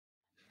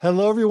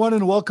Hello, everyone,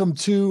 and welcome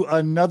to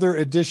another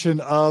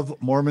edition of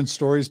Mormon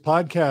Stories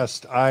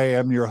Podcast. I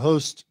am your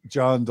host,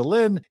 John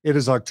DeLynn. It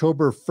is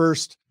October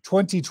 1st,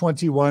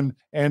 2021,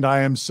 and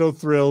I am so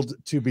thrilled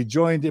to be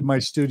joined in my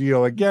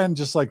studio again,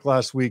 just like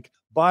last week,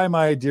 by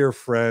my dear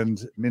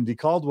friend, Mindy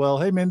Caldwell.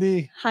 Hey,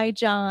 Mindy. Hi,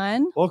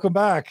 John. Welcome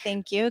back.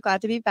 Thank you.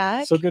 Glad to be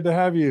back. So good to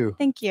have you.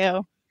 Thank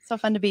you. So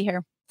fun to be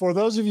here. For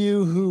those of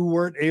you who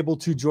weren't able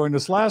to join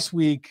us last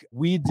week,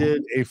 we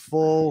did a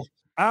full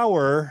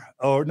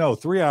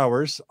 3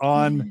 hours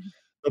on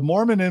the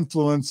Mormon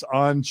influence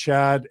on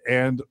Chad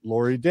and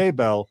Lori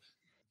Daybell.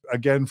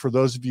 Again, for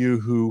those of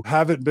you who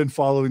haven't been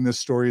following this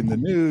story in the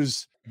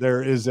news,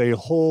 there is a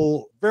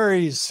whole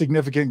very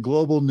significant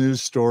global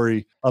news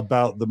story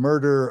about the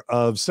murder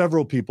of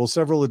several people,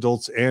 several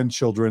adults and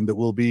children, that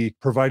we'll be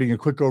providing a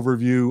quick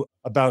overview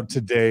about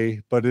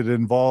today. But it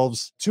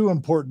involves two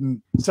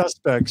important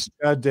suspects,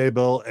 Chad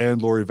Daybell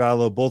and Lori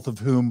Vallow, both of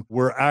whom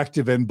were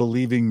active and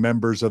believing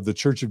members of the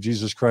Church of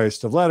Jesus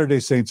Christ of Latter-day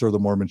Saints, or the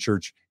Mormon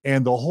Church.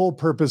 And the whole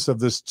purpose of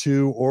this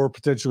 2 or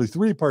potentially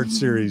 3-part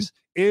series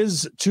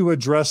is to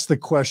address the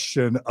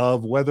question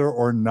of whether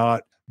or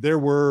not there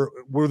were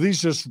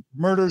these just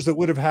murders that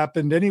would have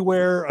happened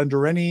anywhere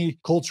under any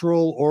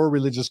cultural or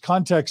religious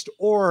context,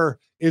 or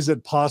is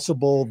it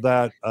possible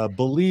that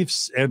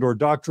beliefs and or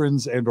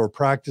doctrines and or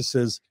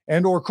practices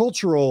and or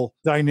cultural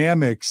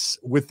dynamics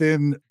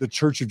within the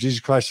Church of Jesus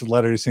Christ of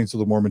Latter-day Saints of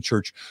the Mormon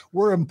Church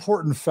were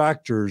important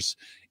factors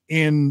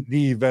in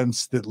the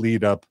events that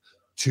lead up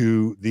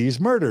to these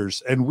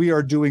murders? And we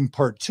are doing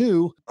part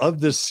 2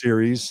 of this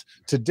series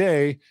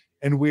today,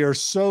 and we are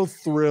so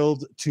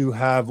thrilled to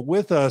have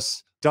with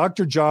us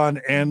Dr.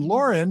 John and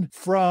Lauren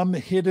from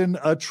Hidden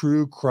a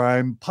True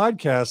Crime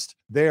podcast.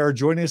 They are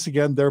joining us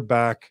again. They're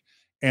back,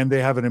 and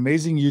they have an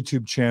amazing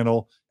YouTube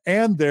channel,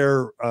 and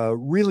they're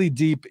really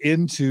deep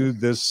into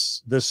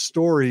this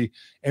story.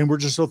 And we're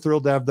just so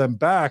thrilled to have them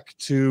back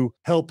to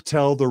help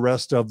tell the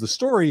rest of the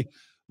story.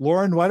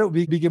 Lauren, why don't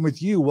we begin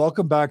with you?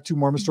 Welcome back to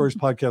Mormon Stories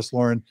Podcast,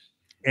 Lauren.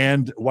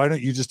 And why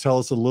don't you just tell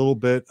us a little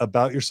bit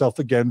about yourself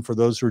again for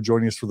those who are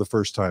joining us for the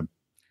first time?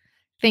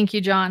 Thank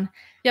you, John.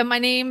 Yeah, my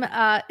name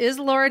is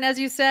Lauren, as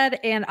you said,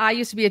 and I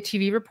used to be a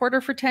TV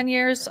reporter for 10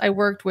 years. I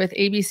worked with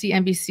ABC,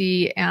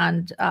 NBC,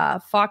 and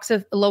Fox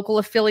local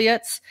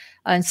affiliates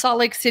in Salt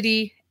Lake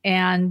City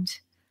and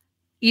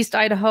East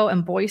Idaho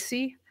and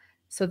Boise.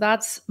 So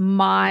that's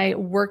my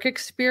work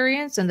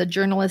experience, and the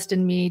journalist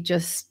in me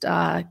just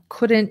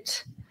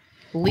couldn't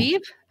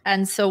leave.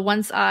 And so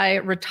once I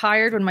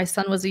retired, when my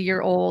son was a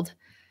year old,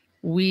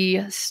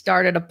 we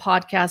started a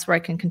podcast where I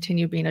can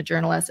continue being a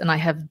journalist. And I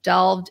have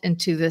delved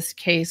into this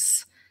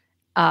case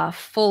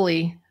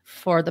fully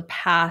for the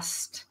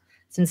past,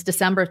 since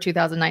December of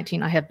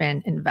 2019, I have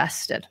been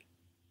invested.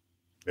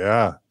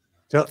 Yeah.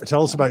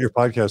 Tell us about your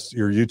podcast,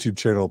 your YouTube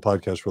channel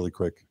podcast really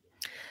quick.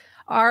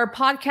 Our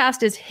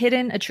podcast is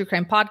Hidden, a True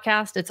Crime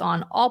Podcast. It's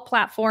on all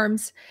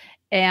platforms.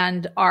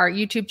 And our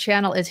YouTube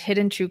channel is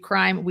Hidden True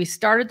Crime. We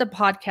started the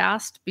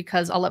podcast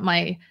because I'll let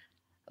my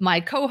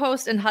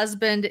co-host and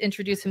husband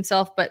introduce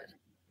himself, but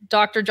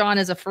Dr. John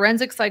is a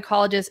forensic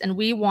psychologist, and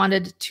we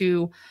wanted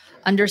to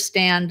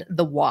understand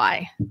the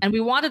why. And we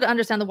wanted to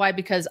understand the why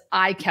because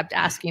I kept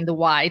asking the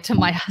why to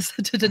my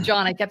husband, to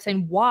John. I kept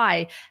saying,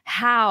 why,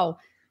 how?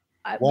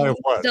 Why,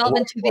 what? Delve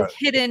into What? the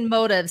hidden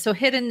motives. So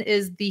hidden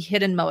is the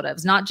hidden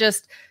motives, not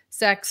just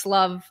sex,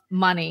 love,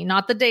 money,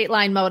 not the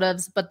Dateline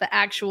motives, but the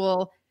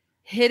actual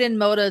hidden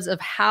motives of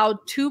how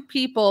two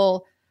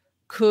people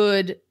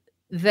could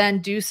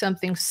then do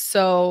something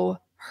so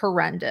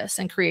horrendous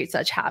and create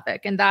such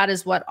havoc. And that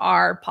is what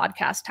our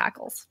podcast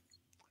tackles.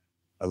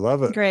 I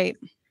love it. Great.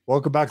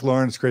 Welcome back,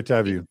 Lauren. It's great to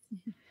have you.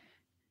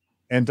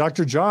 And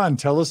Dr. John,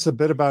 tell us a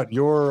bit about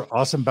your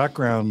awesome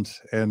background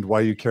and why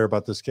you care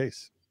about this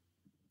case.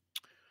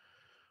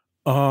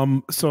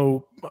 My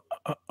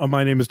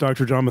name is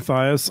Dr. John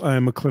Matthias. I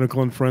am a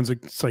clinical and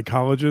forensic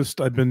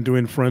psychologist. I've been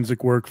doing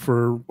forensic work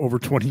for over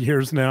 20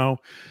 years now.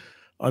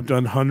 I've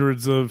done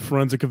hundreds of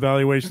forensic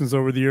evaluations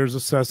over the years,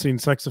 assessing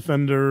sex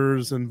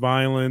offenders and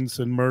violence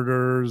and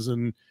murders.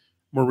 And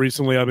more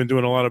recently, I've been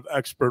doing a lot of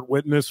expert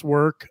witness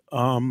work.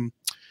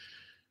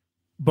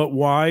 But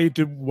why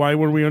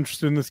were we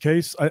interested in this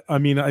case?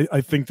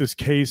 I think this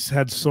case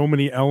had so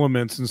many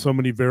elements and so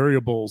many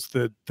variables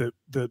that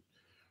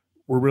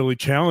were really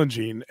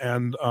challenging,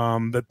 and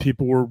that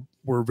people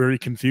were very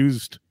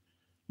confused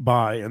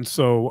by. And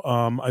so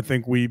I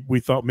think we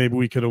thought maybe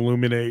we could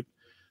illuminate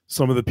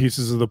some of the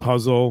pieces of the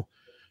puzzle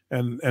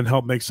and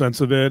help make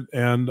sense of it.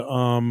 And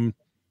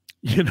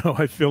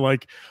I feel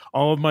like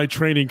all of my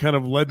training kind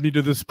of led me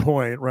to this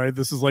point, right?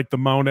 This is like the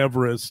Mount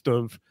Everest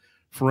of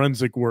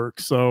forensic work.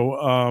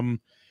 So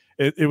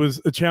it was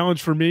a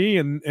challenge for me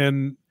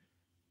and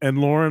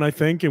Lauren, I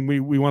think, and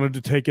we wanted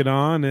to take it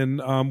on.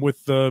 And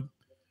with the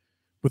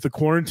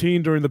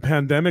quarantine during the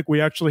pandemic, we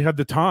actually had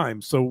the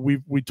time. So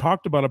we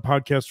talked about a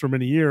podcast for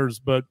many years,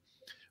 but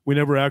we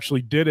never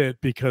actually did it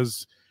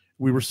because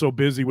we were so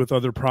busy with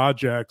other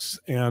projects.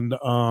 And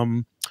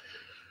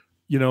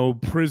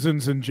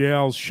prisons and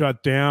jails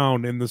shut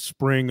down in the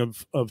spring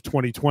of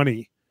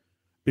 2020.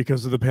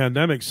 because of the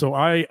pandemic. So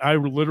I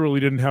literally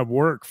didn't have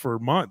work for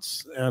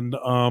months, and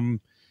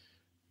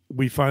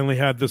we finally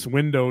had this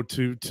window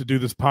to do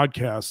this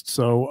podcast.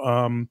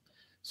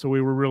 So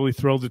we were really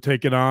thrilled to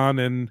take it on.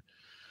 And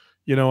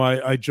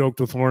I joked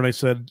with Lauren. I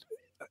said,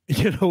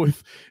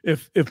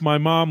 if my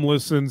mom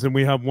listens and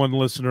we have one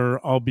listener,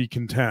 I'll be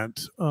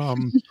content.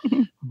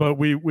 But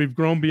we've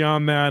grown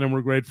beyond that, and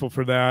we're grateful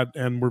for that.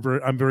 And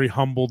I'm very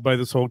humbled by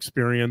this whole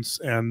experience.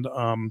 And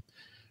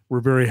we're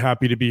very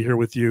happy to be here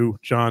with you,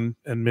 John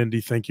and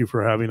Mindy. Thank you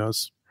for having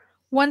us.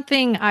 One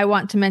thing I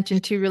want to mention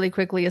too really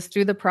quickly is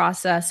through the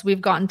process,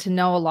 we've gotten to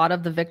know a lot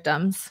of the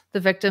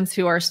victims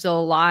who are still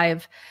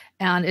alive,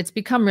 and it's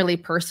become really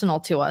personal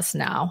to us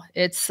now.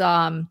 It's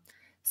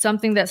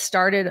something that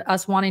started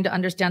us wanting to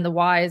understand the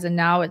whys, and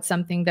now it's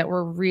something that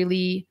we're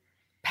really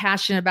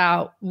passionate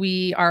about.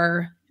 We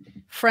are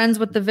friends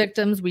with the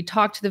victims. We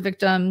talk to the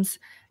victims,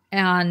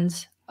 and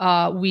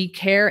we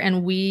care,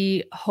 and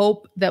we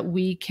hope that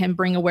we can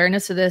bring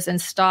awareness to this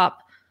and stop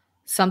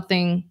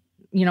something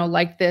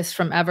like this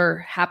from ever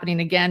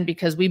happening again,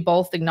 because we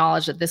both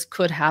acknowledge that this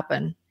could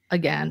happen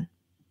again.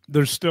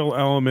 There's still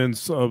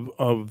elements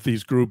of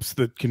these groups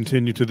that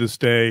continue to this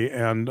day,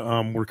 and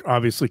we're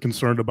obviously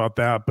concerned about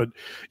that. But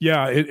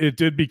yeah, it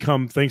did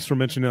become, thanks for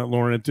mentioning that,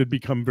 Lauren, it did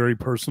become very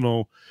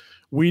personal.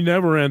 We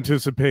never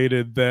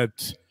anticipated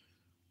that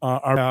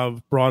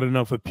have broad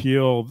enough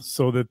appeal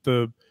so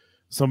that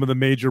some of the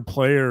major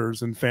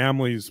players and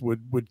families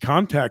would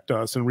contact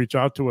us and reach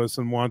out to us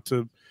and want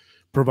to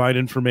provide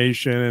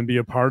information and be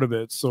a part of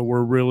it. So we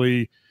were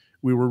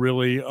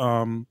really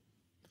a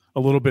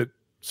little bit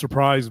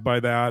surprised by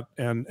that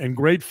and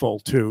grateful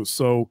too.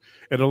 So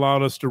it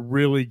allowed us to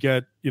really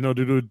get, to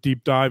do a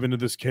deep dive into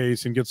this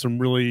case and get some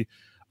really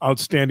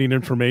outstanding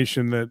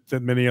information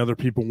that many other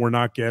people were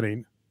not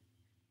getting.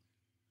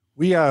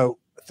 We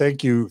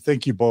thank you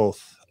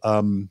both.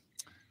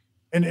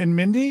 And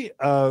Mindy,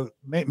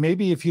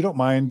 maybe if you don't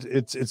mind,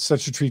 it's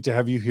such a treat to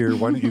have you here.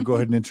 Why don't you go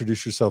ahead and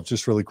introduce yourself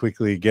just really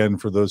quickly again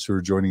for those who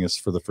are joining us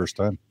for the first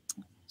time?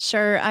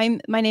 Sure.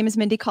 My name is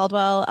Mindy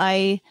Caldwell.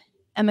 I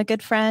am a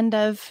good friend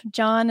of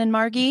John and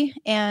Margie,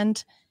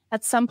 and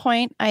at some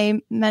point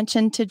I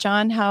mentioned to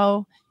John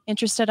how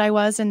interested I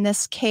was in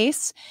this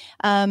case,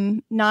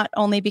 not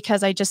only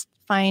because I just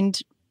find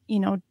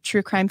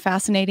true crime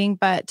fascinating,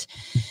 but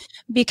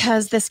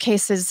because this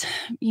case is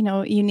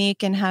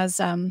unique and has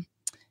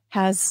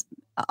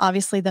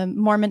obviously the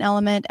Mormon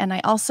element. And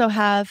I also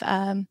have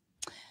a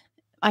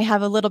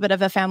little bit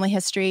of a family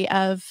history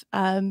of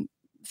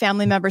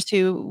family members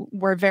who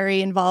were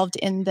very involved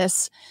in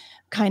this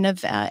kind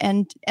of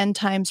end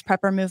times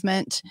prepper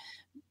movement,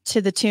 to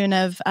the tune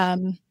of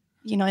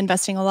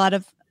investing a lot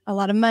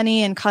of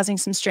money and causing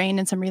some strain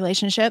in some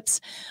relationships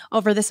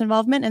over this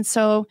involvement. And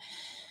so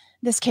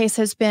this case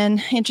has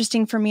been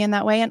interesting for me in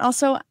that way. And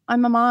also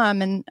I'm a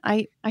mom, and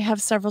I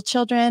have several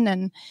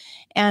children,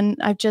 and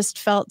I've just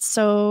felt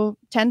so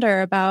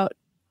tender about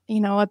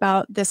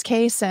this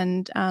case,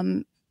 and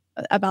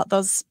about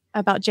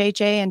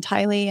JJ and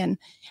Tylee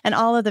and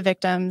all of the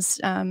victims,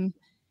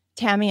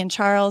 Tammy and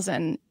Charles.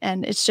 And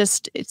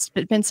it's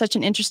been such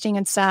an interesting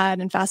and sad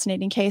and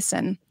fascinating case.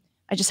 And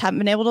I just haven't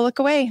been able to look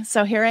away.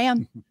 So here I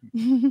am.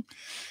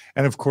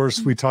 And of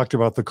course, we talked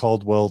about the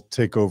Caldwell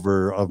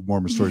takeover of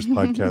Mormon Stories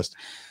podcast.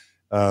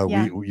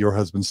 Your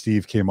husband,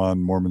 Steve, came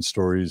on Mormon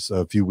Stories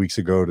a few weeks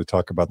ago to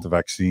talk about the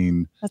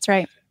vaccine. That's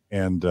right.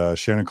 And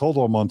Shannon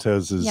Caldwell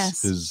Montez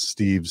is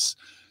Steve's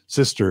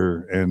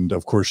sister. And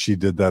of course, she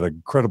did that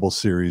incredible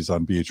series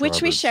on B.H.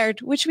 Which we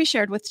shared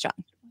with John.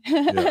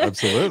 Yeah,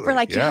 absolutely. We're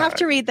like, you have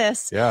to read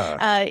this.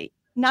 Yeah.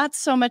 Not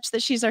so much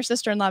that she's our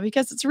sister-in-law,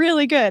 because it's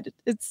really good.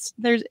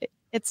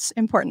 It's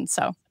important.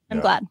 So I'm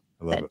glad.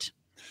 I love it.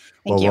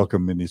 Thank you.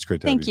 Welcome, Mindy. It's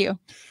great to have you.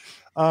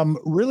 Thank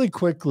you. Really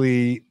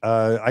quickly,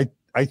 I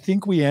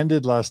think we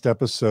ended last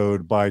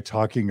episode by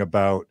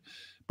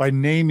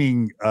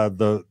naming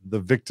the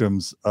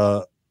victims,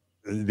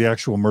 the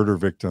actual murder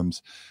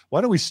victims.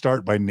 Why don't we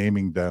start by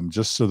naming them,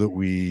 just so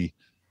that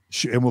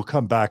and we'll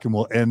come back and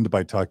we'll end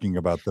by talking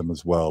about them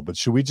as well. But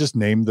should we just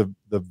name the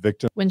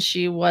victim? When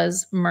she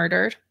was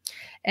murdered,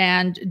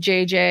 and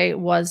JJ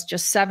was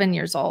just 7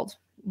 years old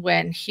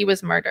when he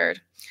was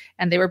murdered.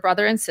 And they were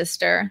brother and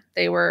sister.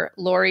 They were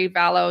Lori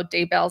Vallow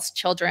Daybell's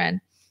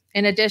children.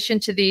 In addition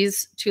to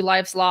these two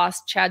lives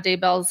lost, Chad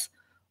Daybell's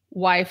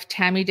wife,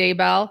 Tammy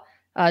Daybell,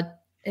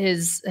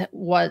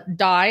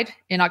 died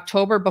in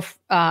October,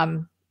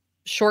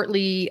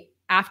 shortly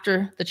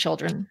after the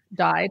children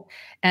died.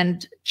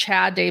 And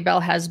Chad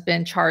Daybell has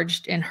been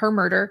charged in her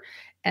murder.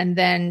 And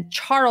then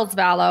Charles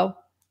Vallow,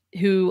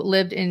 who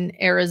lived in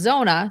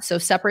Arizona, so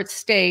separate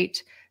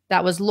state,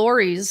 that was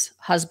Lori's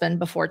husband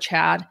before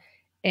Chad.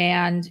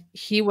 And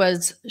he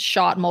was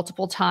shot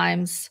multiple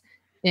times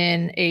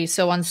in a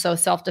so-and-so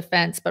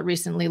self-defense. But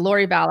recently,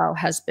 Lori Vallow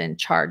has been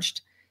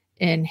charged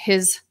in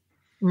his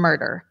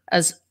murder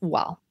as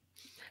well.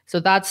 So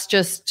that's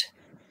just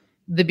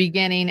the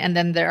beginning. And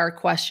then there are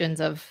questions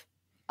of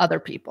other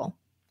people.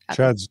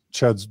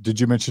 Chad's, did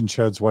you mention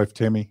Chad's wife,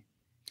 Tammy?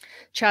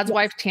 Chad's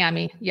wife,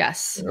 Tammy.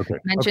 Yes. Okay.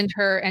 Mentioned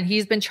her, and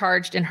he's been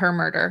charged in her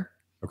murder.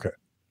 Okay.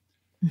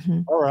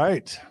 All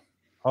right.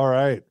 All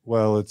right.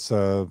 Well, it's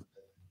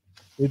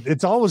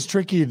always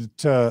tricky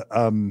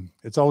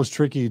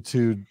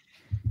to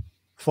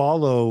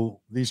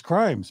follow these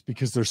crimes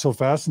because they're so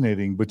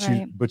fascinating,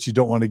 but you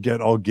don't want to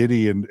get all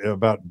giddy and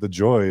about the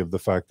joy of the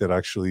fact that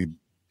actually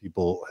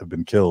people have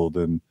been killed,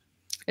 and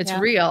it's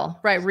real,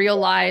 right? Real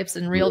lives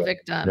and real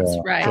victims,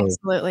 right?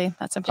 Absolutely.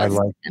 That's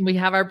important. And we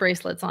have our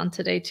bracelets on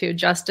today too.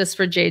 Justice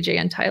for JJ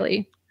and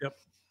Tylee. Yep.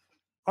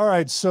 All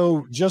right.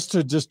 So just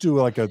to do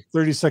like a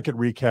 30-second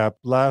recap,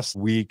 last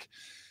week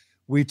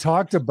we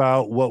talked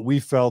about what we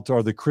felt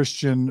are the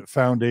Christian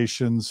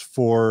foundations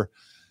for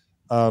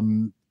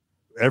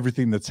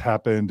everything that's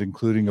happened,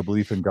 including a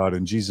belief in God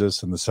and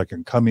Jesus and the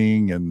second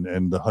coming and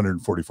the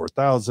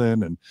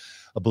 144,000, and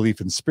a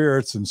belief in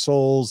spirits and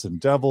souls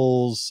and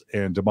devils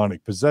and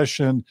demonic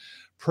possession,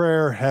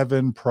 prayer,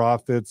 heaven,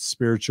 prophets,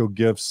 spiritual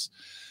gifts.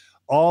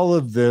 All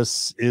of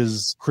this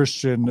is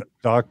Christian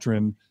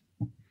doctrine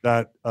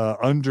that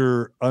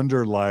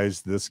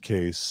underlies this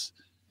case.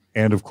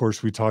 And of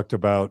course, we talked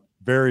about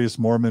various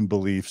Mormon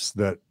beliefs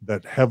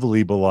that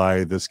heavily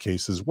belie this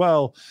case as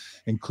well,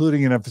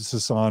 including an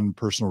emphasis on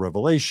personal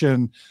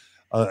revelation,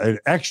 an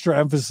extra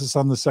emphasis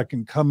on the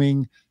second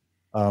coming,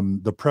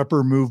 the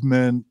prepper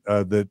movement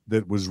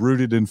that was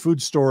rooted in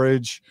food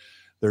storage.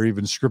 There are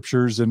even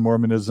scriptures in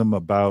Mormonism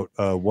about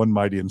one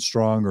mighty and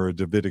strong, or a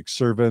Davidic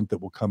servant that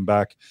will come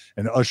back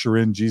and usher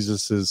in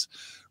Jesus's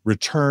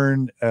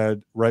return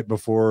right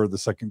before the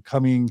second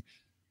coming.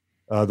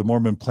 The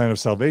Mormon plan of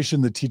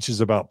salvation that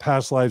teaches about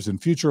past lives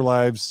and future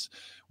lives.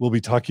 We'll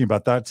be talking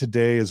about that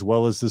today, as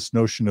well as this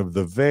notion of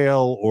the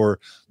veil, or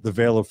the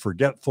veil of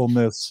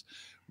forgetfulness,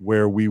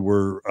 where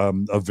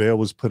a veil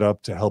was put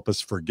up to help us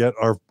forget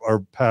our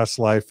past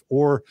life,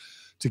 or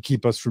to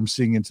keep us from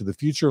seeing into the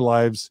future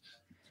lives.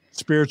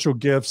 Spiritual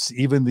gifts,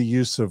 even the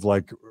use of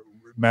like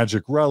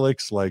magic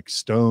relics, like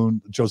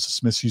Joseph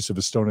Smith's use of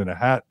a stone in a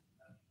hat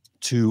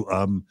to,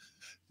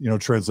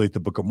 translate the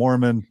Book of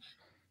Mormon.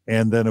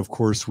 And then, of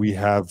course, we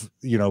have,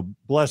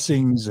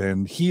 blessings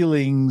and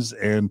healings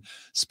and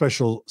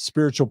special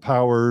spiritual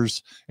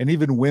powers, and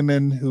even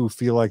women who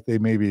feel like they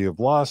maybe have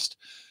lost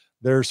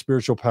their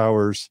spiritual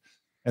powers.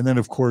 And then,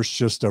 of course,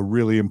 just a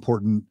really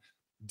important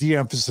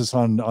de-emphasis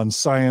on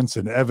science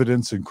and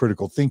evidence and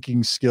critical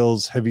thinking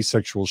skills, heavy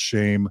sexual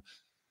shame,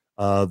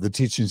 the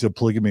teachings of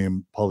polygamy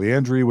and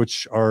polyandry,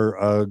 which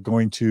are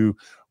going to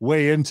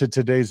weigh into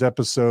today's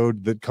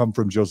episode, that come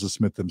from Joseph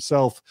Smith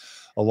himself,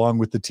 along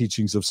with the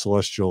teachings of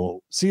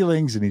celestial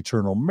sealings and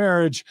eternal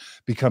marriage,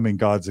 becoming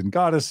gods and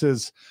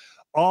goddesses.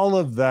 All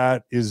of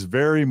that is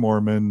very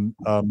Mormon,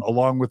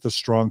 along with a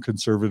strong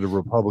conservative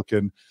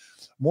Republican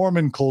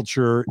Mormon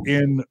culture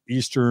in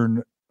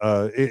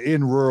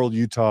in rural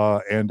Utah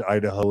and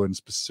Idaho, and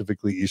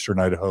specifically Eastern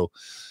Idaho.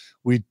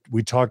 We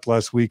talked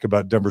last week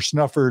about Denver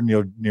Snuffer,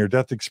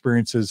 near-death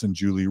experiences, and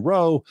Julie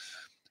Rowe.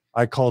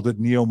 I called it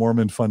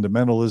neo-Mormon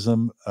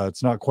fundamentalism.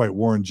 It's not quite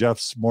Warren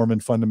Jeff's Mormon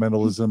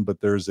fundamentalism,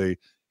 but there's a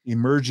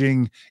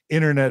emerging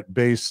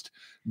internet-based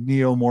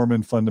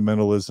neo-Mormon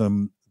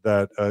fundamentalism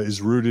that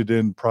is rooted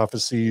in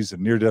prophecies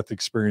and near-death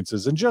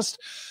experiences. And just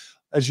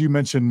as you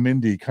mentioned,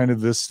 Mindy, kind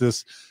of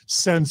this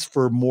sense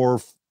for more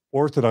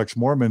Orthodox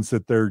Mormons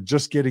that they're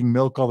just getting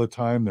milk all the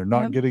time. They're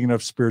not getting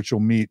enough spiritual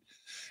meat,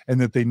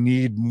 and that they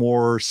need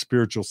more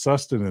spiritual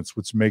sustenance,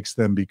 which makes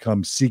them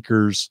become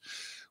seekers.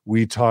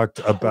 We talked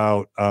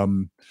about,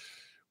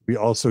 we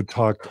also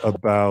talked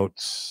about,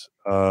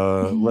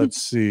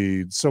 let's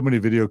see, so many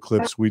video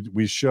clips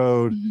we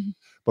showed,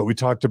 but we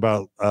talked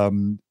about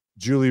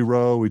Julie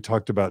Rowe. We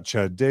talked about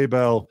Chad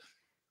Daybell.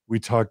 We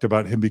talked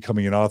about him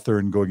becoming an author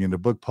and going into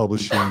book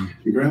publishing.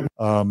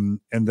 And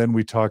then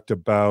we talked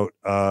about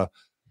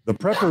the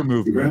prepper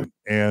movement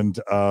and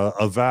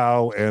a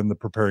vow and the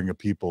preparing of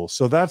people.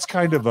 So that's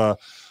kind of a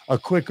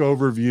quick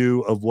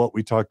overview of what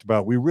we talked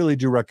about. We really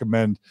do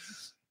recommend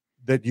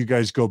that you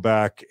guys go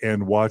back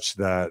and watch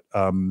that.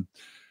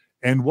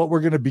 And what we're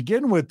going to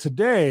begin with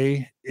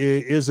today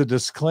is a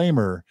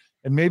disclaimer.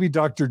 And maybe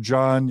Dr.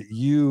 John,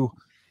 you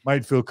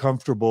might feel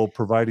comfortable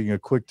providing a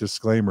quick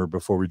disclaimer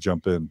before we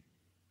jump in.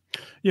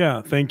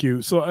 Yeah, thank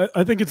you. So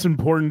I think it's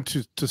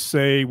important to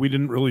say, we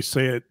didn't really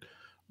say it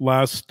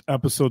last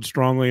episode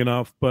strongly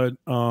enough, but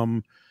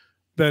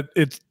that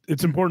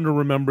it's important to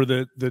remember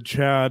that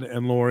Chad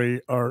and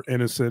Lori are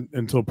innocent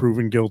until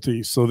proven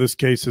guilty. So this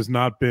case has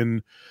not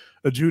been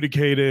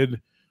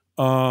adjudicated.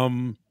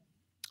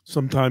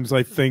 Sometimes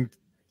I think,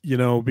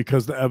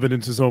 because the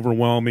evidence is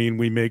overwhelming,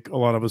 we make a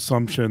lot of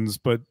assumptions,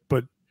 but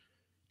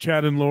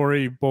Chad and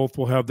Lori both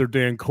will have their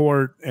day in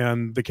court,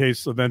 and the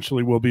case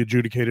eventually will be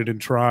adjudicated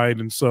and tried.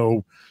 And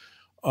so,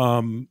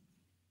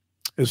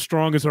 as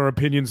strong as our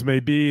opinions may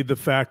be, the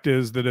fact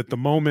is that at the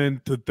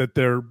moment that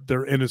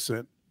they're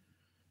innocent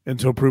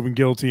until proven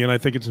guilty. And I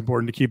think it's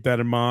important to keep that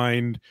in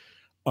mind.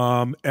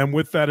 And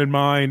with that in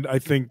mind, I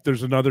think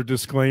there's another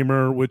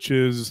disclaimer, which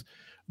is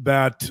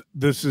that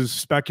this is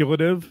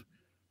speculative.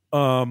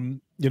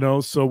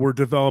 So we're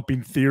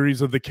developing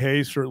theories of the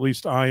case, or at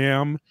least I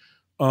am.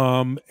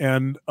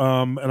 And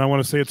I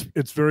want to say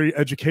it's very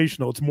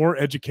educational. It's more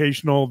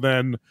educational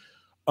than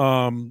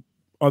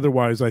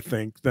otherwise, I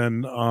think,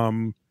 than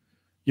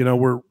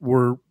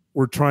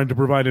we're trying to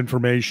provide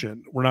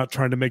information. We're not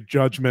trying to make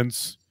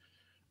judgments.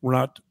 We're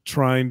not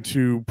trying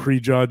to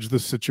prejudge the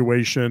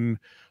situation,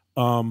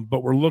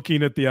 but we're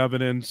looking at the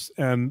evidence,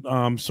 and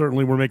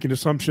certainly we're making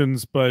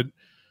assumptions, but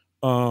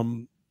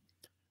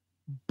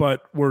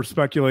we're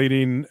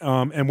speculating,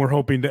 and we're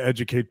hoping to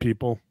educate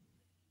people.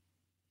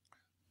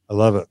 I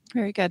love it.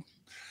 Very good.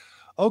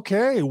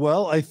 Okay,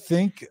 well, I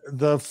think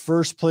the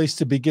first place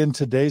to begin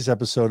today's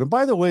episode, and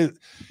by the way,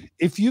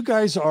 if you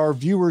guys are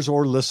viewers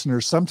or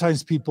listeners,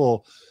 sometimes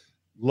people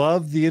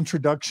love the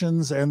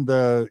introductions and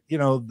the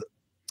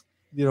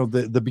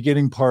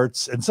beginning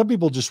parts, and some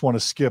people just want to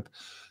skip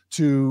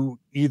to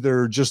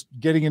either just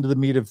getting into the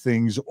meat of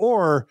things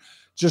or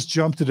just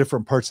jump to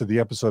different parts of the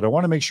episode. I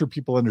want to make sure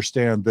people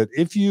understand that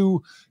if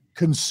you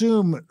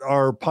consume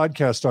our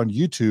podcast on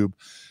YouTube,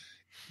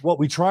 what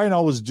we try and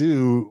always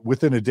do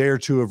within a day or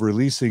two of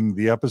releasing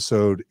the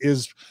episode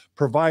is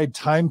provide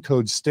time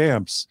code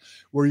stamps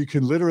where you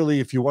can literally,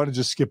 if you want to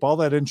just skip all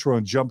that intro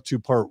and jump to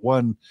part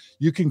 1,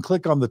 you can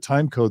click on the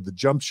time code that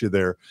jumps you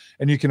there,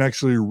 and you can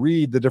actually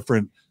read the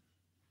different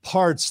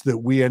parts that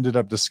we ended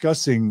up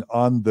discussing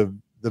on the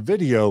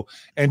video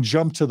and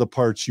jump to the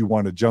parts you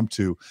want to jump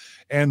to.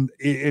 And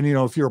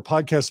if you're a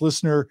podcast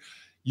listener,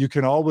 you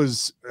can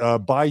always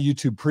buy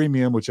YouTube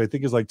Premium, which I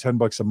think is like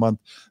 $10 a month.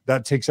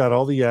 That takes out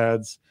all the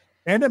ads,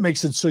 and it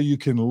makes it so you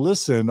can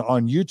listen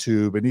on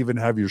YouTube and even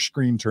have your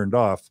screen turned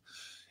off.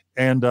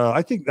 And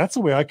I think that's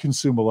the way I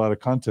consume a lot of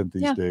content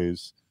these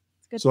days.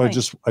 So point.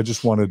 I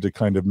just wanted to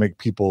kind of make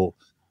people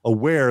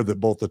aware that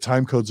both the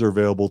time codes are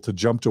available to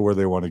jump to where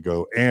they want to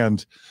go,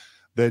 and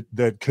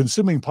that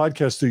consuming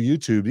podcasts through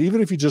YouTube,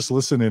 even if you just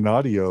listen in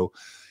audio,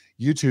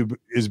 YouTube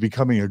is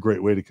becoming a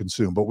great way to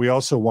consume. But we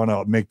also want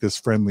to make this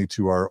friendly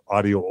to our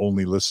audio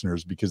only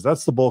listeners, because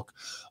that's the bulk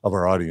of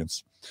our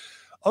audience.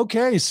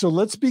 Okay, so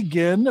let's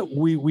begin.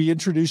 We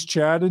introduced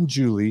Chad and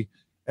Julie,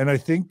 and I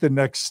think the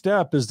next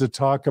step is to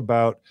talk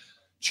about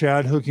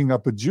Chad hooking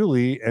up with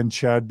Julie and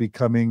Chad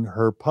becoming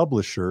her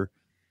publisher.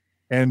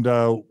 And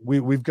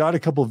we've got a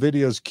couple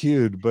videos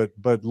queued,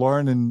 but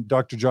Lauren and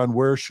Dr. John,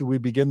 where should we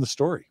begin the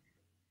story?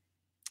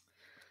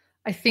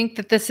 I think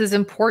that this is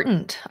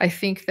important. I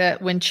think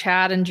that when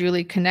Chad and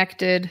Julie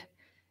connected,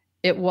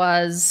 it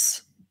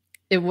was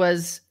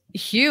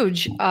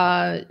huge.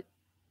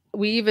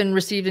 We even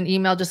received an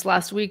email just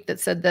last week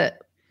that said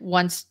that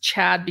once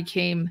Chad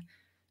became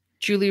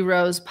Julie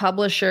Rowe's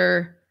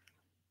publisher,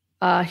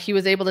 he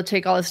was able to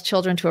take all his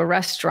children to a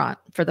restaurant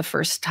for the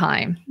first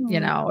time,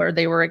 or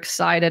they were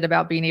excited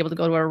about being able to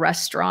go to a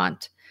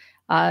restaurant.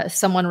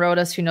 Someone wrote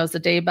us who knows the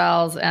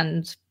Daybells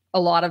and a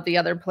lot of the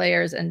other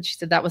players, and she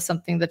said that was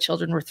something the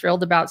children were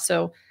thrilled about.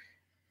 So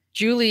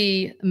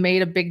Julie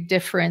made a big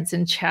difference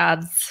in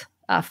Chad's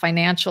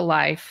financial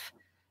life,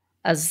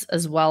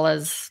 as well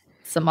as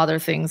some other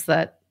things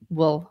that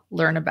we'll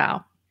learn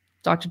about.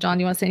 Dr. John,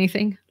 you want to say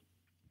anything?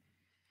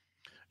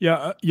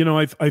 Yeah,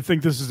 I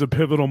think this is a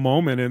pivotal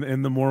moment,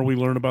 and the more we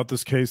learn about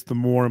this case, the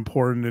more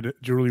important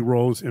Julie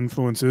Rowe's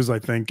influence is, I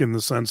think, in the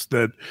sense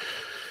that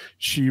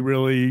she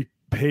really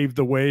paved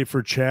the way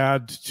for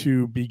Chad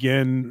to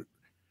begin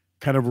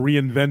kind of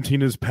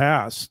reinventing his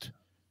past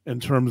in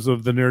terms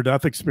of the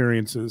near-death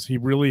experiences. He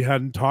really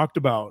hadn't talked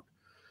about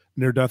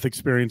near-death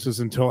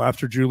experiences until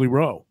after Julie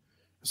Rowe.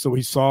 So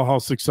he saw how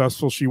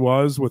successful she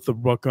was with the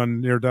book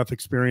on near-death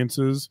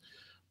experiences.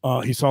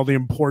 He saw the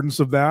importance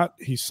of that.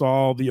 He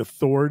saw the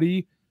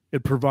authority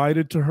it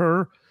provided to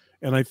her.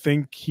 And I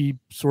think he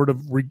sort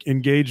of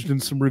engaged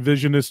in some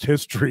revisionist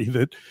history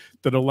that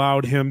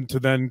allowed him to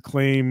then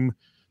claim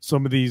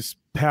some of these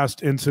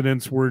past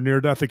incidents were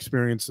near-death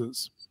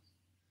experiences.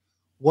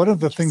 One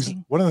of the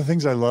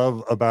things I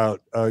love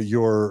about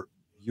your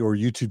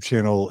YouTube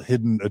channel,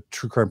 Hidden a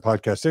True Crime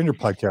Podcast, and your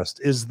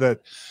podcast is that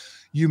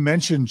you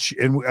mentioned,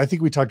 and I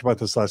think we talked about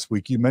this last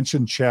week, you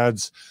mentioned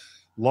Chad's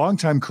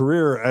longtime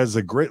career as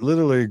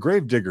literally a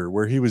grave digger,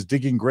 where he was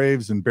digging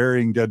graves and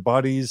burying dead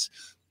bodies.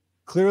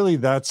 Clearly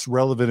that's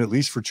relevant, at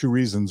least for two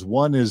reasons.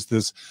 One is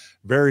this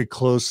very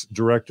close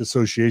direct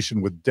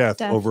association with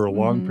death. Over a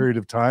long period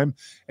of time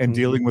and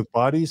dealing with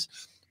bodies,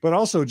 but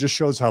also just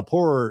shows how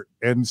poor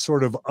and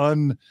sort of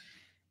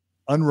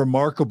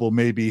unremarkable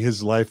maybe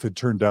his life had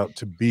turned out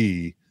to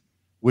be,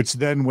 which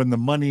then when the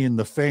money and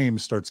the fame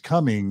starts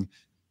coming,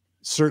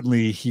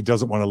 certainly he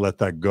doesn't want to let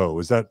that go.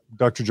 Is that,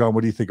 Dr. John,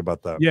 what do you think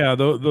about that? Yeah,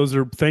 those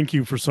are, thank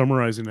you for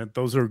summarizing it.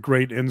 Those are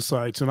great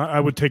insights. And I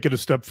would take it a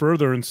step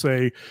further and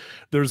say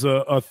there's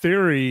a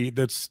theory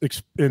that's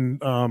in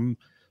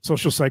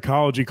social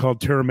psychology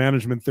called terror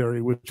management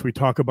theory, which we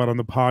talk about on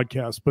the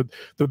podcast. But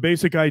the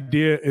basic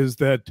idea is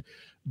that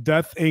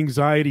death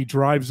anxiety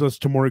drives us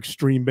to more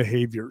extreme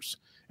behaviors.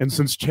 And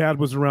since Chad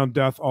was around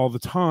death all the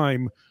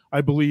time,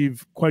 I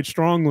believe quite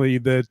strongly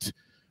that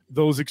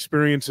those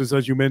experiences,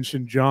 as you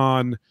mentioned,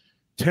 John,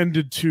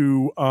 tended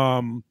to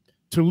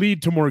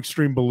lead to more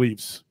extreme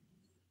beliefs.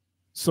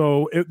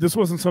 So this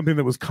wasn't something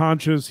that was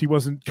conscious. He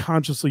wasn't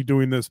consciously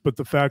doing this, but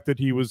the fact that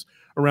he was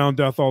around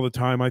death all the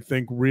time, I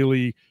think,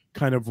 really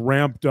kind of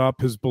ramped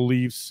up his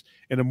beliefs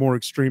in a more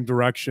extreme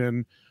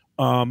direction.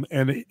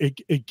 And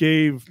it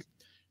gave,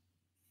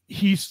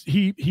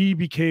 he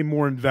became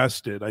more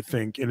invested, I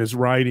think, in his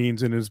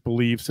writings and his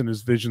beliefs and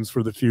his visions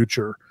for the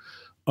future.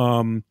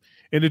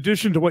 In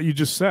addition to what you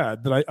just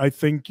said, that I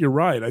think you're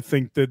right. I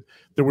think that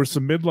there were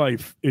some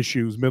midlife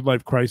issues,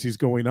 midlife crises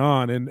going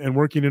on, and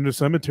working in a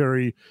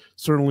cemetery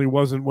certainly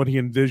wasn't what he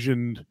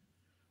envisioned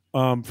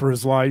for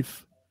his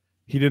life.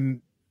 He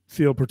didn't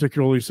feel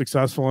particularly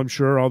successful, I'm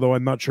sure, although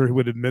I'm not sure he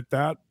would admit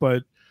that.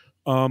 But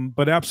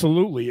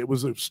absolutely, it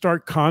was a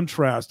stark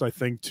contrast, I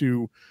think,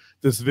 to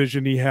this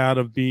vision he had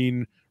of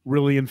being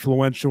really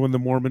influential in the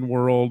Mormon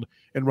world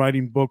and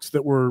writing books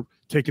that were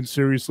taken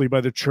seriously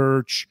by the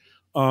church.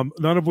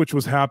 None of which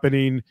was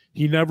happening.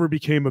 He never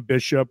became a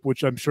bishop,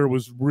 which I'm sure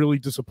was really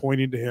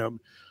disappointing to him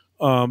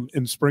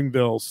in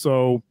Springville.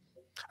 So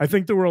I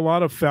think there were a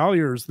lot of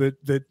failures that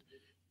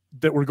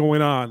were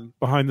going on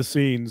behind the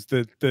scenes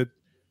that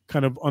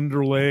kind of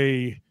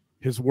underlay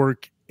his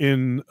work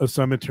in a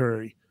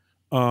cemetery.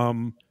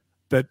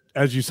 That,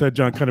 as you said,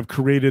 John, kind of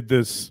created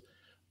this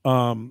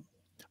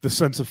the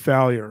sense of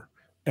failure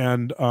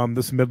and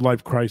this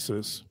midlife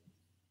crisis.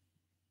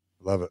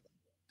 Love it.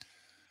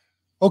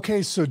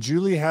 Okay, so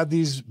Julie had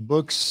these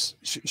books.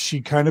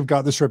 She kind of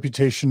got this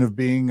reputation of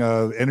being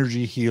an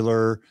energy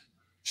healer.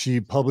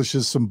 She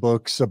publishes some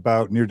books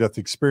about near-death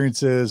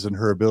experiences and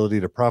her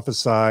ability to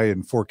prophesy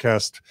and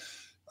forecast,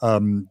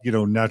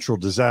 natural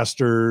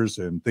disasters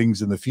and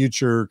things in the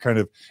future, kind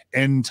of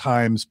end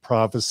times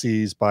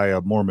prophecies by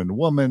a Mormon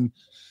woman.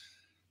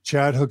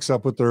 Chad hooks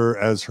up with her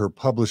as her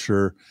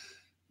publisher.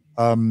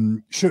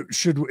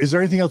 Is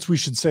there anything else we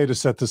should say to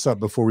set this up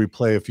before we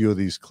play a few of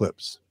these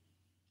clips?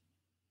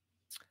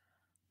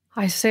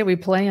 I say we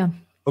play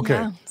them. Okay.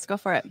 Yeah, let's go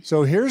for it.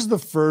 So here's the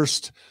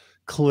first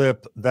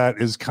clip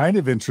that is kind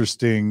of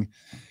interesting.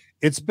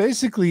 It's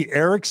basically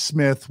Eric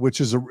Smith,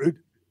 which is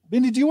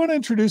Mindy, do you want to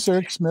introduce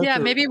Eric Smith? Yeah,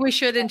 maybe we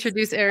should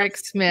introduce Eric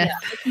Smith.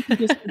 Yeah,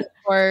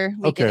 before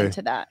we get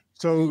into that.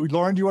 So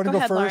Lauren, do you want to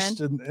go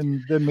first?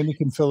 And then Mindy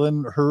can fill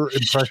in her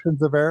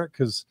impressions of Eric?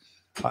 Because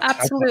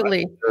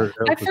absolutely.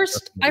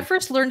 I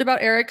first learned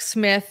about Eric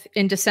Smith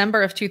in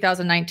December of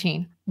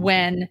 2019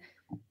 when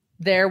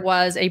there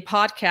was a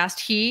podcast.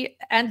 He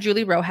and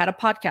Julie Rowe had a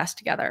podcast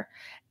together,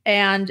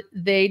 and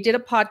they did a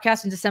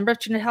podcast in December of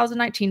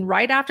 2019,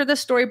 right after the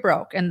story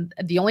broke. And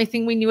the only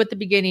thing we knew at the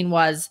beginning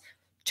was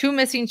 2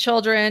 missing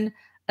children,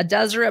 a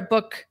Deseret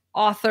book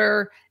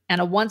author, and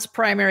a once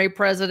primary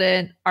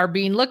president are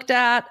being looked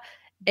at,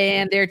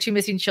 and there are 2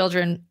 missing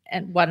children,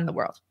 and what in the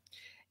world?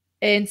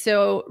 And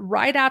so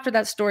right after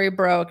that story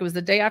broke, it was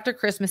the day after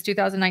Christmas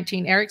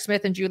 2019, Eric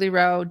Smith and Julie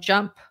Rowe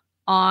jump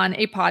on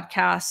a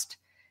podcast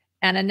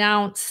and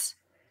announce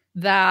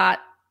that,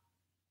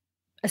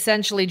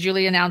 essentially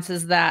Julie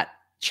announces that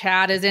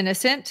Chad is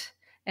innocent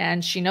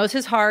and she knows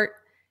his heart.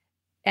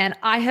 And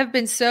I have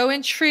been so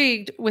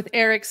intrigued with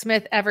Eric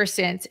Smith ever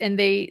since. And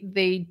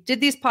they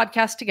did these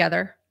podcasts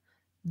together.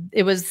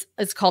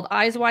 It's called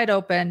Eyes Wide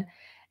Open.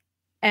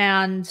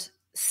 And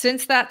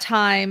since that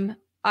time,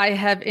 I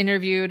have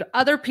interviewed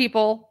other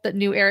people that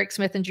knew Eric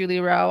Smith and Julie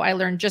Rowe. I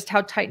learned just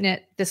how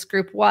tight-knit this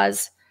group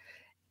was.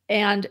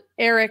 And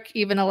Eric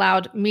even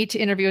allowed me to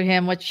interview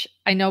him, which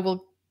I know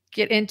we'll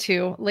get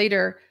into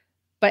later.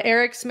 But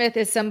Eric Smith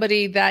is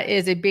somebody that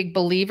is a big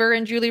believer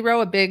in Julie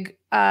Rowe, a big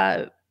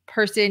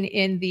person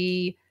in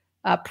the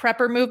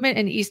prepper movement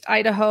in East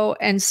Idaho,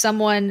 and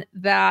someone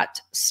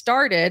that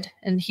started,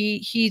 and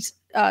he's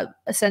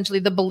essentially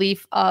the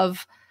belief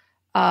of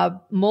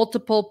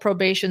multiple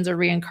probations or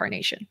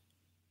reincarnation.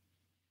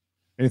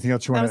 Anything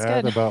else you want to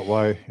add about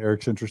why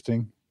Eric's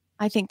interesting?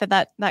 I think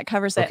that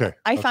covers it. Okay.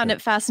 I found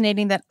it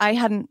fascinating that I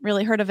hadn't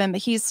really heard of him,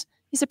 but he's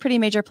a pretty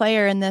major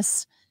player in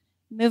this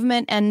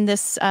movement and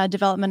this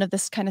development of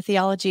this kind of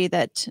theology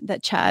that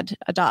Chad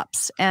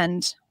adopts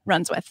and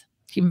runs with.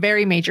 He's a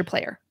very major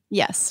player.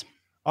 Yes.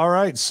 All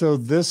right. So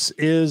this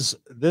is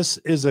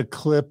a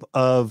clip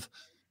of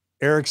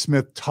Eric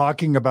Smith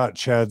talking about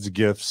Chad's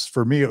gifts.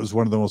 For me, it was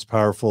one of the most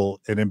powerful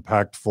and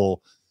impactful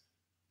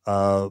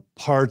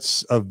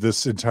parts of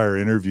this entire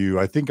interview.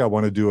 I think I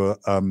want to do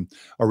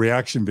a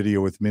reaction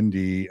video with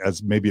Mindy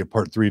as maybe a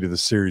part 3 to the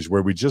series,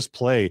 where we just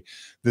play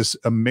this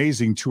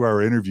amazing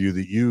 2-hour interview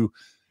that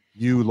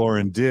you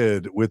Lauren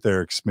did with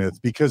Eric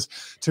Smith, because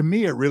to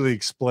me it really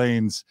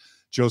explains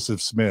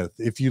Joseph Smith.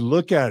 If you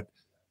look at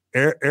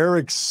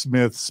Eric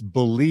Smith's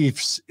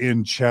beliefs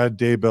in Chad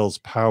Daybell's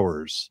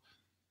powers,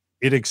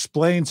 it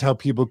explains how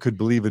people could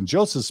believe in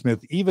Joseph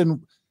Smith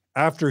even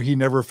after he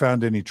never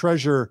found any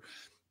treasure,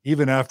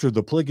 even after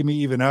the polygamy,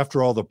 even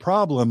after all the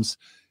problems.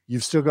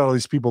 You've still got all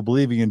these people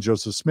believing in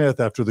Joseph Smith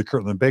after the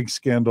Kirtland Bank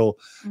scandal.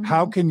 Mm-hmm.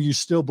 How can you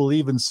still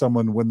believe in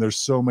someone when there's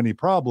so many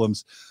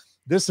problems?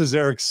 This is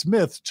Eric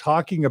Smith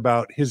talking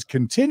about his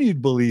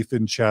continued belief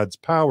in Chad's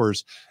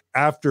powers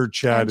after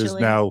Chad is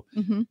now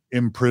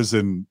in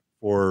prison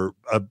for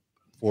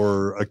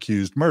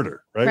accused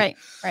murder, right?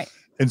 Right.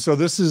 And so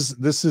this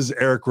is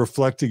Eric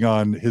reflecting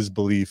on his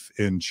belief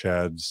in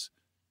Chad's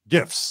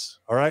gifts.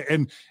 All right.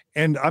 And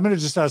I'm going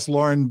to just ask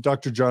Lauren,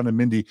 Dr. John, and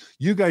Mindy,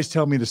 you guys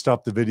tell me to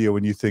stop the video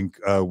when you think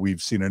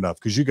we've seen enough,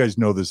 because you guys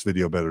know this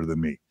video better than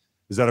me.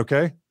 Is that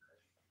okay?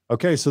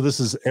 Okay. So this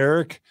is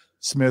Eric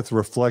Smith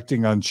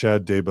reflecting on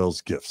Chad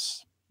Daybell's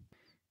gifts.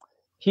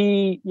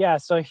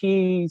 So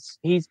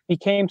he's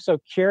became so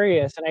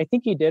curious, and I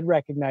think he did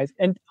recognize,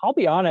 and I'll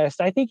be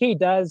honest, I think he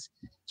does.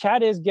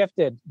 Chad is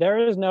gifted. There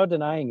is no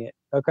denying it.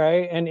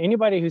 Okay. And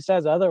anybody who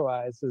says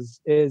otherwise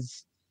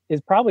is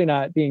probably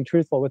not being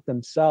truthful with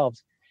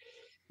themselves.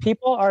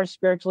 People are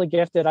spiritually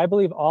gifted. I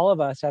believe all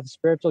of us have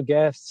spiritual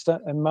gifts.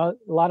 And a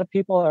lot of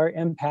people are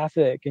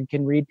empathic and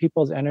can read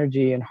people's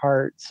energy and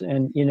hearts.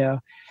 And,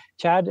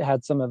 Chad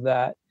had some of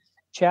that.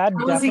 Chad,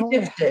 how was he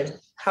gifted?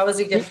 How was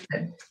he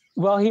gifted?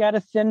 Well, he had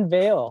a thin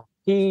veil.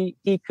 He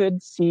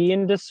could see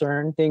and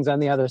discern things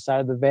on the other side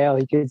of the veil.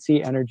 He could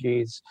see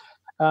energies.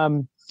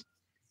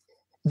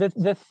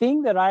 The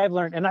thing that I have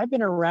learned, and I've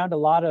been around a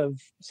lot of,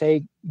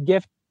 say,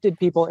 gifted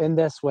people in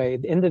this way,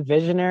 in the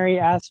visionary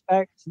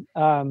aspect,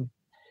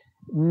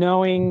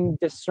 knowing,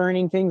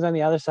 discerning things on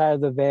the other side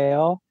of the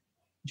veil.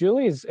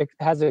 Julie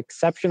has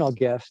exceptional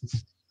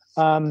gifts.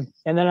 And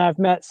then I've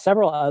met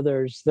several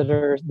others that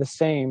are the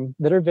same,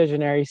 that are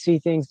visionary, see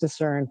things,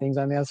 discern things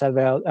on the other side of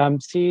the veil,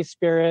 see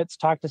spirits,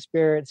 talk to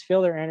spirits,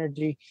 feel their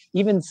energy,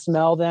 even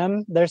smell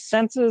them. Their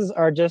senses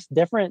are just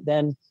different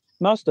than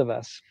most of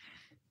us.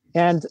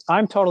 And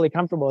I'm totally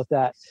comfortable with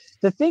that.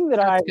 The thing that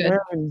I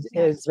learned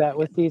is that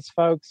with these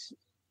folks,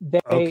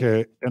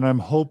 okay. And I'm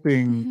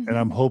hoping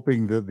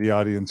that the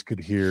audience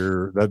could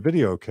hear that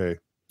video. Okay.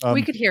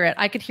 We could hear it.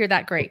 I could hear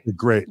that. Great.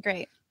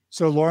 Great.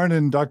 So Lauren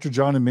and Dr.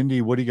 John and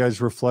Mindy, what do you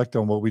guys reflect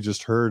on what we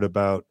just heard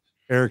about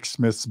Eric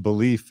Smith's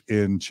belief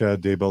in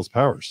Chad Daybell's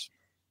powers?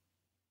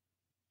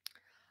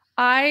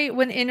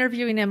 When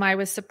interviewing him, I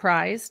was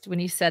surprised when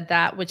he said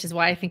that, which is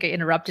why I think I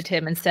interrupted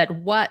him and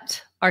said,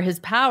 what are his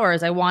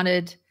powers? I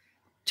wanted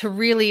to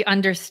really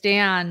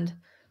understand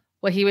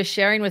what he was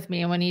sharing with me.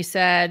 And when he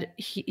said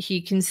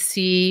he can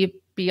see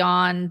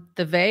beyond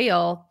the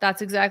veil,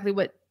 that's exactly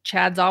what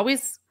Chad's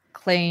always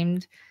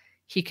claimed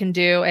he can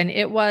do. And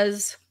it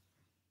was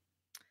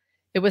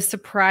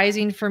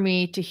surprising for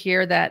me to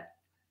hear that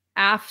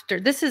after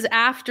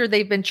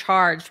they've been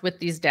charged with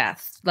these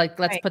deaths. Like,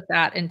 let's put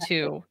that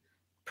into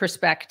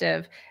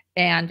perspective.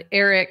 And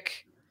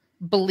Eric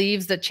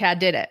believes that Chad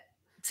did it.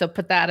 So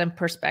put that in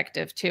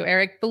perspective too.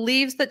 Eric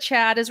believes that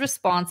Chad is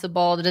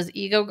responsible, that his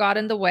ego got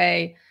in the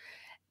way,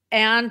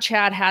 and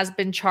Chad has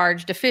been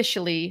charged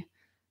officially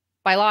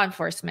by law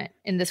enforcement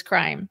in this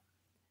crime.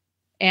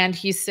 And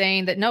he's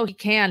saying that no, he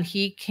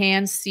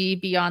can see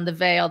beyond the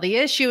veil. The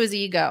issue is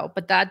ego,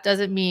 but that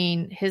doesn't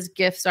mean his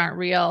gifts aren't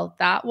real.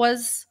 That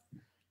was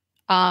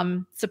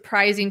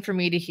surprising for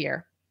me to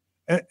hear.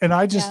 And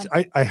I just,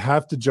 I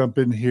have to jump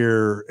in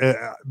here.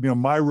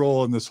 My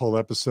role in this whole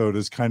episode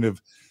is kind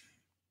of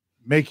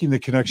making the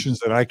connections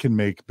that I can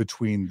make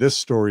between this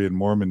story and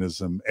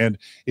Mormonism. And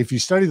if you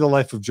study the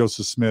life of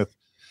Joseph Smith,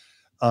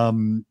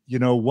 one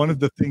of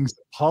the things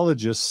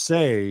apologists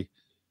say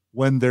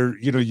when they're,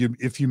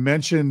 if you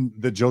mention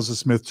that Joseph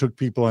Smith took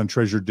people on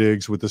treasure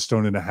digs with a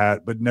stone in a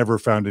hat, but never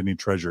found any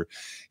treasure.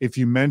 If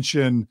you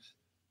mention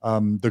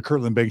the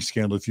Kirtland Bank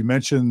scandal, if you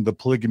mention the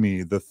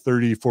polygamy, the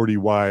 30, 40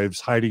 wives,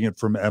 hiding it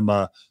from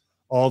Emma,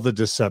 all the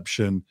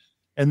deception,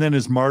 and then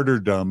his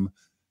martyrdom,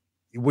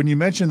 when you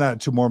mention that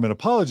to Mormon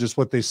apologists,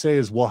 what they say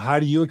is, well, how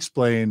do you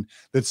explain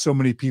that so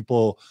many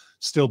people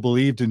still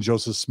believed in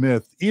Joseph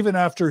Smith, even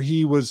after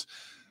he was,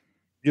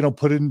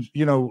 put in,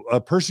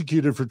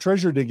 persecuted for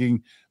treasure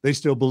digging? They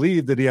still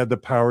believed that he had the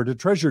power to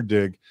treasure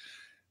dig.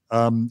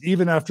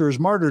 Even after his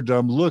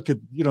martyrdom, look at,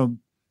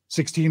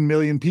 16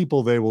 million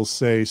people, they will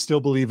say, still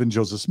believe in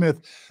Joseph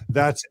Smith.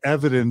 That's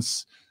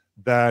evidence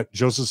that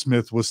Joseph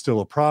Smith was still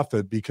a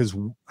prophet, because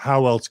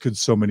how else could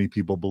so many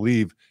people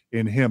believe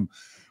in him?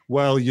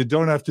 Well, you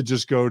don't have to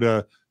just go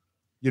to,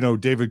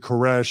 David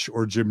Koresh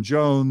or Jim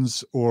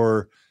Jones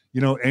or,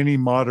 any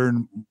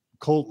modern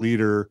cult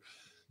leader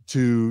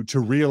to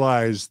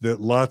realize that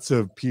lots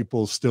of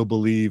people still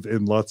believe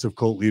in lots of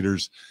cult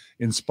leaders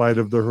in spite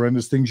of the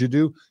horrendous things you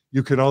do.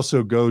 You could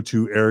also go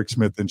to Eric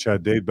Smith and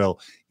Chad Daybell,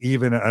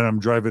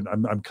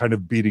 and I'm kind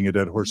of beating a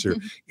dead horse here.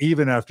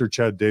 Even after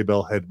Chad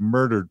Daybell had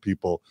murdered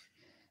people,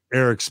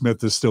 Eric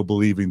Smith is still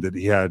believing that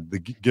he had the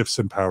gifts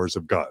and powers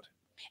of God.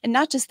 And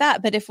not just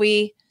that, but if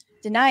we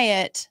deny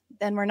it,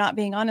 then we're not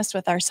being honest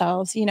with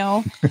ourselves.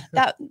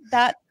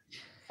 That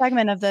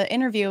segment of the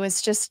interview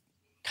is just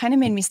kind of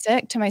made me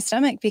sick to my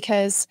stomach,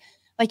 because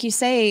like you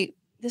say,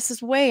 this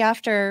is way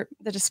after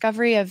the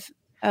discovery of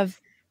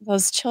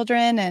those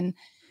children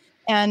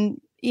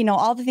and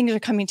all the things are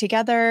coming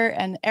together.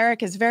 And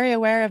Eric is very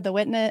aware of the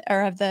witness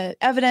or of the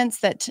evidence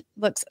that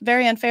looks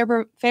very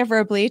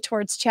unfavorably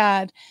towards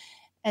Chad,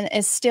 and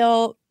is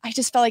still, I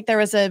just felt like there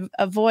was a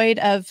void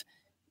of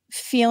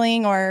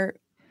feeling or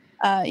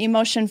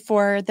emotion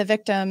for the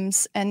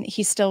victims. And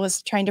he still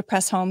was trying to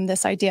press home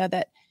this idea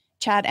that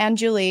Chad and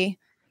Julie,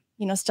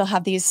 still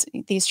have these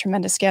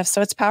tremendous gifts.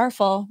 So it's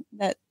powerful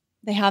that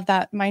they have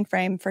that mind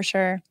frame for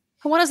sure.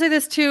 I want to say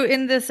this too,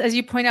 in this, as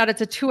you point out,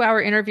 it's a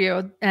 2-hour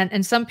interview.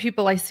 And some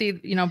people I see,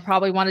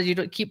 probably wanted you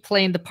to keep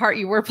playing the part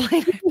you were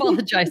playing. I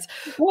apologize.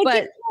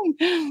 But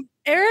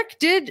Eric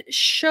did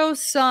show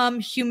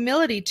some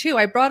humility too.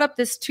 I brought up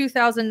this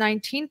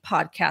 2019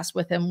 podcast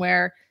with him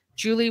where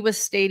Julie was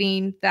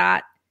stating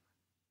that,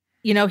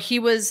 he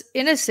was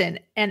innocent.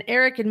 And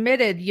Eric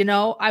admitted,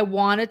 I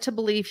wanted to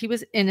believe he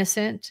was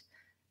innocent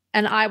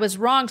and I was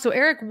wrong. So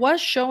Eric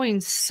was showing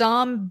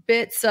some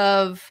bits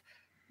of,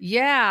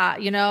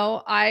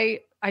 I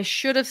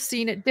should have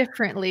seen it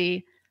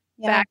differently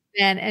back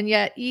then. And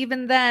yet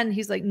even then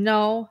he's like,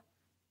 no,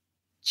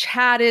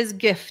 Chad is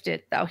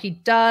gifted though. He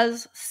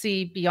does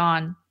see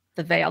beyond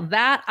the veil.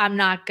 That I'm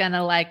not going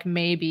to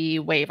maybe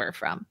waver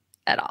from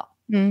at all.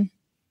 Mm.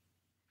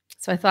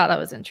 So I thought that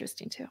was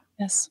interesting too.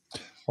 Yes.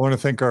 I want to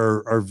thank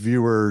our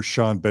viewer,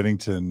 Sean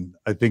Bennington.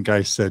 I think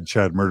I said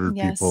Chad murdered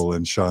people,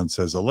 and Sean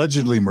says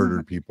allegedly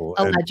murdered people.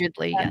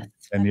 Allegedly, yes.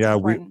 And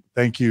we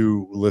thank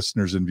you,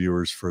 listeners and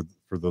viewers, for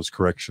those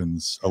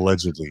corrections.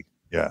 Allegedly,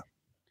 yeah.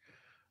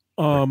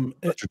 John.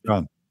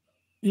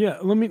 Yeah,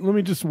 let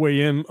me just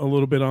weigh in a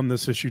little bit on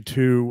this issue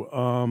too.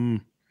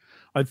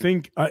 I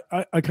think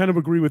I kind of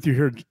agree with you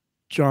here,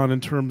 John,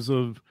 in terms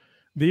of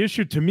the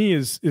issue to me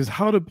is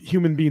how do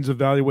human beings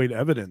evaluate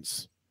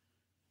evidence?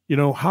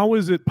 How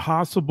is it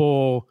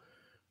possible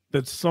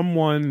that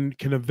someone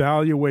can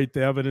evaluate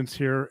the evidence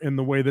here in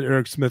the way that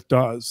Eric Smith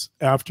does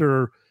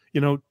after,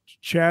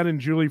 Chad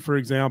and Julie, for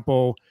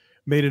example,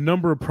 made a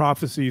number of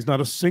prophecies. Not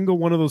a single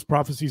one of those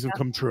prophecies have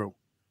come true.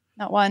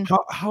 Not one.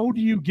 How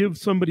do you give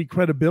somebody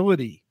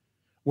credibility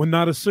when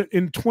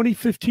in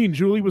 2015,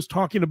 Julie was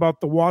talking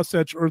about the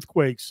Wasatch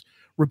earthquakes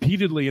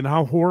repeatedly and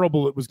how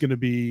horrible it was going to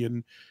be,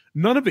 and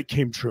none of it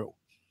came true.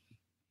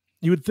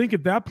 You would think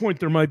at that point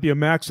there might be a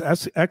max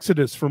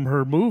exodus from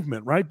her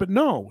movement, right? But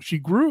no, she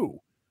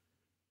grew.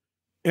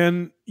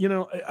 And,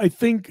 I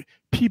think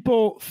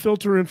people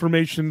filter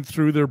information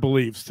through their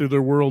beliefs, through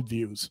their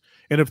worldviews.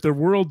 And if their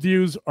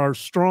worldviews are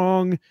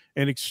strong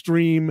and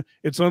extreme,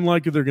 it's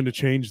unlikely they're going to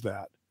change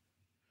that.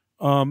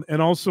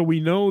 And also we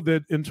know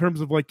that in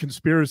terms of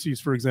conspiracies,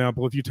 for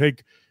example, if you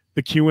take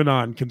the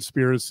QAnon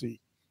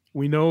conspiracy,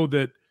 we know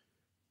that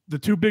the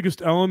two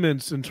biggest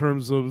elements in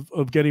terms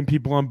of getting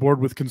people on board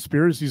with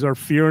conspiracies are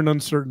fear and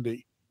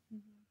uncertainty.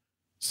 Mm-hmm.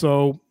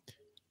 So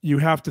you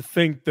have to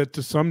think that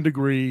to some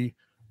degree,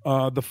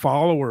 the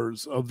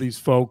followers of these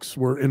folks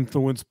were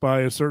influenced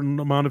by a certain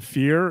amount of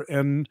fear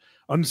and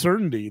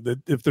uncertainty, that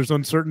if there's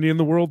uncertainty in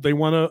the world, they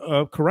want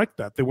to correct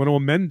that. They want to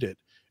amend it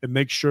and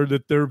make sure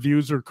that their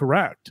views are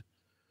correct.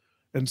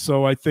 And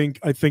so I think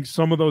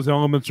some of those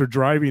elements are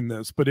driving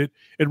this, but it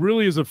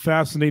really is a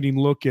fascinating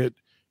look at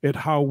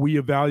how we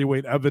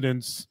evaluate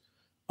evidence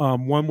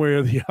one way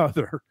or the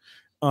other,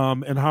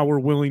 and how we're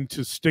willing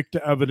to stick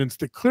to evidence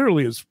that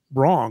clearly is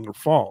wrong or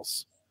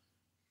false.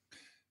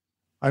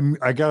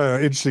 I got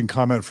an interesting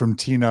comment from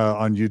Tina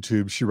on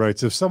YouTube. She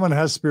writes, if someone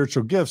has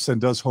spiritual gifts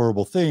and does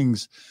horrible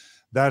things,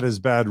 that is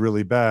bad,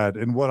 really bad.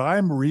 And what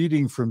I'm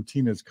reading from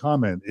Tina's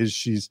comment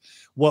is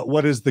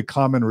what is the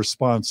common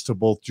response to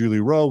both Julie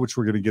Rowe, which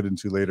we're going to get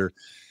into later,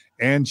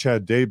 and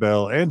Chad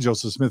Daybell and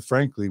Joseph Smith,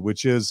 frankly,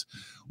 which is,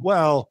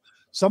 well,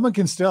 someone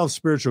can still have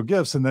spiritual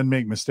gifts and then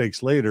make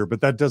mistakes later,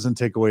 but that doesn't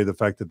take away the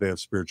fact that they have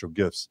spiritual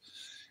gifts.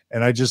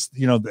 And I just,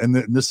 and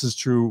this is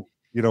true,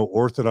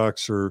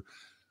 Orthodox or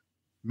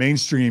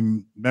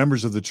mainstream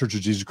members of the Church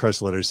of Jesus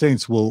Christ of Latter-day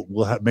Saints will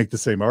make the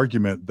same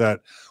argument that,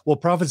 well,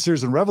 prophets,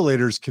 seers, and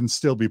revelators can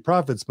still be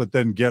prophets, but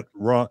then get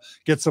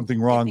something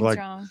wrong,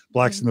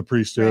 blacks in the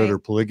priesthood or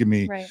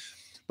polygamy. Right.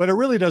 But it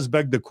really does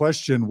beg the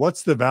question: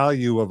 what's the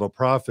value of a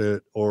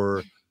prophet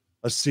or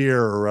a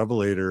seer or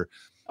revelator,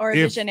 or a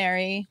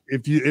visionary?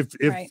 If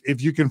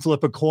you can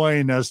flip a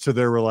coin as to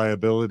their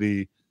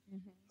reliability,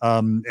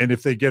 and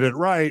if they get it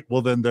right,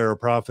 well, then they're a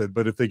prophet.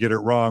 But if they get it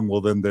wrong,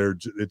 well, then they're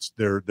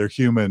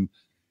human.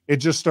 It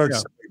just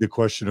starts the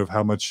question of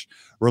how much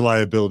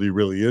reliability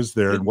really is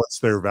there and what's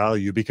their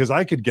value, because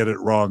I could get it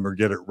wrong or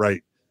get it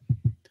right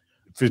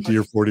 50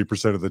 or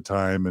 40% of the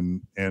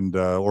time.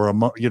 Or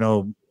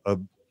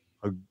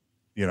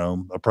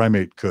a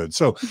primate could.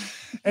 So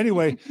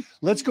anyway,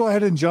 let's go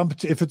ahead and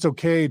jump if it's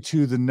okay,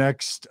 to the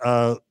next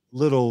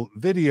little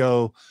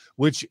video,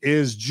 which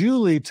is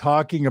Julie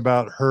talking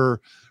about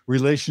her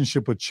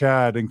relationship with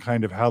Chad and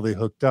kind of how they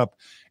hooked up.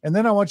 And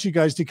then I want you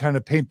guys to kind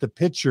of paint the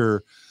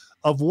picture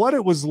of what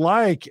it was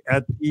like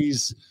at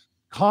these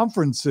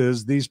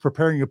conferences, these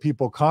Preparing a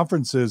People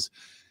conferences,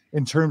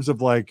 in terms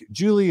of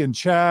Julie and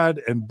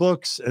Chad and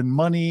books and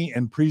money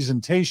and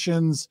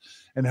presentations,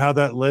 and how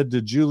that led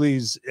to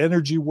Julie's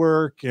energy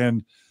work,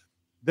 and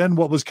then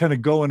what was kind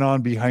of going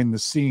on behind the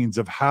scenes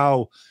of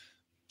how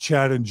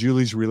Chad and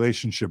Julie's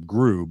relationship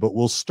grew. But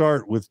we'll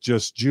start with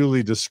just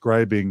Julie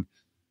describing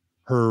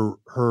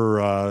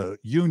her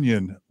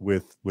union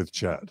with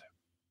Chad.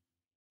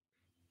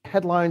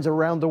 Headlines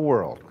around the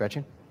world,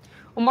 Gretchen.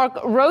 Well, Mark,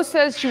 Rose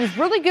says she was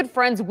really good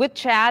friends with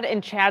Chad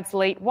and Chad's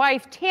late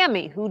wife,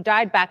 Tammy, who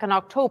died back in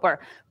October.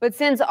 But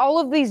since all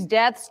of these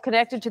deaths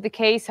connected to the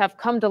case have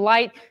come to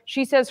light,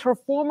 she says her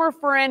former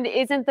friend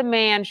isn't the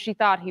man she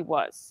thought he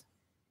was.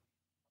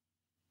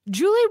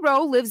 Julie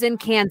Rowe lives in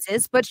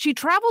Kansas, but she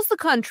travels the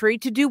country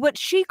to do what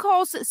she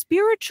calls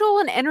spiritual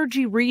and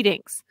energy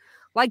readings.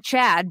 Like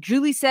Chad,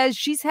 Julie says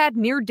she's had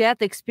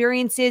near-death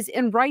experiences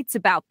and writes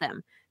about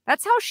them.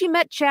 That's how she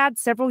met Chad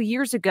several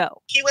years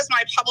ago. He was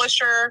my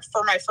publisher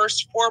for my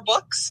first 4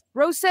 books.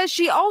 Rose says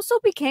she also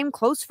became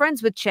close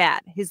friends with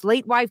Chad, his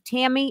late wife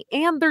Tammy,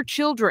 and their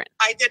children.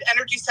 I did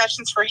energy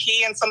sessions for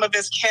he and some of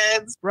his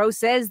kids. Rose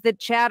says that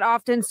Chad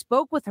often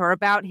spoke with her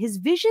about his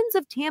visions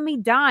of Tammy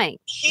dying.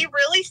 He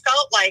really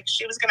felt like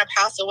she was going to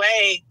pass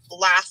away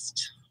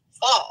last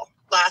fall.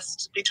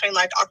 Between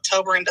like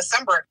October and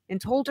December.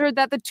 And told her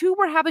that the two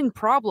were having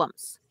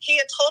problems. He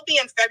had told me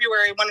in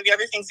February, one of the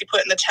other things he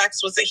put in the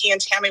text was that he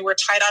and Tammy were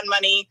tight on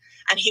money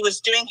and he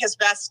was doing his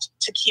best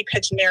to keep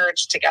his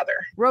marriage together.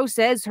 Rose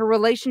says her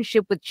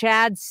relationship with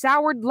Chad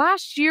soured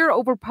last year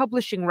over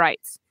publishing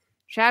rights.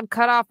 Chad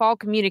cut off all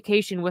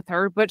communication with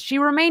her, but she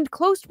remained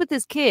close with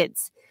his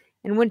kids.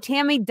 And when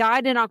Tammy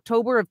died in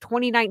October of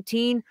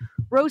 2019,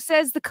 Rose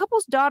says the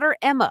couple's daughter,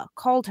 Emma,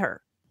 called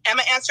her.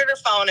 Emma answered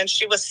her phone and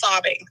she was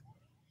sobbing.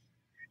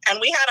 And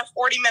we had a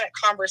 40-minute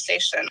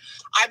conversation.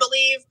 I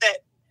believe that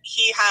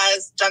he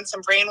has done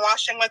some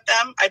brainwashing with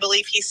them. I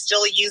believe he's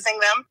still using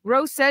them.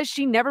 Rose says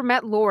she never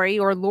met Lori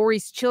or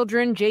Lori's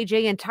children,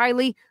 JJ and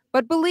Tylee,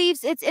 but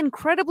believes it's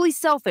incredibly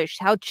selfish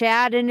how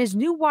Chad and his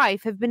new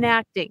wife have been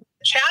acting.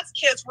 Chad's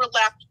kids were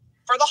left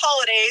for the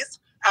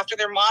holidays after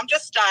their mom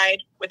just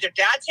died, with their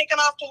dad taken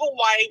off to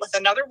Hawaii with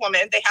another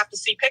woman. They have to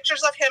see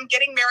pictures of him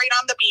getting married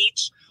on the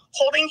beach,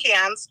 holding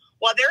hands,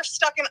 while they're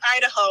stuck in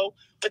Idaho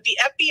with the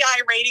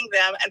FBI raiding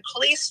them and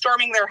police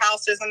storming their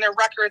houses and their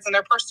records and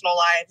their personal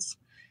lives.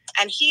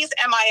 And he's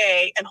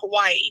MIA in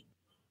Hawaii.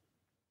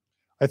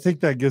 I think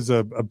that gives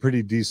a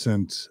pretty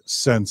decent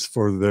sense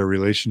for their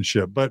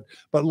relationship. But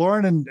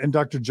Lauren and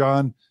Dr.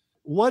 John,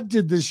 what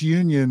did this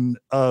union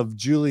of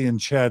Julie and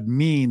Chad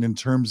mean in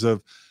terms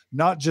of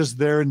not just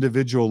their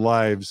individual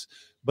lives,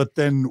 but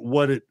then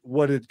what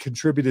it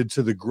contributed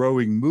to the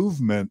growing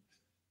movement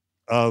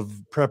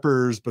of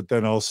preppers, but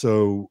then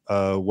also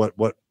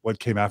what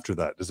came after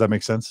that? Does that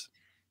make sense?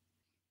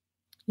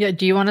 Yeah.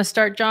 Do you want to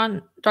start,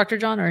 Dr.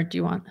 John, or do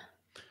you want?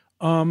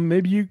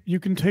 Maybe you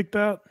can take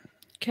that.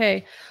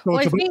 Okay. So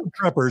it's a bunch of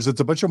preppers. It's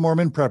a bunch of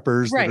Mormon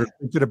preppers that are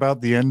thinking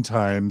about the end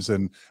times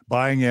and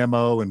buying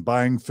ammo and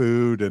buying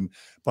food and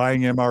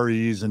buying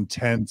MREs and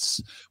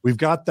tents. We've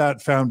got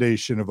that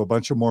foundation of a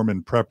bunch of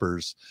Mormon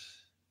preppers.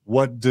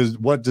 What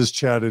does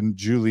Chad and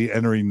Julie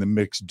entering the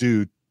mix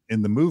do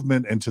in the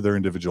movement and to their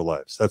individual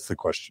lives? That's the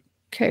question.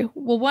 Okay.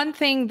 Well, one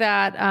thing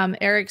that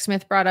Eric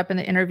Smith brought up in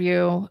the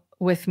interview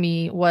with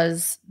me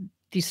was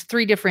these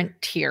 3 different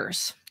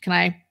tiers. Can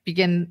I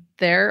begin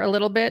there a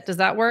little bit? Does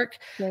that work?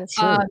 Yeah,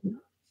 sure.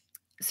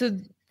 So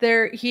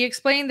he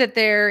explained that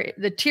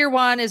the tier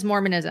 1 is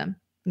Mormonism,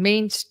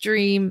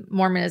 mainstream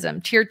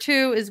Mormonism. Tier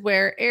 2 is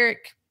where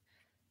Eric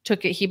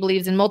took it. He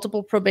believes in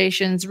multiple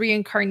probations,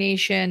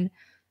 reincarnation,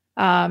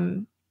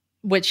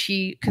 which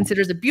he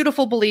considers a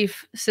beautiful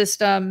belief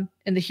system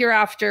in the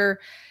hereafter,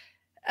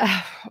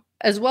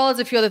 as well as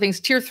a few other things.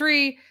 Tier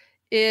 3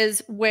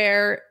 is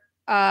where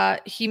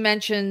he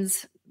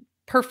mentions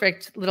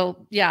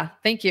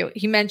thank you.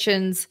 He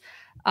mentions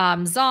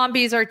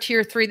zombies are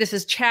tier 3. This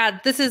is Chad.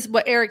 This is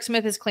what Eric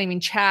Smith is claiming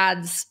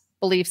Chad's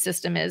belief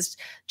system is: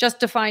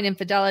 justifying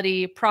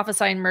infidelity,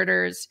 prophesying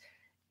murders,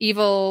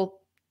 evil,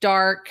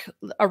 dark,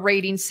 a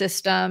rating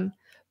system.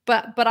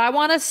 But I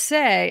want to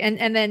say,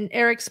 and then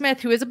Eric Smith,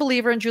 who is a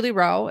believer in Julie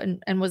Rowe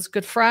and was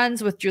good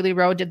friends with Julie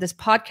Rowe, did this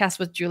podcast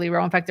with Julie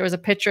Rowe. In fact, there was a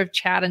picture of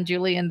Chad and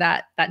Julie in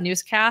that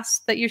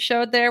newscast that you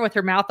showed there with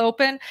her mouth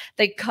open.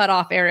 They cut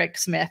off Eric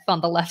Smith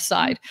on the left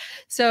side.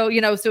 So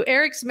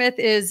Eric Smith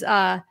is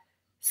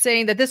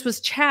saying that this was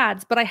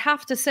Chad's, but I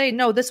have to say,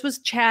 no, this was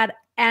Chad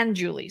and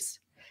Julie's.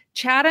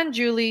 Chad and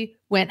Julie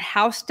went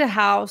house to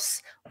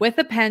house with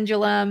a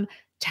pendulum,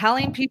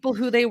 telling people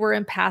who they were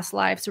in past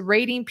lives,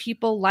 rating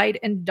people light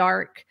and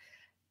dark.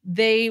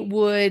 They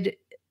would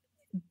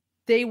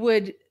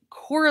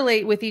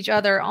correlate with each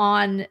other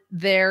on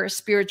their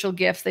spiritual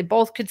gifts. They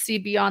both could see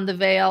beyond the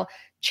veil.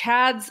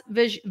 Chad's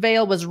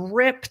veil was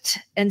ripped,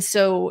 and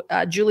so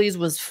Julie's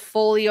was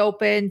fully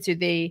open. So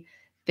they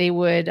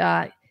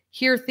would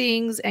hear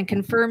things and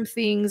confirm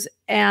things.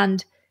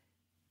 And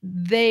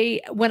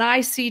when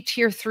I see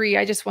tier 3,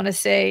 I just want to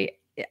say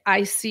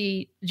I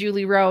see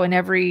Julie Rowe in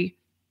every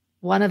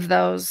one of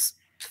those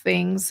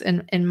things,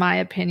 in my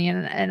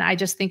opinion. And I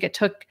just think it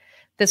took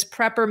this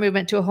prepper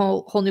movement to a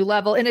whole new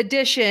level. In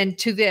addition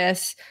to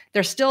this,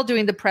 they're still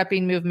doing the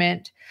prepping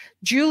movement.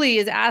 Julie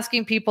is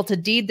asking people to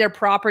deed their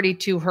property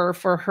to her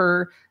for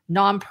her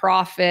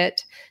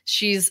nonprofit.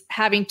 She's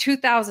having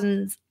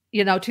thousands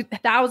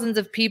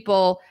of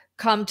people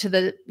come to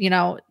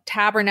the,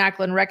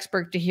 tabernacle in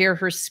Rexburg to hear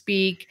her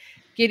speak,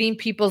 getting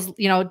people's,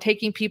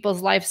 taking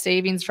people's life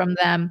savings from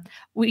them.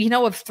 We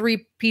know of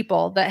 3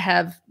 people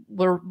that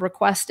were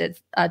requested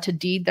to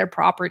deed their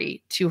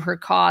property to her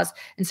cause.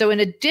 And so in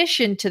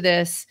addition to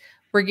this,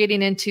 we're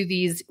getting into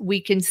these,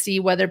 we can see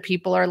whether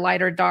people are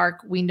light or dark.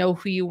 We know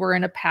who you were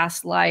in a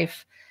past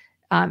life,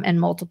 and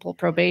multiple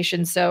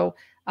probation. So,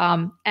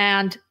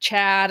 and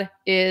Chad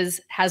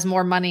has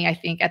more money, I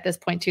think, at this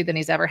point too, than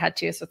he's ever had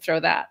to. So throw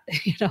that,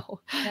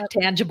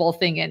 tangible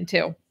thing in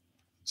too.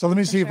 So let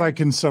me see if I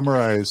can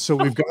summarize. So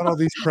we've got all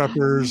these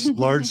preppers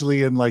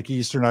largely in like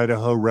Eastern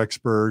Idaho,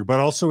 Rexburg, but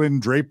also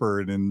in Draper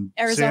and in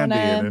Arizona. Sandy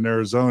and in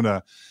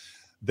Arizona.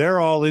 They're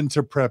all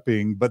into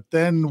prepping. But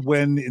then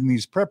when in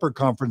these prepper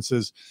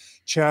conferences,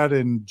 Chad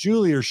and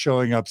Julie are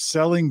showing up,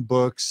 selling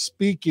books,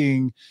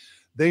 speaking,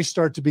 they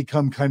start to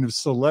become kind of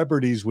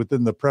celebrities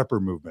within the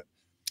prepper movement.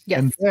 Yes.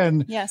 And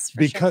then Yes,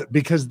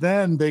 because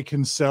then they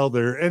can sell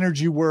their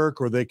energy work,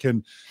 or they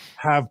can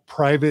have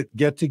private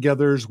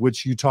get-togethers,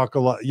 which you talk a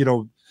lot,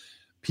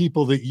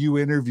 people that you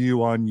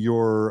interview on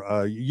your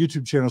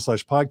YouTube channel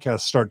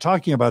 /podcast start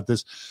talking about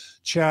this.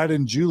 Chad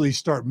and Julie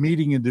start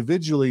meeting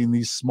individually in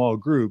these small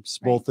groups,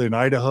 both in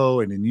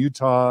Idaho and in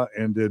Utah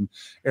and in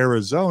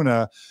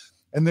Arizona.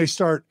 And they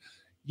start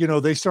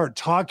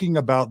talking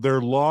about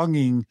their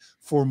longing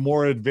for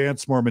more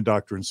advanced Mormon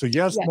doctrine. So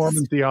yes,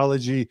 Mormon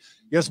theology.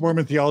 Yes,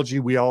 Mormon theology.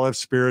 We all have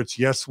spirits.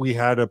 Yes, we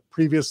had a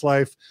previous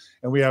life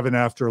and we have an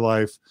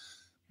afterlife.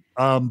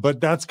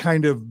 But that's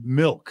kind of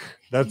milk.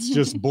 That's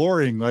just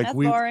boring. Like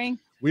boring.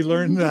 We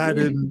learned that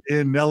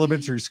in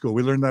elementary school.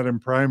 We learned that in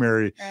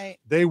primary. Right.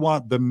 They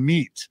want the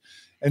meat.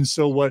 And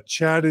so what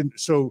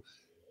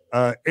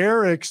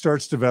Eric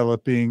starts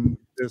developing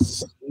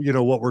this,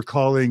 what we're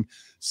calling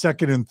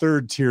second and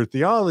third tier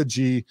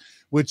theology,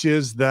 which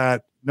is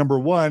that number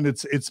one,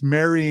 it's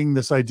marrying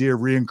this idea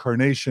of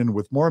reincarnation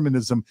with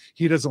Mormonism.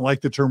 He doesn't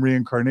like the term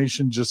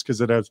reincarnation just because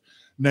it has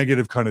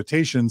negative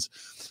connotations,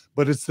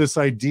 but it's this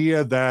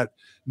idea that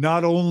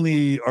not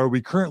only are we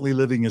currently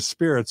living as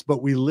spirits,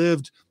 but we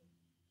lived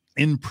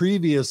in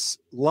previous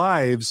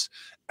lives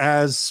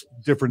as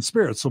different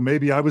spirits. So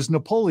maybe I was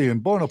Napoleon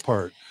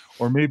Bonaparte,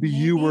 or maybe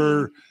you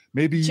were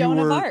Joan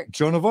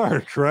of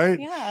Arc, right?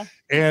 Yeah.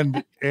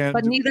 And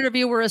but neither of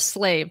you were a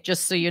slave,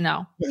 just so you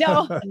know.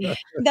 No,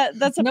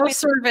 that's no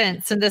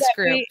servants in this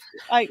group.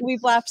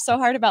 We've laughed so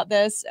hard about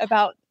this,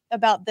 about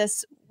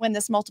this, when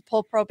this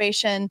multiple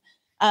probation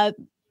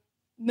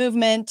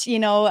movement,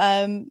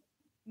 when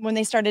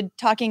they started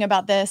talking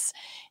about this,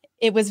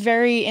 it was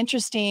very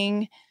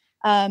interesting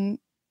what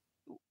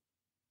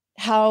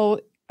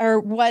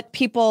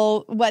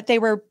they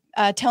were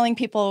telling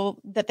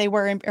people that they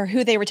were or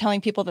who they were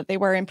telling people that they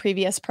were in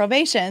previous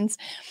probations.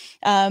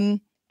 And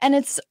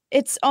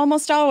it's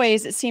almost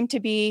always, it seemed to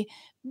be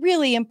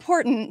really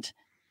important,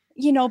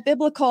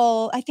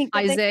 biblical, I think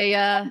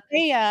Isaiah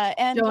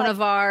and Joan of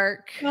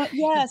Arc.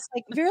 Yes,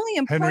 like really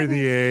important.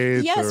 Henry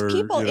VIII. Yes,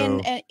 people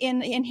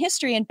in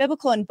history and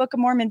biblical and Book of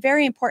Mormon,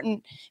 very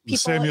important people.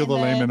 Samuel the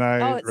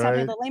Lamanite, right?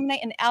 Samuel the Lamanite,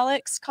 and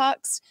Alex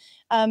Cox,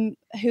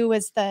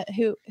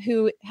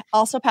 who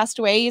also passed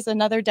away. He's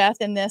another death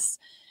in this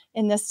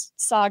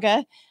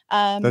saga.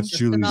 That's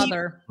Julie's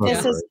another.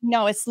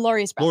 It's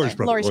Lori's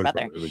brother. Lori's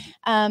brother.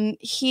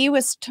 He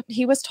was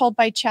told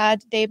by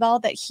Chad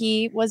Daybell that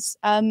he was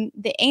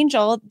the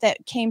angel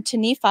that came to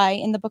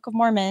Nephi in the Book of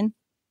Mormon,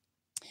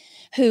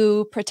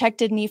 who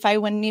protected Nephi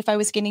when Nephi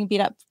was getting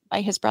beat up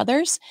by his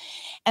brothers.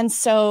 And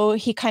so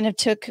he kind of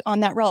took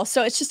on that role.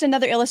 So it's just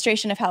another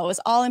illustration of how it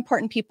was all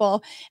important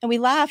people. And we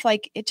laugh,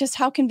 like, it just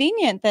how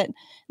convenient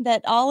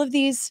that all of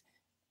these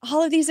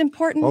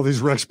important, all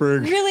these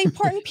Rexburg, really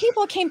important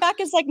people came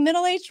back as like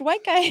middle-aged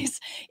white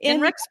guys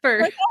in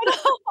Rexburg.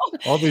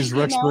 All these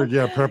Rexburg,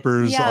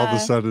 preppers all of a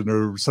sudden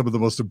are some of the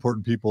most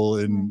important people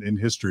in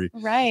history.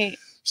 Right.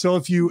 So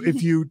if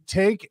you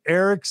take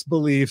Eric's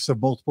beliefs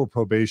of multiple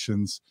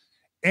probations,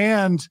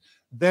 and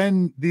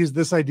then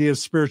this idea of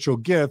spiritual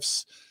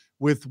gifts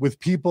with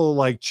people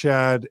like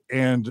Chad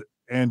and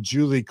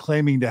Julie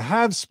claiming to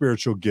have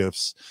spiritual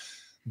gifts,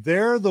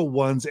 they're the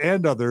ones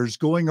and others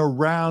going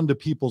around to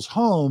people's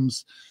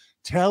homes,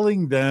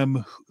 telling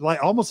them,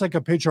 like almost like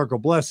a patriarchal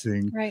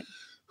blessing, right,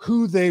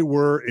 who they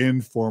were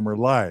in former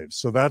lives.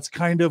 So that's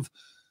kind of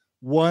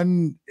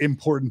one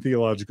important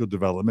theological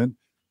development,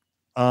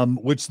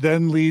 which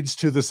then leads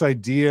to this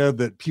idea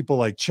that people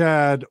like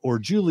Chad or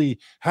Julie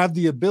have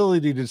the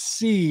ability to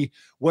see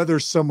whether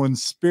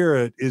someone's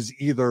spirit is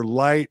either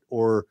light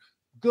or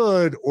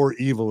good or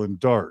evil and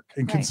dark.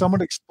 And can someone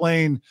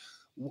explain,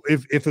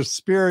 if a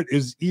spirit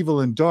is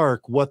evil and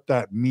dark, what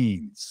that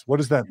means? What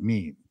does that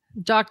mean?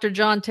 Dr.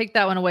 John, take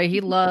that one away.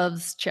 He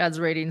loves Chad's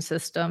rating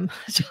system.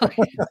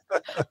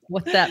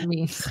 What that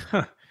means.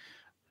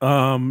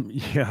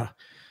 Yeah.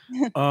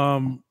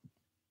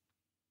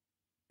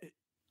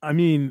 I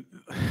mean,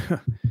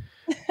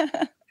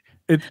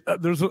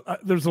 there's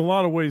a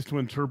lot of ways to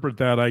interpret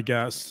that, I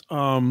guess.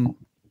 From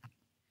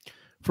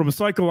a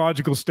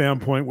psychological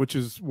standpoint, which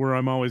is where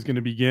I'm always going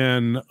to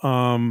begin,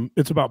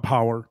 it's about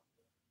power.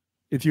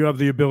 If you have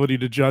the ability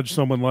to judge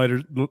someone light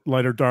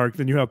or dark,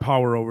 then you have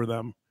power over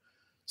them.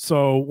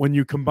 So when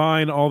you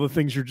combine all the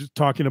things you're just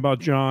talking about,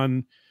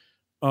 John,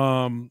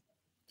 and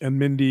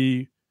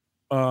Mindy,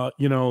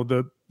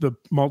 the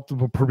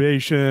multiple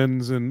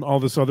probations and all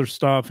this other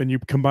stuff, and you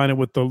combine it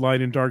with the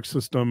light and dark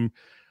system,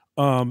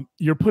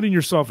 you're putting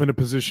yourself in a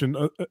position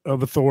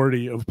of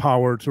authority, of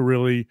power to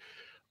really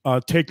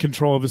take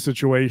control of a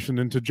situation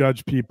and to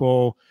judge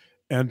people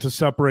and to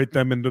separate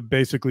them into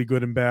basically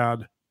good and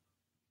bad.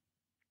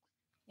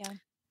 Yeah.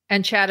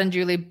 And Chad and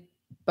Julie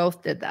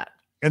both did that.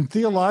 And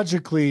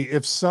theologically,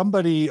 if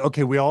somebody,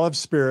 okay, we all have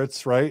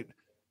spirits, right?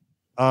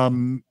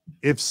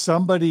 If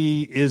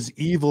somebody is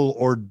evil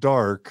or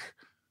dark,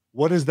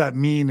 what does that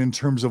mean in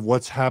terms of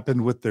what's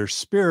happened with their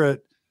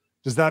spirit?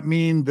 Does that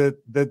mean that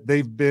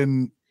they've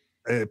been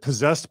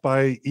possessed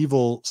by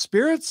evil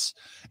spirits?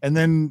 And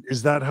then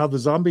is that how the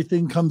zombie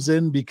thing comes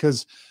in?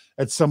 Because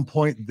at some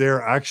point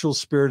their actual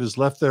spirit has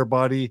left their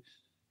body,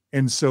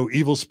 and so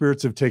evil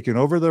spirits have taken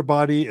over their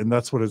body, and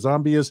that's what a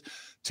zombie is.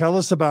 Tell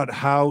us about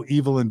how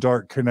evil and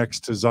dark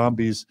connects to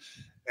zombies.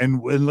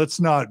 And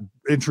let's not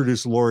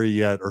introduce Lori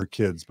yet or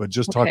kids, but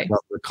just talk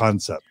about the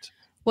concept.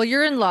 Well,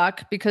 you're in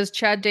luck because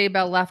Chad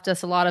Daybell left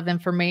us a lot of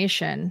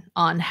information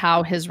on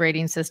how his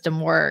rating system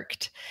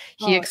worked.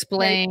 He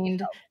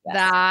explained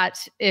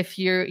that if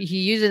he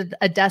uses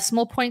a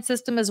decimal point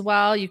system as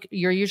well,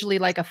 you're usually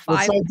like a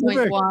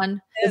 5.1.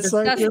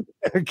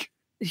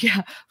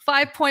 Yeah,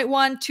 5.1,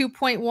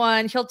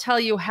 2.1. He'll tell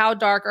you how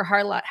dark or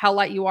how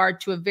light you are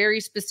to a very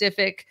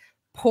specific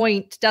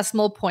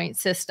decimal point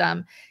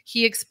system.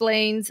 He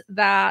explains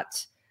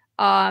that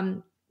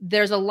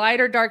there's a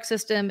light or dark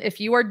system. If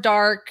you are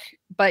dark,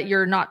 but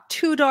you're not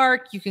too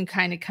dark, you can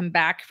kind of come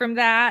back from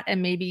that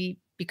and maybe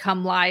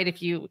become light.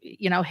 If you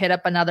hit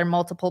up another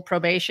multiple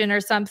probation or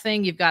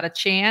something, you've got a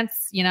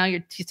chance.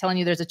 He's telling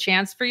you there's a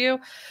chance for you.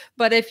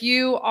 But if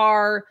you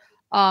are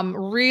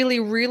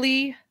really,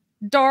 really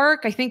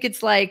dark, I think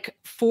it's like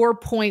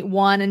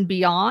 4.1 and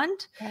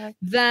beyond,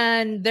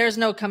 then there's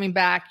no coming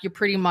back. You're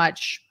pretty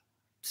much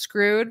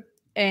screwed.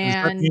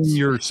 And does that mean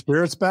your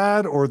spirit's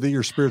bad or that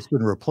your spirit's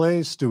been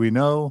replaced? Do we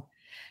know?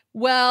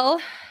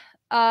 Well,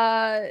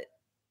 I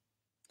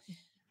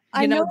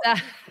know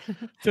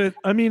that.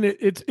 I mean,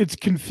 it's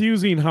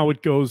confusing how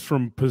it goes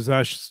from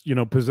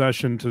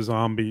possession to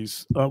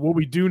zombies. What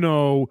we do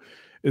know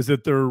is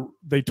that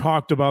they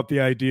talked about the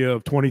idea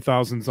of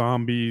 20,000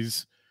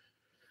 zombies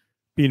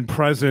being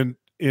present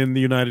in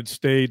the United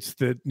States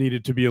that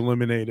needed to be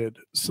eliminated.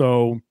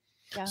 So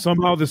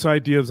somehow this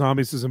idea of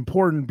zombies is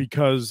important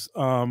because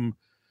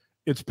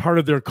it's part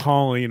of their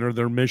calling or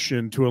their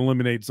mission to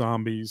eliminate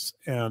zombies.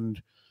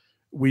 And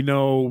we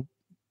know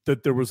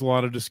that there was a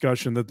lot of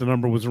discussion that the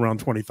number was around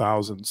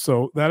 20,000.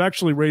 So that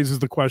actually raises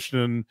the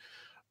question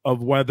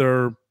of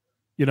whether,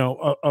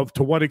 to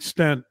what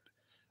extent,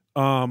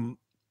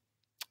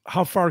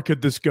 how far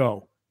could this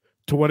go?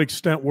 To what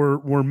extent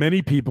were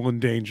many people in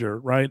danger,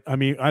 right? I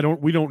mean,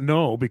 we don't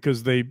know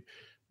because they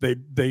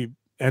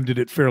ended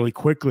it fairly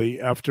quickly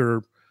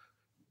after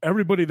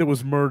everybody that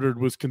was murdered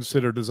was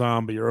considered a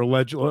zombie or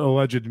alleged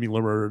to be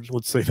murdered.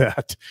 Let's say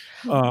that.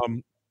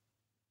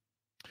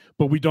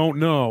 But we don't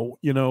know,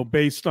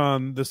 based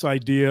on this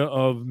idea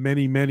of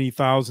many, many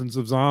thousands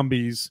of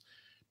zombies,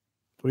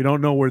 we don't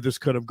know where this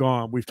could have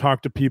gone. We've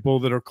talked to people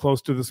that are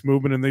close to this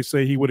movement and they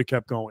say he would have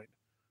kept going.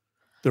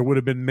 There would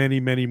have been many,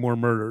 many more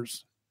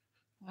murders.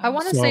 I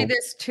want to say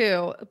this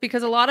too,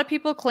 because a lot of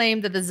people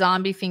claim that the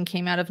zombie thing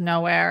came out of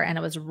nowhere and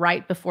it was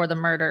right before the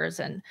murders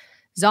and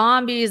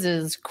zombies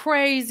is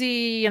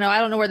crazy. I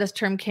don't know where this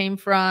term came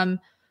from.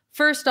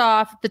 First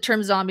off, the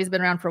term zombie has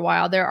been around for a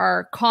while. There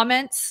are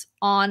comments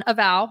on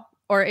Avow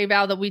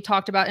that we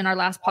talked about in our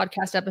last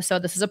podcast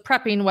episode. This is a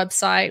prepping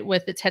website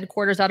with its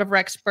headquarters out of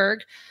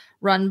Rexburg,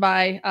 run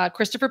by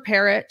Christopher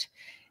Parrott.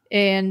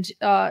 And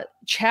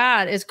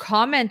Chad is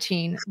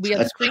commenting. We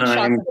have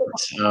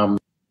screenshots.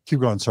 Keep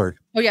going. Sorry.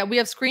 Oh, yeah. We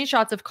have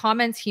screenshots of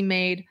comments he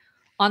made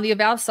on the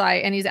Avow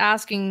site. And he's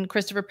asking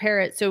Christopher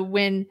Parrott, so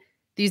when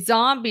these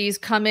zombies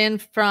come in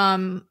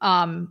from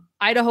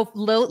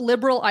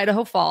liberal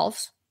Idaho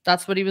Falls,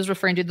 that's what he was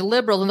referring to, the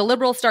liberals, and the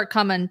liberals start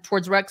coming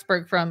towards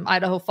Rexburg from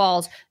Idaho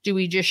Falls, do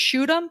we just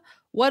shoot them?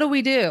 What do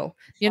we do?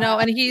 And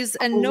nobody's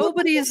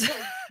the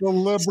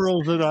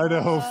liberals in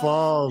Idaho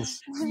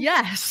Falls.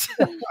 Yes.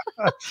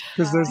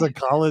 Because there's a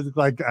college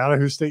like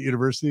Idaho State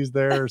University is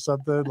there or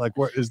something. Like,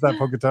 what is that,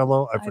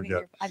 Pocatello? I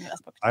forget.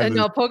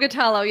 No,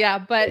 Pocatello. Yeah.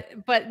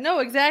 But no,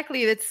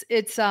 exactly.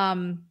 It's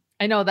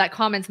I know that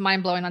comment's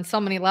mind blowing on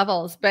so many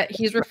levels, but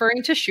he's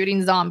referring to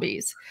shooting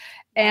zombies.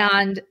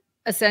 And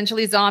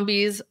essentially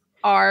zombies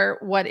are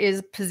what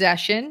is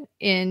possession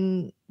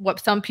in what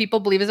some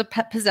people believe is a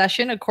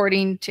possession,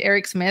 according to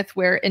Eric Smith,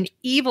 where an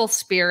evil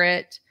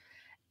spirit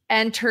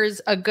enters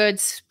a good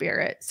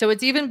spirit. So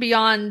it's even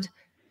beyond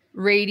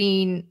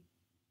rating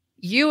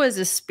you as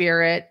a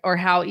spirit or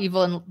how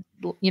evil,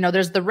 and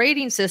there's the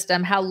rating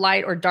system, how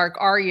light or dark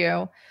are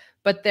you,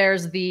 but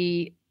there's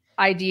the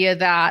idea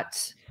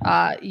that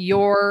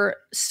your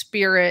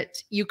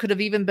spirit, you could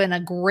have even been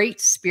a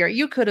great spirit.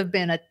 You could have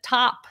been a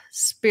top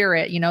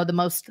spirit, the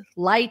most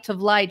light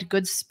of light,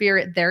 good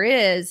spirit there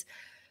is.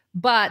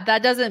 But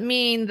that doesn't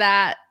mean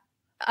that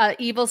an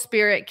evil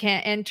spirit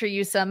can't enter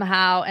you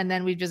somehow, and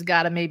then we've just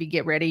got to maybe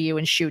get rid of you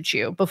and shoot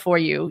you before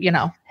you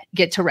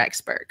get to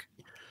Rexburg.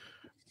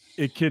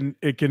 It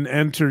can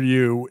enter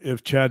you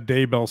if Chad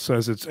Daybell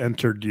says it's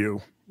entered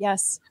you.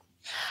 Yes.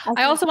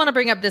 I also want to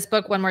bring up this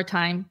book one more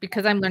time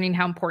because I'm learning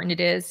how important it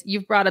is.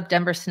 You've brought up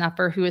Denver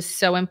Snuffer, who is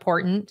so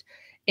important.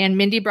 And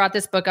Mindy brought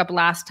this book up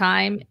last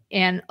time.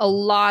 And a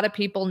lot of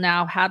people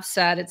now have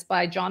said it's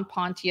by John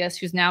Pontius,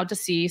 who's now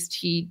deceased.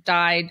 He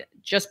died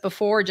just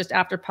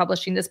after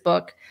publishing this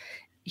book.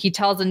 He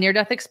tells a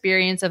near-death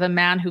experience of a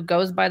man who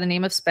goes by the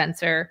name of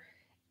Spencer.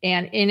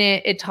 And in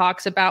it, it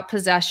talks about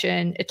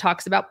possession. It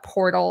talks about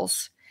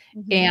portals.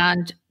 Mm-hmm.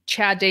 And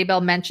Chad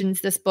Daybell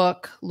mentions this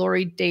book.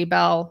 Lori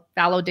Daybell,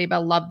 Fallow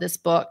Daybell loved this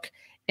book.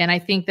 And I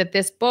think that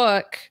this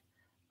book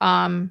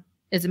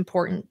is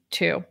important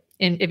too.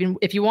 And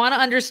if you want to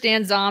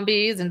understand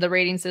zombies and the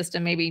rating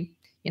system, maybe,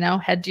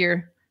 head to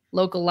your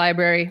local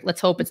library.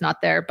 Let's hope it's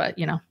not there, but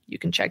you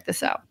can check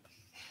this out.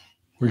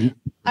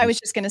 I was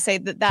just going to say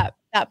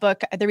that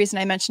book, the reason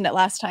I mentioned it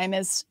last time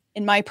is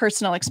in my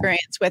personal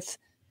experience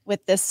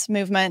with this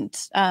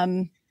movement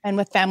and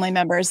with family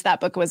members, that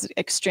book was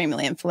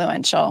extremely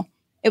influential.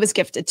 It was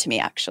gifted to me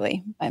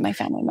actually by my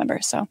family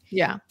member. So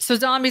yeah. So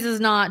Zombies is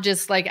not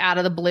just like out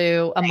of the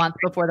blue a month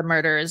before the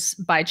murders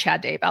by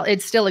Chad Daybell.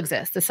 It still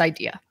exists, this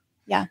idea.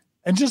 Yeah.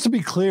 And just to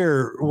be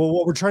clear, well,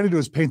 what we're trying to do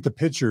is paint the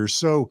picture.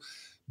 So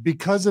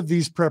because of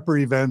these prepper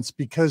events,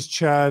 because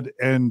Chad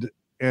and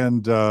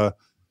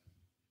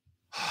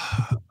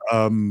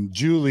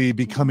Julie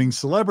becoming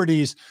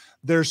celebrities,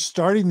 they're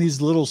starting these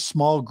little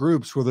small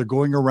groups where they're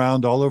going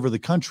around all over the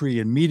country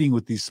and meeting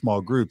with these small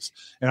groups.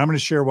 And I'm going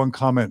to share one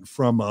comment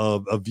from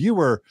a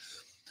viewer.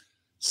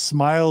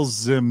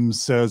 Smilezim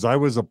says, I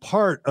was a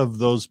part of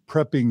those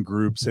prepping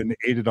groups and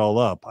ate it all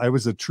up. I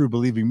was a true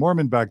believing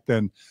Mormon back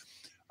then.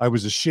 I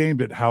was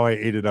ashamed at how I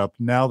ate it up.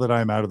 Now that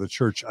I'm out of the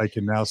church, I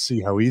can now see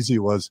how easy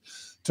it was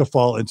to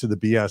fall into the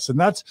BS. And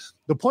that's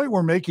the point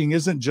we're making.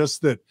 Isn't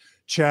just that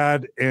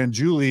Chad and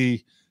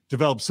Julie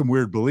developed some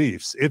weird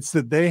beliefs. It's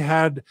that they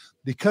had,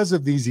 because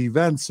of these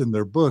events in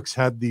their books,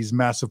 had these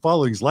massive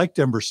followings like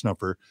Denver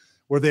Snuffer,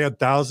 where they had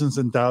thousands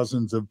and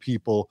thousands of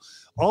people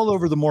all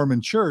over the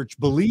Mormon church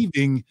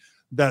believing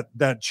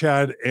that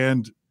Chad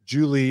and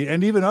Julie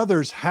and even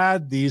others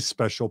had these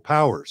special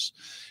powers.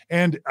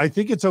 And I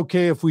think it's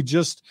okay if we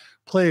just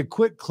play a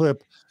quick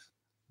clip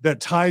that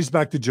ties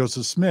back to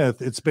Joseph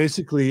Smith. It's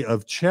basically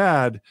of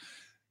Chad,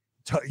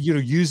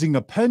 using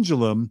a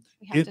pendulum.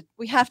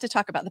 We have to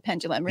talk about the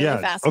pendulum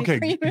really fast. Okay.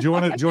 Do you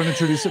want to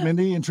introduce it,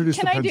 Mindy? Introduce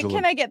the pendulum.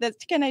 Can I get this?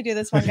 Can I do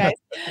this one, guys?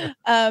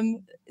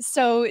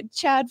 So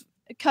Chad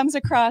comes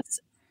across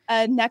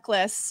a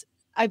necklace,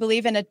 I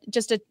believe, in a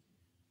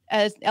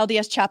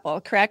LDS chapel.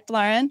 Correct,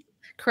 Lauren?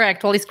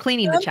 Correct. While he's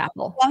cleaning the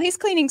chapel. While he's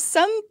cleaning,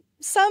 some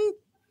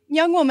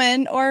young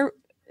woman or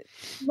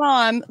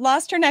mom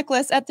lost her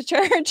necklace at the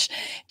church.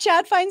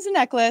 Chad finds a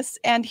necklace,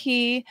 and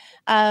he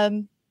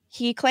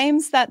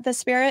claims that the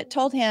spirit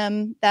told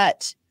him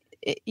that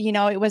it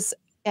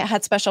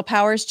had special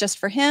powers just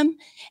for him,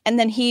 and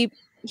then he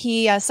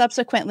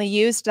subsequently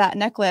used that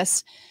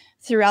necklace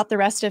throughout the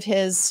rest of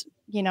his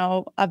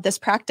of this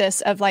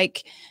practice of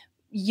like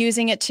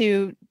using it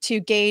to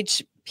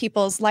gauge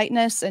people's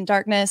lightness and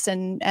darkness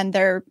and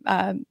their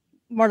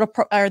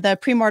the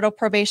premortal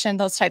probation,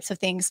 those types of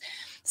things.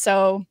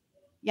 So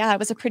yeah, it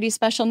was a pretty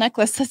special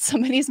necklace that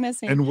somebody's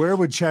missing. And where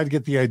would Chad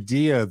get the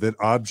idea that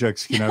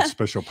objects can have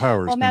special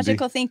powers? Well,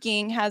 magical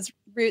thinking has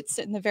roots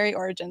in the very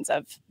origins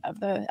of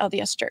the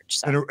LDS Church.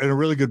 So. And a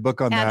really good book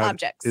on that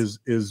objects.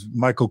 is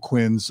Michael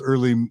Quinn's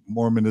Early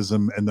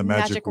Mormonism and the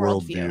Magic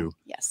Worldview,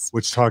 yes,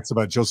 which talks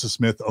about Joseph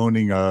Smith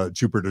owning a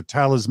Jupiter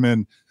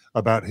talisman,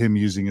 about him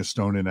using a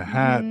stone in a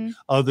hat. Mm-hmm.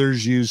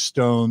 Others use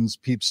stones,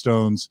 peep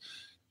stones,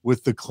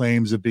 with the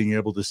claims of being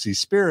able to see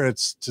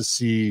spirits, to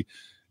see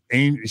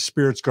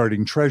spirits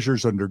guarding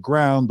treasures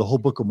underground. The whole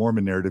Book of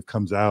Mormon narrative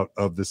comes out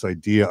of this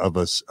idea of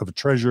a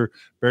treasure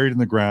buried in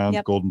the ground,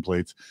 yep. golden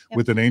plates, yep.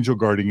 with an angel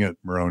guarding it,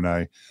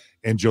 Moroni,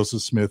 and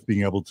Joseph Smith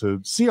being able to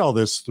see all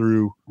this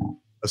through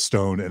a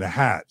stone and a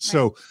hat. Right.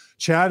 So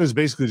Chad is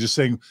basically just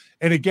saying,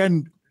 and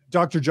again,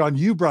 Dr. John,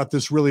 you brought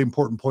this really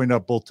important point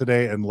up both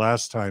today and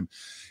last time.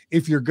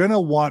 If you're going to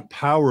want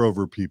power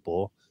over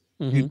people,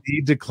 mm-hmm. you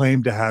need to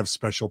claim to have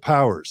special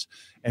powers.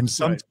 And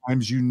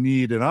sometimes you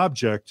need an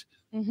object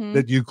mm-hmm.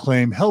 that you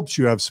claim helps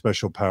you have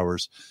special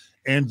powers.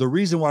 And the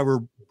reason why we're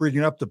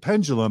bringing up the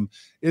pendulum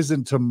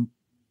isn't to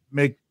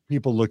make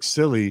people look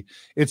silly.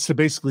 It's to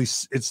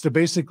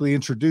basically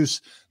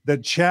introduce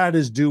that Chad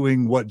is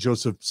doing what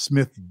Joseph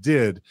Smith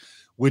did,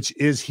 which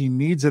is he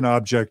needs an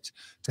object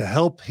to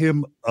help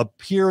him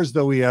appear as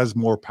though he has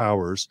more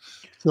powers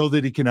so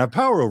that he can have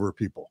power over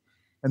people.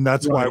 And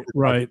that's why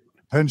we're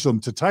pendulum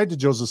to tie to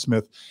Joseph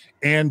Smith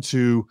and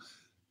to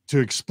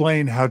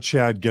explain how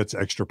Chad gets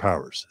extra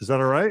powers. Is that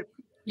all right?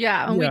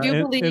 Yeah, and we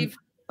do believe.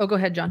 Oh, go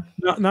ahead, John.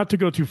 Not to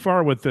go too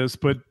far with this,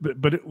 but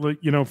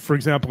for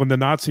example, in the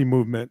Nazi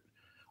movement,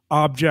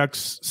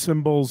 objects,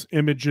 symbols,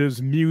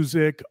 images,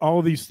 music,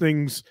 all these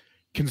things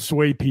can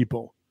sway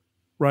people,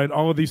 right?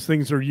 All of these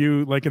things are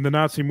used, like in the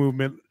Nazi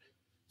movement,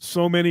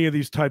 so many of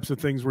these types of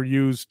things were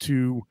used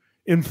to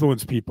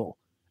influence people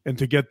and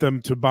to get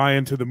them to buy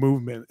into the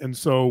movement. And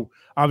so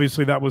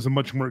obviously that was a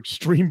much more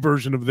extreme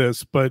version of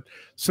this, but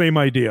same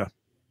idea.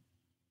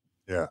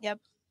 Yeah. Yep.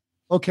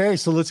 Okay,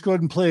 so let's go ahead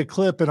and play a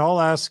clip, and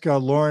I'll ask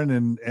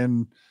Lauren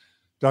and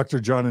Dr.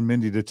 John and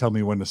Mindy to tell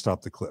me when to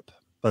stop the clip.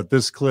 But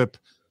this clip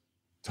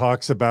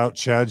talks about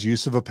Chad's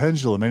use of a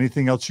pendulum.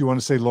 Anything else you want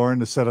to say, Lauren,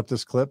 to set up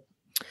this clip?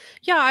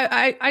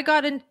 Yeah, I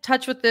got in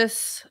touch with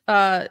this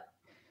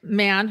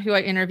man who I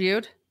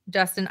interviewed,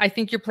 Destin. I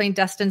think you're playing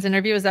Destin's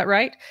interview. Is that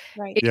right?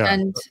 Right. Yeah,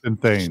 And Destin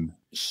Thane.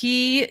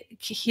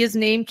 his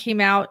name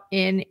came out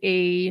in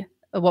a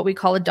what we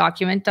call a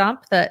document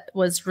dump that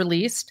was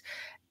released,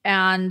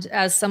 and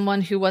as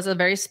someone who was a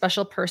very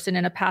special person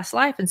in a past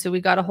life. And so we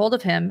got a hold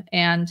of him,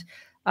 and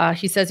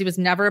he says he was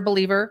never a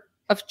believer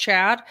of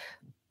Chad,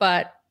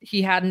 but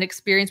he had an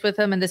experience with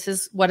him. And this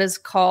is what is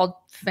called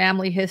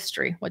family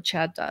history, what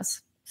Chad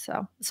does.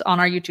 So it's on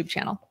our YouTube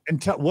channel.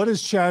 And what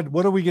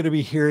are we going to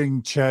be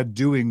hearing Chad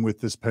doing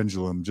with this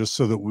pendulum, just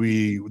so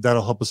that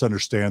that'll help us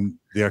understand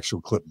the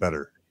actual clip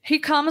better? He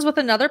comes with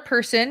another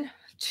person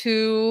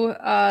to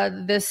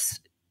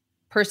this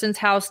person's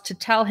house to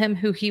tell him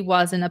who he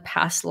was in a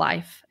past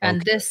life.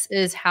 And this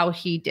is how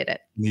he did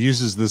it. He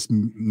uses this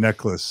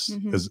necklace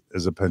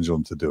as a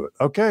pendulum to do it.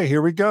 Okay,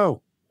 here we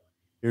go.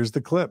 Here's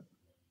the clip.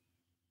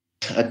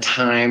 A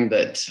time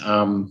that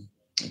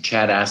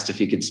Chad asked if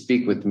he could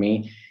speak with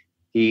me.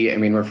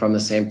 We're from the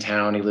same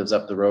town. He lives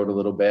up the road a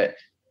little bit.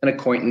 An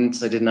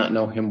acquaintance. I did not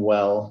know him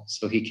well.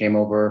 So he came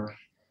over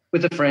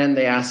with a friend.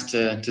 They asked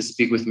to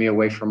speak with me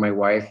away from my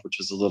wife, which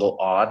was a little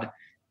odd.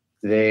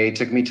 They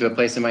took me to a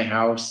place in my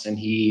house, and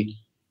he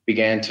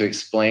began to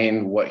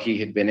explain what he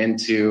had been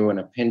into and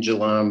a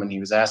pendulum. And he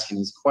was asking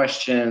these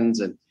questions,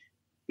 and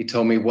he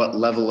told me what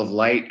level of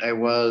light I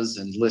was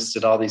and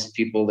listed all these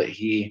people that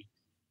he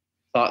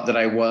thought that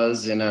I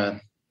was in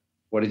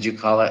what did you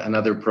call it?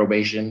 Another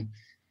probation.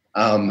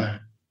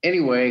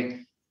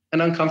 Anyway,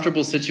 an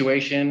uncomfortable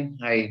situation.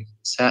 I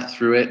sat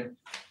through it,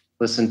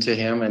 listened to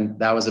him, and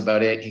that was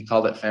about it. He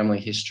called it family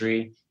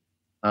history.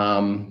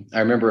 I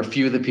remember a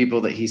few of the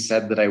people that he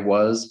said that I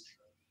was,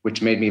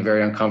 which made me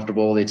very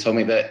uncomfortable. They told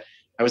me that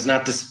I was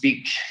not to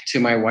speak to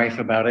my wife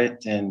about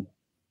it, and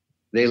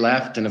they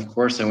left. And of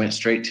course, I went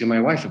straight to my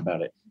wife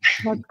about it.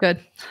 That's good.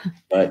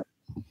 But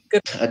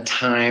a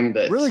time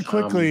that really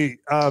quickly,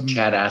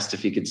 Chad asked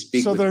if he could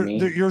speak with me.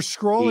 You're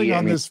scrolling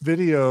on this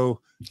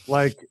video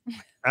like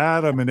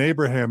Adam and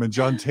Abraham and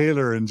John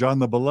Taylor and John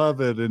the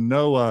Beloved and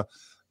Noah.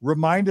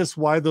 Remind us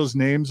why those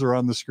names are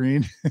on the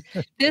screen.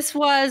 This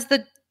was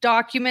the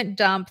document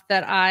dump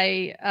that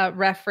I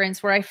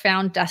referenced, where I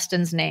found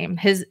Destin's name.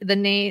 His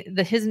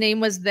name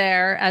was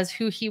there as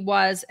who he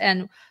was.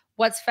 And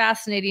what's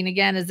fascinating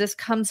again is this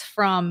comes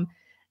from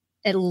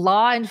a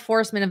law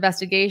enforcement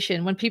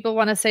investigation. When people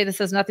want to say this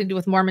has nothing to do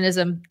with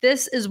Mormonism,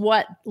 this is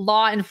what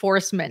law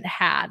enforcement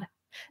had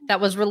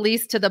that was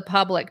released to the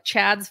public,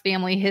 Chad's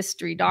family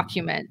history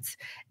documents.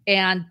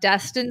 And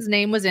Destin's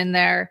name was in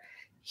there.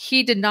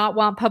 He did not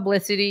want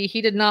publicity.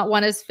 He did not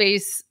want his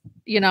face,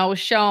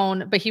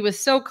 shown, but he was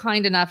so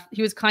kind enough.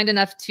 He was kind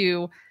enough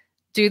to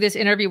do this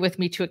interview with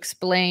me to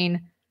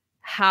explain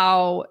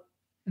how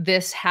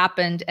this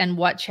happened and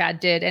what Chad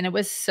did. And it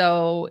was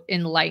so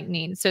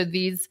enlightening. So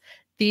these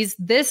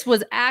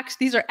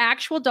are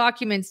actual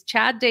documents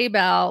Chad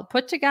Daybell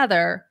put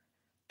together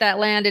that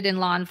landed in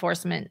law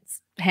enforcement's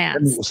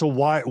hands. So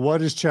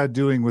what is Chad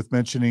doing with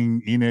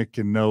mentioning Enoch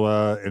and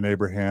Noah and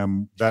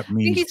Abraham? That means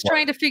I think he's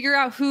trying to figure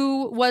out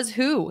who was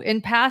who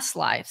in past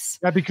lives.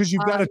 Yeah, because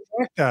you've got to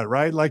check that,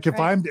 right? Like if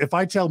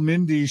I tell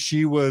Mindy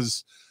she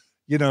was,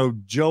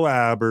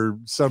 Joab or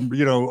some,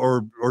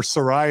 or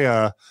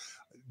Sariah,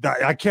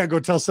 I can't go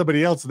tell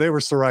somebody else they were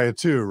Sariah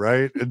too,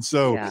 right? And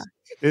so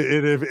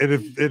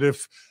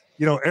if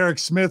Eric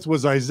Smith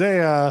was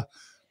Isaiah,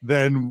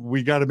 then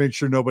we got to make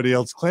sure nobody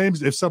else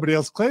claims. If somebody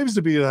else claims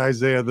to be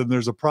Isaiah, then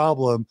there's a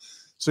problem.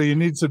 So you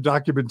need some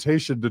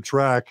documentation to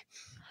track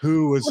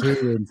who was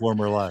who in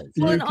former life.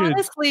 Well, and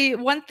honestly,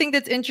 one thing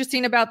that's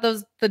interesting about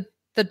the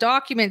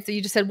documents that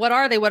you just said, what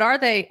are they? What are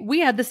they? We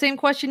had the same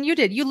question you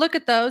did. You look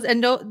at those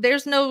and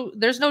there's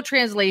no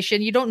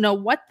translation. You don't know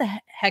what the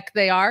heck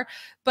they are,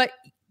 but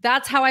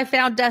that's how I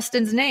found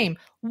Destin's name.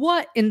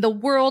 What in the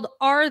world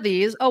are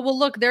these? Oh, well,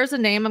 look, there's a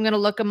name. I'm going to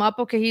look him up.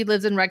 Okay, he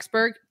lives in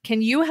Rexburg.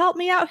 Can you help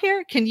me out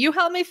here? Can you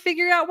help me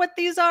figure out what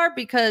these are?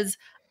 Because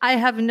I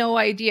have no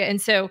idea. And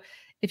so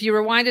if you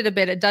rewind it a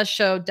bit, it does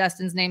show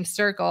Destin's name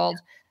circled.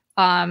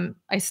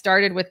 I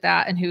started with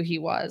that and who he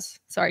was.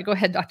 Sorry, go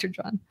ahead, Dr.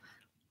 John.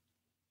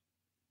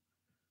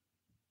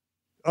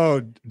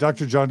 Oh,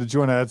 Dr. John, did you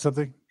want to add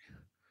something?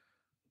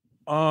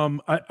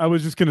 I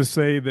was just going to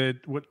say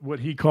that what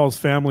he calls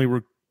family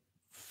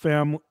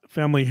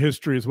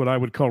history is what I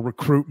would call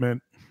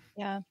recruitment.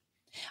 Yeah.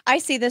 I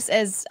see this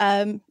as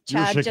Chad.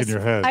 You're shaking your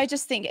head. I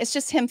just think it's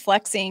just him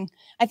flexing.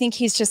 I think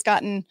he's just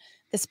gotten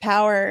this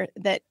power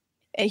that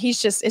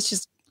it's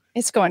just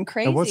It's going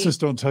crazy. And what's this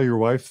 "don't tell your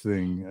wife"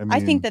 thing? I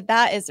think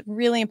that is a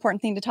really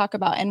important thing to talk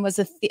about, and was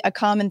a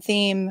common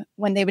theme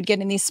when they would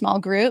get in these small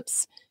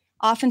groups,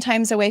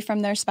 oftentimes away from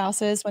their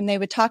spouses, when they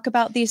would talk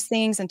about these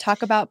things and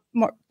talk about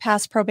more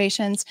past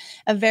probations.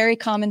 A very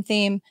common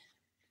theme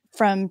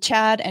from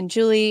Chad and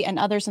Julie and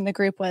others in the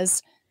group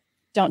was,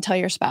 don't tell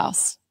your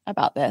spouse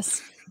about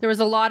this. There was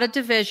a lot of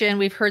division.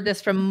 We've heard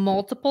this from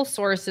multiple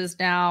sources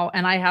now,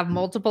 and I have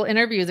multiple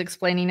interviews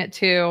explaining it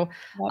too.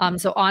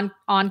 So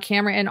on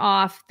camera and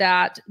off,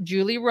 that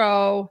Julie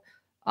Rowe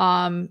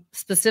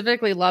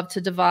specifically loved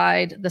to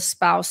divide the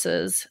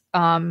spouses,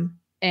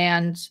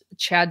 and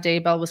Chad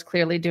Daybell was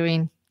clearly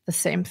doing the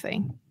same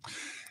thing.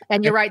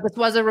 And you're right, this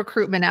was a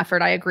recruitment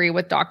effort. I agree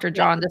with Dr.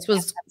 John. This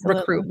was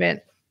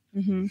recruitment.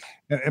 Mm-hmm.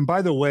 And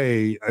by the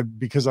way,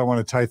 because I want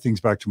to tie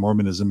things back to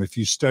Mormonism, if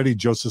you study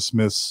Joseph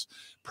Smith's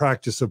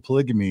practice of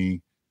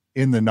polygamy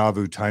in the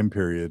Nauvoo time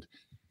period,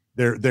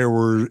 there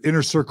were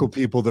inner circle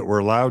people that were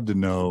allowed to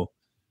know,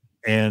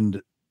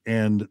 and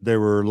there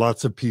were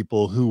lots of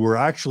people who were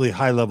actually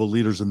high level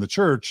leaders in the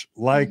church,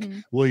 like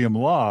William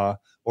Law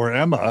or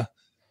Emma,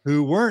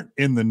 who weren't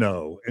in the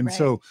know. And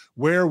so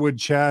where would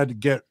Chad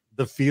get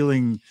the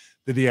feeling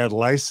that he had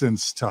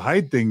license to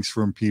hide things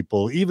from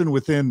people, even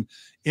within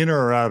inner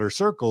or outer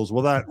circles?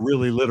 Well, that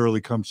really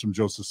literally comes from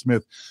Joseph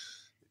Smith.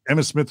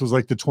 Emma Smith was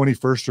like the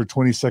 21st or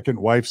 22nd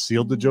wife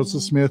sealed to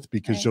Joseph Smith,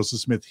 because Joseph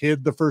Smith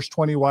hid the first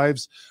 20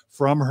 wives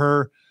from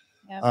her.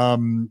 Yep.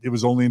 It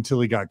was only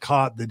until he got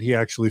caught that he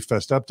actually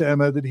fessed up to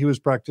Emma that he was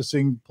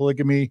practicing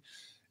polygamy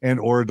and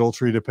or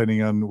adultery,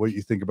 depending on what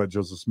you think about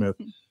Joseph Smith.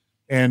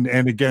 And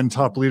again,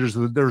 top leaders,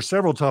 there were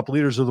several top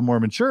leaders of the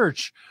Mormon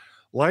Church,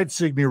 like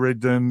Signe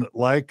Rigdon,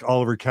 like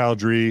Oliver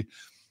Cowdery,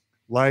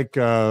 like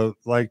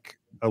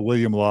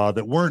William Law,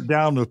 that weren't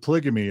down with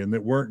polygamy, and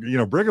that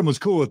weren't, Brigham was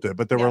cool with it,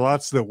 but there were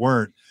lots that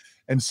weren't.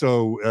 And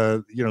so,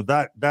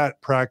 that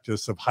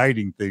practice of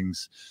hiding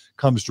things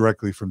comes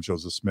directly from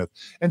Joseph Smith.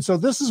 And so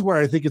this is where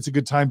I think it's a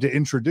good time to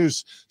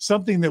introduce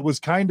something that was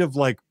kind of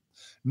like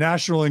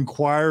National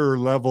Enquirer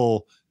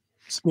level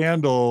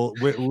scandal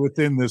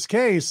within this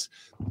case.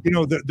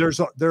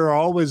 There are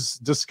always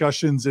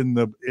discussions in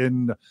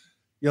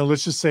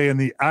let's just say in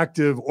the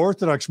active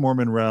Orthodox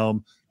Mormon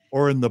realm,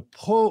 or in the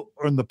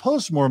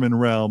post-Mormon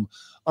realm,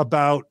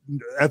 about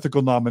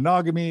ethical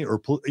non-monogamy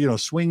or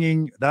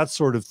swinging, that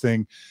sort of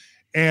thing.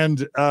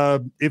 And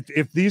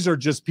if these are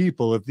just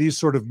people, if these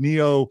sort of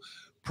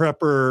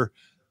neo-prepper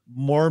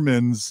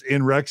Mormons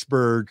in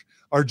Rexburg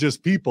are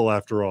just people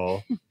after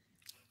all,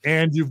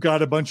 and you've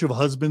got a bunch of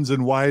husbands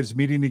and wives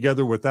meeting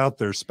together without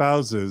their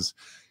spouses,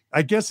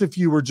 I guess if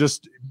you were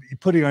just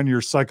putting on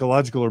your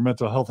psychological or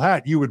mental health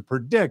hat, you would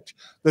predict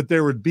that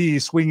there would be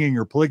swinging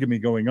or polygamy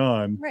going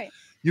on. Right.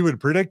 You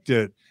would predict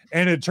it.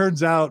 And it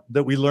turns out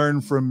that we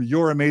learned from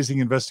your amazing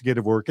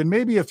investigative work, and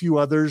maybe a few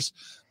others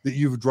that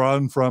you've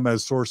drawn from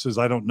as sources.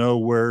 I don't know,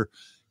 where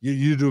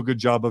you do a good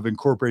job of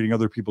incorporating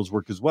other people's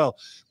work as well.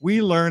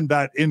 We learned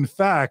that, in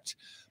fact,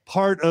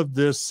 part of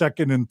this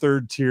second and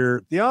third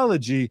tier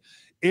theology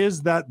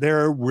is that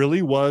there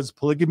really was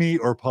polygamy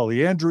or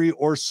polyandry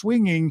or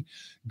swinging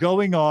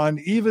going on,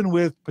 even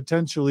with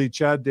potentially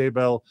Chad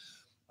Daybell,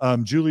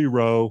 Julie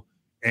Rowe,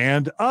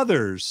 and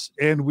others.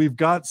 And we've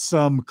got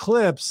some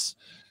clips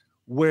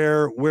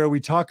where we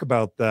talk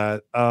about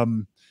that.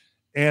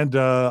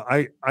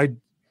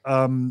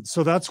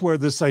 So that's where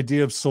this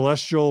idea of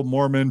celestial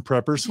Mormon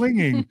prepper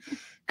swinging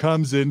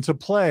comes into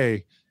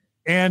play.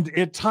 And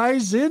it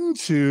ties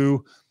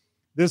into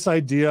this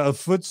idea of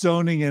foot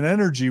zoning and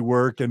energy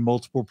work and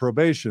multiple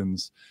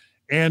probations.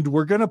 And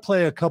we're going to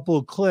play a couple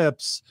of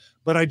clips,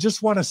 but I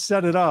just want to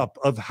set it up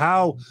of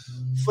how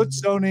foot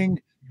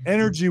zoning,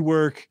 energy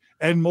work,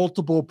 and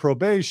multiple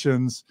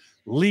probations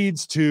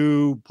leads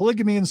to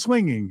polygamy and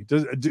swinging.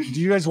 Do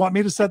you guys want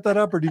me to set that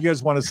up, or do you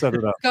guys want to set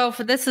it up? Go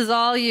for this. Is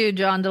all you,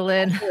 John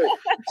DeLynn.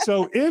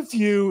 So if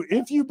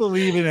you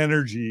believe in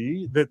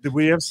energy, that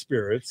we have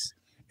spirits,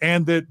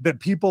 and that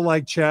people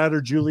like Chad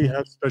or Julie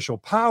have special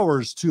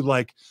powers to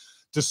like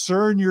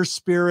discern your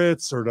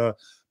spirits, or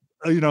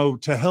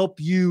to help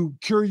you,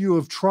 cure you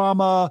of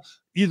trauma,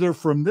 either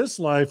from this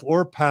life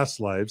or past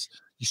lives.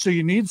 So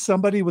you need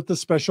somebody with the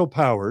special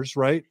powers,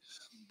 right?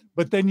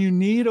 But then you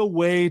need a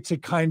way to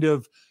kind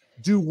of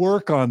do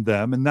work on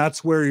them. And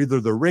that's where either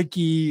the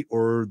Reiki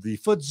or the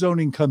foot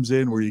zoning comes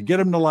in, where you get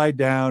them to lie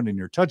down and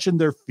you're touching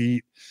their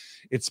feet.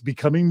 It's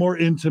becoming more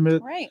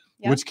intimate, right?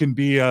 Yep. Which can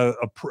be a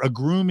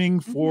grooming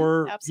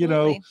for,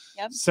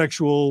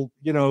 sexual,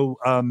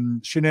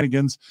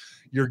 shenanigans.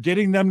 You're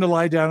getting them to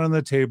lie down on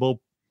the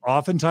table.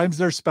 Oftentimes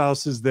their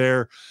spouse is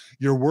there.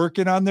 You're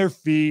working on their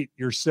feet.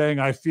 You're saying,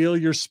 I feel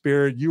your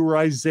spirit. You were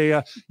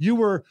Isaiah. You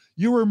were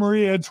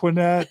Marie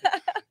Antoinette,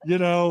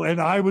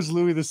 and I was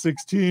Louis the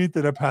 16th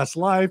in a past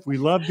life. We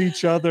loved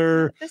each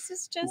other. This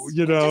is just,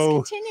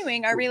 just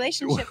continuing our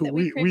relationship that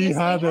we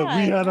had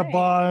a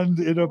bond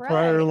in a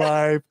prior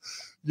life.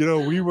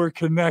 We were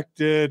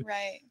connected.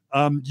 Right.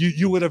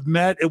 You would have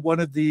met at one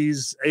of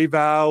these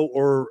AVOW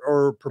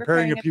or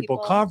preparing a people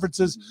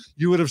conferences.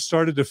 You would have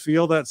started to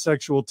feel that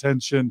sexual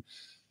tension.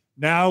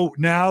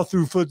 Now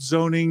through foot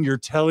zoning, you're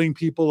telling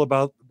people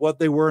about what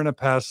they were in a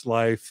past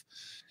life.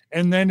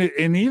 And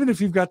even if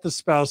you've got the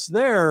spouse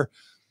there,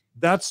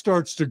 that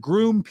starts to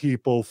groom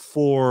people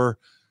for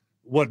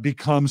what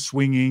becomes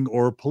swinging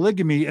or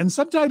polygamy. And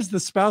sometimes the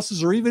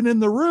spouses are even in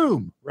the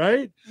room,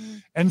 right?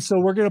 And so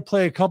we're going to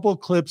play a couple of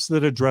clips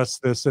that address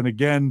this. And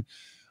again,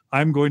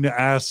 I'm going to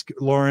ask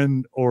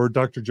Lauren or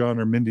Dr. John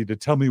or Mindy to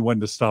tell me when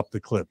to stop the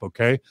clip,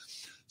 okay?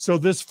 So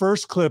this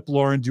first clip,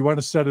 Lauren, do you want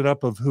to set it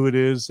up of who it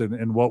is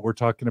and what we're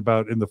talking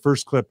about in the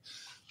first clip?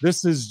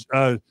 This is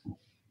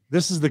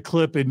the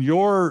clip in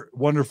your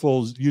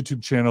wonderful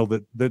YouTube channel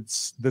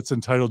that's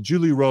entitled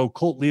Julie Rowe,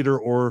 Cult Leader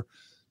or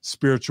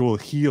Spiritual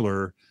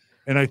Healer.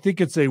 And I think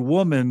it's a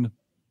woman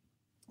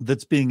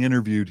that's being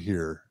interviewed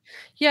here.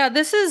 Yeah,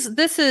 this is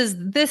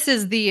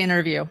the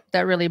interview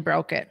that really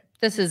broke it.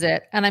 This is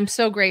it. And I'm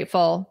so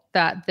grateful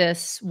that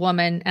this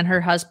woman and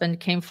her husband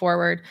came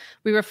forward.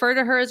 We refer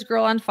to her as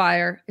Girl on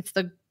Fire. It's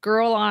the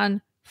Girl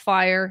on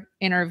Fire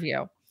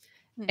interview.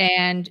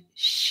 And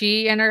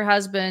she and her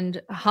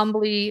husband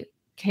humbly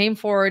came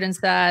forward and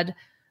said,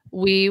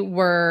 we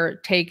were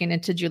taken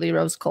into Julie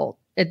Rowe's cult.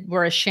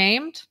 We're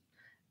ashamed.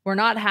 We're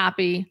not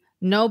happy.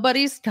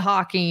 Nobody's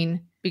talking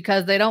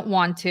because they don't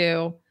want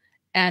to.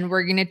 And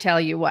we're going to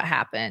tell you what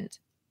happened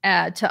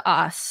to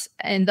us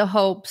in the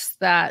hopes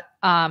that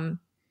other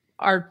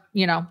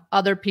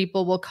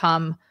people will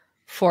come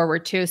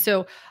forward too.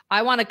 So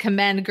I want to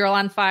commend Girl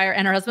on Fire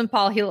and her husband,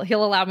 Paul.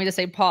 He'll allow me to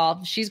say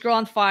Paul. She's Girl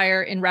on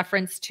Fire in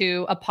reference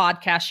to a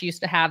podcast she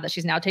used to have that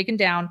she's now taken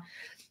down,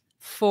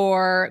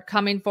 for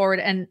coming forward.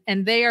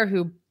 And they are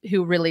who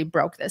really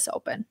broke this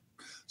open.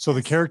 So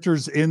the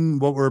characters in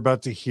what we're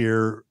about to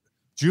hear,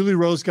 Julie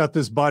Rowe's got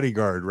this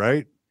bodyguard,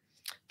 right?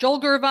 Joel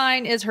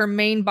Gervine is her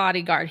main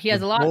bodyguard. She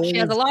has a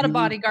lot of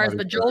bodyguards,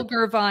 but Joel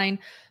Gervine,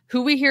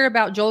 who we hear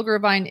about, Joel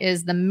Gervine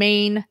is the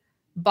main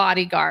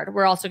bodyguard.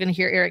 We're also going to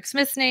hear Eric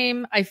Smith's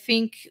name, I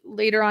think,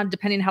 later on,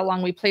 depending how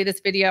long we play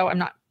this video. I'm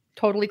not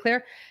totally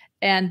clear.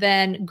 And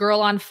then Girl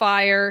on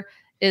Fire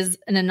is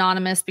an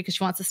anonymous because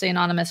she wants to stay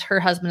anonymous. Her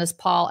husband is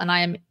Paul, and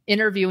I am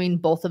interviewing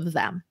both of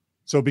them.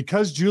 So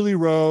because Julie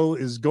Rowe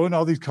is going to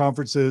all these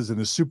conferences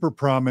and is super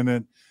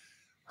prominent,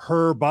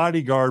 her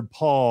bodyguard,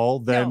 Paul,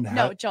 then...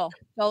 Joel.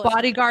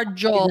 Bodyguard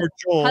Joel.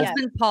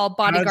 Husband Paul,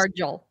 bodyguard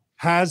Joel.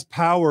 Has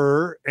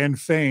power and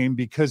fame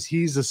because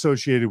he's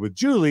associated with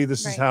Julie.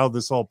 This is how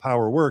this all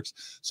power works.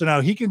 So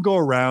now he can go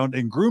around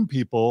and groom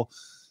people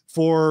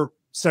for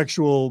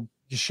sexual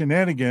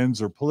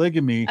shenanigans or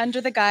polygamy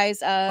under the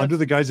guise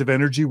of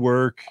energy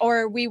work,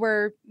 or we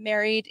were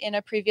married in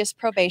a previous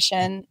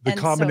probation. The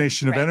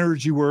combination of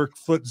energy work,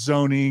 foot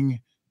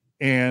zoning,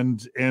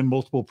 and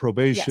multiple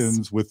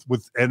probations with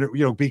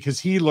because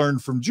he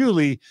learned from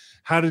Julie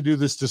how to do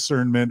this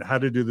discernment, how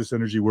to do this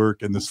energy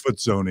work and this foot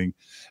zoning.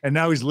 And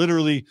now he's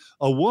literally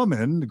a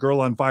woman. The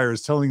Girl on Fire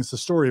is telling us the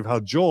story of how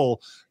Joel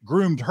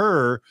groomed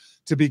her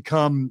to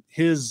become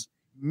his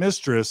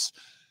mistress.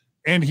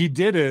 And he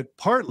did it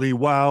partly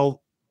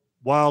while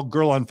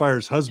Girl on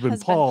Fire's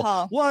husband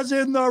Paul was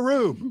in the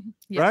room.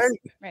 Right?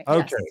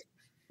 Okay. Yes.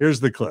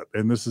 Here's the clip.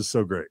 And this is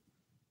so great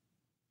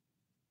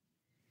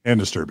and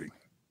disturbing.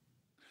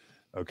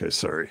 Okay,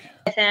 sorry.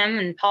 With him,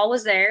 and Paul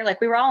was there.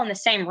 Like, we were all in the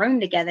same room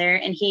together,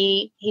 and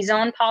he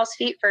zoned Paul's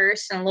feet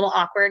first, and a little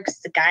awkward because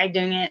the guy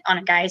doing it on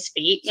a guy's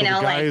feet, the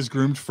guy is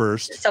groomed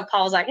first. So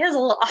Paul's like, it was a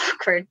little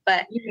awkward,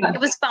 but it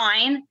was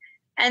fine.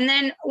 And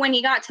then when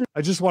he got to,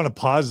 I just want to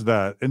pause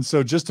that. And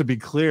so just to be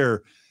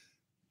clear,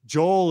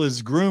 Joel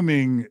is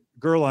grooming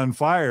Girl on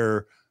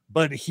Fire,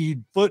 but he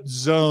foot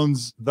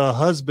zones the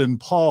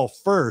husband Paul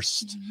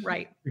first,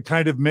 right, to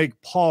kind of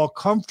make Paul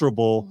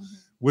comfortable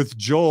with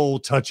Joel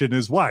touching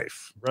his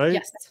wife, right?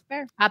 Yes, that's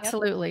fair.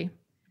 Absolutely.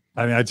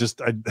 I mean,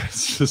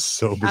 it's just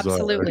so bizarre.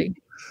 Absolutely.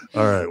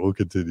 All right, we'll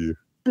continue.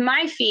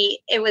 My feet,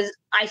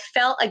 I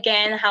felt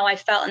again how I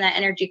felt in that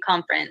energy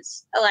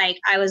conference. Like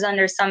I was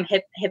under some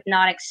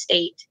hypnotic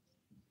state,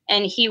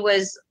 and he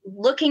was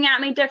looking at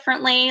me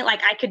differently.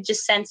 Like I could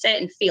just sense it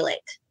and feel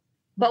it.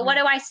 But what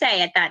do I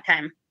say at that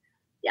time?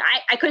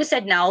 I could have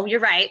said, no,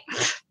 you're right.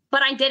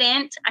 But I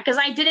didn't, because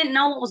I didn't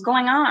know what was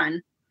going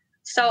on.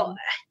 So,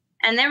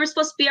 and they were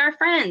supposed to be our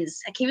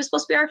friends. Like he was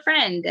supposed to be our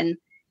friend. And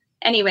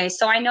anyway,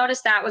 so I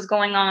noticed that was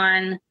going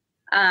on.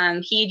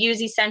 He'd use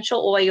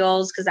essential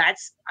oils because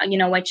that's,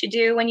 what you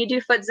do when you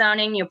do foot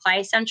zoning. You apply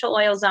essential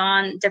oils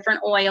on. Different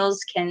oils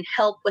can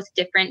help with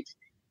different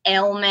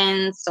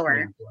ailments,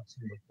 or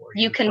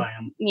you can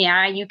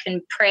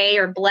pray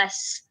or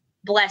bless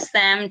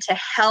them to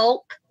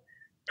help.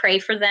 Pray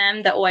for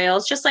them, the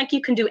oils, just like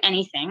you can do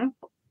anything.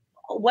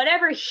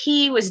 Whatever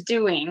he was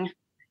doing,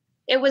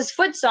 it was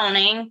foot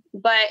zoning,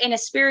 but in a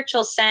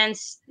spiritual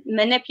sense,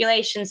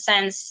 manipulation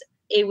sense,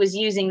 it was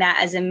using that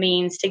as a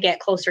means to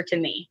get closer to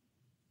me.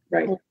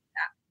 Right.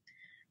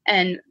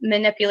 And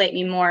manipulate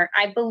me more.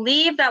 I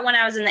believe that when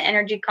I was in the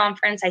energy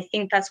conference, I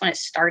think that's when it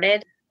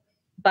started.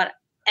 But,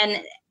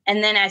 and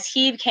then as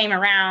he came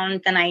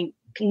around, then I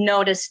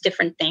noticed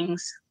different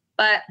things.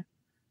 But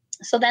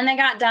so then they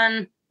got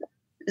done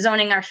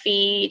zoning our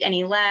feet, and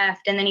he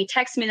left. And then he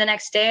texted me the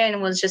next day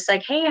and was just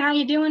like, hey, how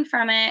you doing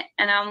from it?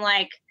 And I'm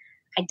like,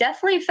 I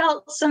definitely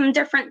felt some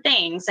different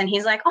things. And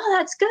he's like, oh,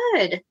 that's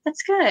good.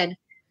 That's good.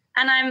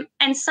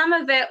 And some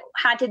of it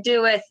had to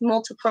do with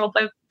multiple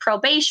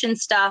probation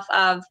stuff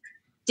of,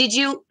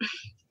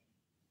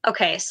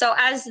 okay, so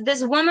as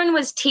this woman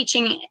was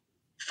teaching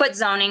foot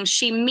zoning,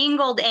 she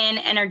mingled in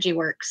energy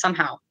work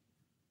somehow.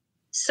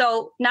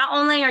 So not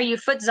only are you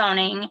foot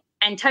zoning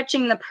and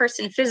touching the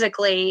person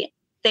physically,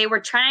 they were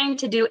trying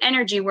to do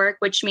energy work,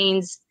 which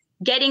means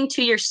getting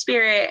to your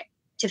spirit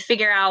to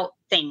figure out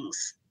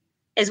things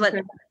is what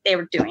they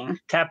were doing.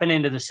 Tapping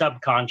into the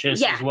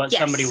subconscious is what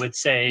somebody would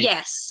say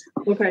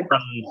from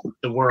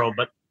the world,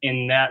 but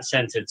in that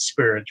sense, it's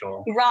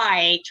spiritual.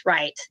 Right.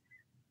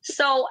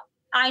 So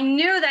I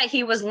knew that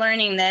he was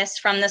learning this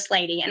from this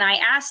lady. And I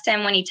asked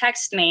him when he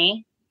texted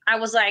me, I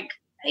was like,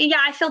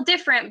 yeah, I feel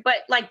different, but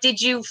like, did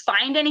you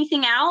find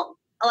anything out?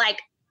 Like,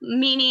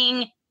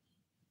 meaning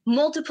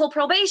multiple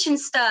probation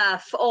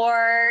stuff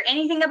or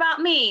anything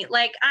about me?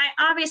 Like, I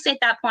obviously at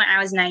that point, I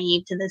was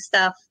naive to this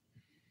stuff.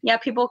 Yeah,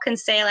 people can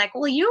say like,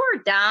 well, you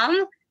were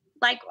dumb.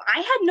 Like, I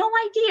had no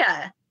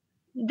idea.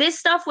 This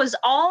stuff was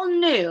all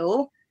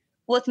new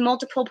with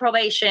multiple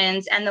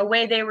probations and the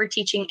way they were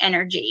teaching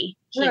energy.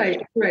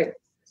 Right.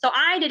 So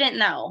I didn't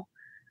know.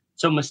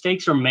 So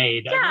mistakes are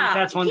made. Yeah, I think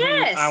that's one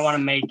thing I want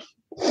to make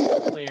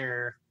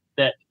clear,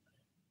 that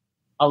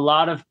a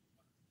lot of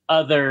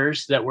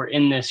others that were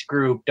in this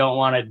group don't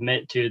want to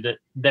admit to that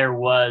there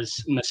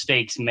was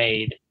mistakes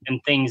made and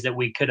things that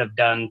we could have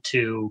done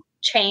to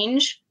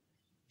change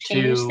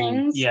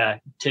things. Yeah,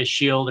 to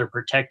shield or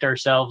protect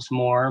ourselves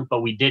more,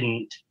 but we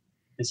didn't.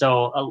 And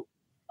so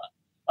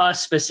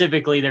us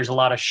specifically, there's a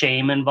lot of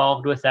shame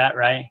involved with that,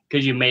 right?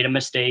 Because you made a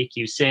mistake,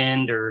 you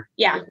sinned, or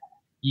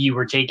you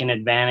were taken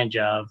advantage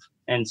of.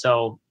 And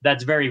so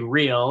that's very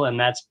real, and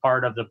that's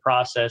part of the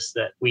process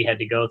that we had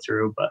to go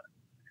through. But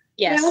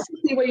I also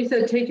see what you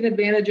said, taken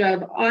advantage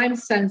of. I'm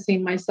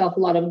sensing myself a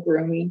lot of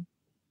grooming.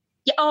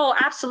 Yeah. Oh,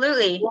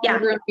 absolutely.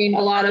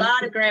 A lot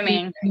of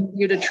grooming.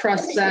 You to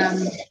trust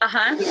them.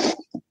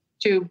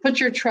 To put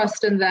your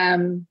trust in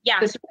them. Yeah.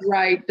 This is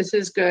right. This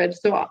is good.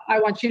 So I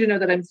want you to know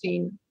that I'm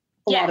seeing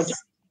a lot of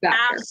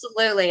that.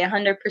 Absolutely.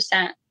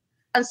 100%.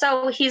 And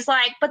so he's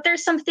like, but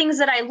there's some things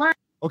that I learned.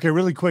 Okay,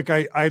 really quick.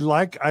 I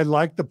like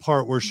the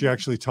part where she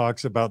actually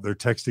talks about their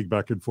texting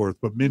back and forth.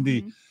 But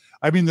Mindy,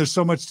 I mean, there's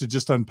so much to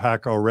just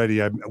unpack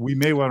already. We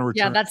may want to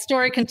return. Yeah, that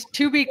story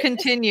to be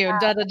continued.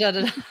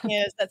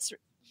 Yes, that's.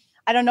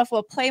 I don't know if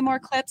we'll play more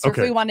clips or if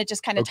we want to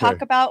just kind of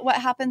talk about what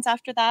happens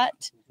after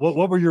that.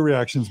 What were your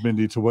reactions,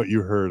 Mindy, to what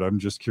you heard? I'm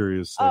just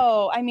curious.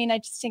 I mean, I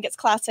just think it's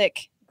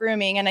classic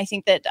grooming, and I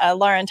think that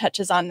Lauren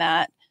touches on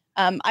that.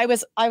 I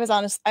was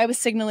honest. I was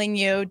signaling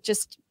you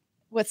just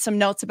with some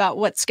notes about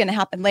what's going to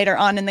happen later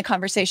on in the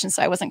conversation.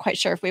 So I wasn't quite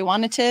sure if we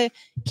wanted to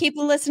keep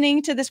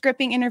listening to this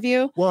gripping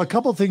interview. Well, a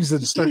couple of things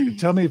that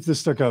tell me if this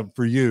stuck out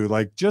for you.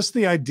 Like just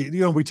the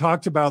idea, we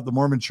talked about the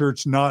Mormon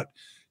Church not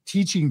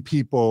teaching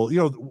people,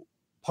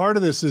 part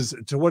of this is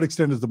to what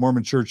extent is the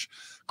Mormon Church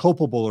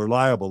culpable or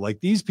liable? Like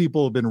these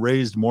people have been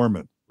raised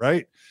Mormon,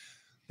 right?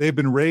 They've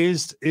been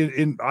raised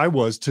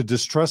to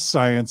distrust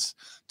science,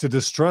 to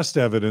distrust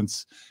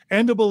evidence,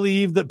 and to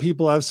believe that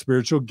people have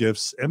spiritual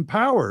gifts and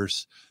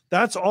powers.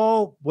 That's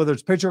all, whether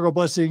it's patriarchal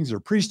blessings or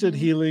priesthood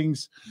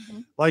healings,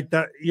 like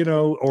that,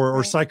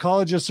 or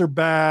psychologists are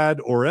bad,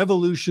 or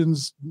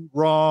evolution's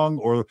wrong,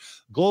 or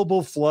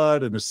global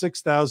flood and a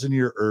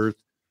 6,000-year earth.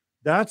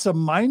 That's a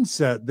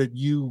mindset that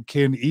you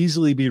can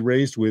easily be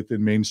raised with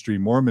in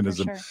mainstream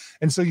Mormonism. Sure.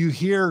 And so you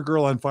hear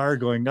Girl on Fire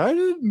going, I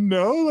didn't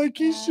know, like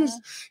he's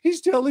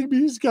telling me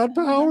he's got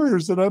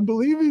powers and I'm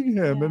believing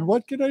him. And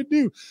what can I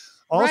do?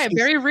 Also, right.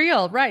 Very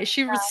real. Right.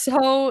 She was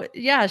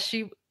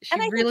she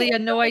really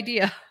had no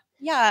idea.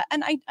 Yeah.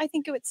 And I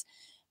think it was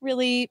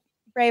really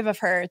brave of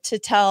her to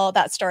tell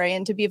that story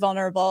and to be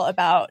vulnerable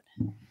about,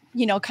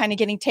 kind of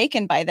getting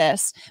taken by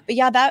this. But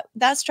yeah,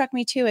 that struck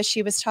me too, as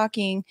she was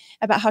talking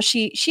about how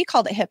she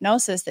called it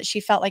hypnosis, that she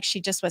felt like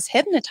she just was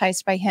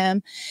hypnotized by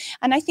him.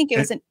 And I think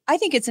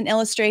it's an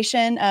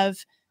illustration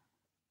of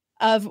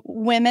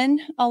women,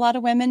 a lot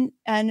of women,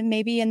 and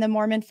maybe in the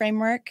Mormon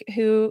framework,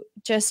 who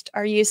just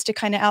are used to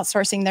kind of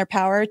outsourcing their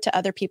power to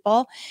other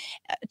people,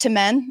 to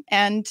men.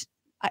 And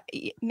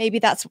maybe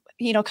that's,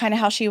 kind of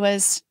how she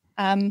was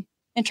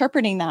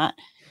interpreting that,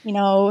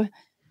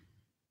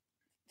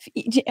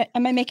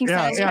 Am I making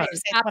sense? Yeah.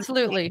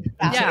 Absolutely.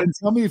 Yeah. And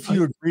tell me if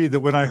you agree that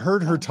when I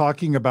heard her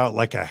talking about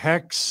like a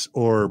hex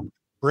or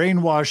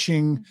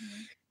brainwashing,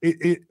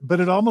 but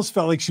it almost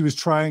felt like she was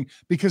trying,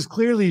 because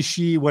clearly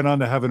she went on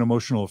to have an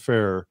emotional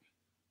affair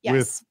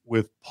with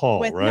Paul,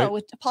 right? No,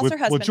 with Paul's her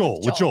husband.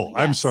 With Joel. Yes.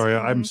 I'm sorry.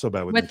 I'm so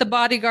bad with the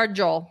bodyguard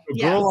Joel.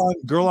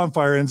 Girl on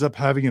Fire ends up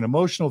having an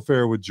emotional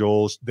affair with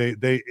Joel.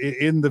 They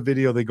in the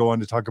video, they go on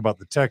to talk about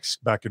the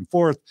text back and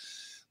forth.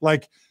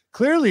 Like,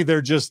 clearly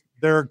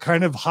they're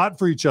kind of hot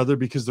for each other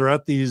because they're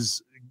at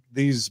these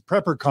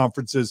prepper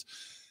conferences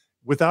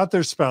without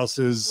their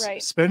spouses,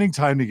 spending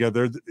time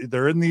together.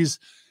 They're in these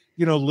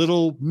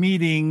little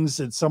meetings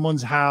at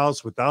someone's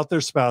house without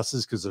their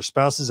spouses, because their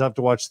spouses have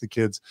to watch the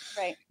kids,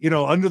 right?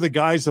 Under the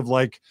guise of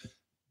like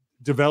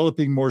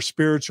developing more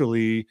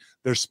spiritually,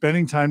 they're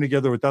spending time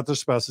together without their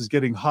spouses,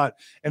 getting hot.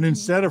 And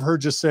instead of her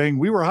just saying,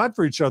 we were hot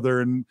for each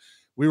other and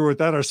we were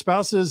without our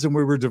spouses and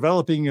we were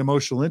developing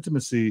emotional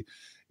intimacy,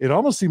 it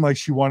almost seemed like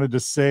she wanted to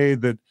say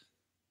that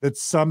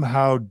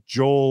somehow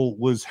Joel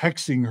was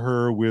hexing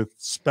her with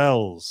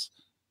spells.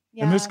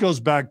 Yeah. And this goes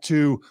back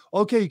to,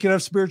 okay, you can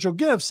have spiritual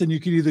gifts and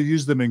you can either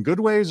use them in good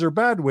ways or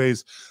bad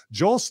ways.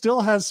 Joel still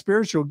has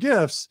spiritual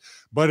gifts,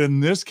 but in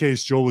this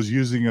case, Joel was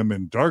using them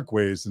in dark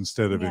ways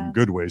instead of in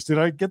good ways. Did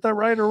I get that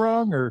right or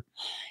wrong? Or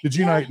did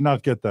you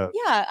not get that?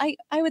 Yeah,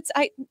 I would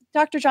say,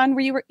 Dr. John,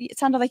 it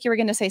sounded like you were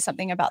going to say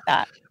something about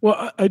that.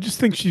 Well, I just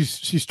think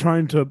she's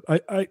trying to,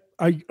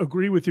 I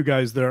agree with you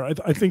guys there.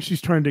 I think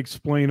she's trying to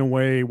explain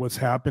away what's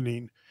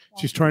happening.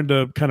 Yeah. She's trying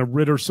to kind of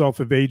rid herself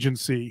of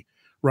agency.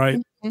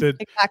 Right.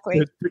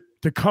 Exactly.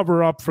 To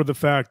cover up for the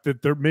fact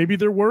that there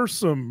were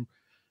some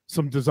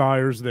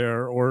desires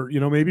there, or,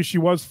 maybe she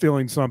was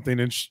feeling something,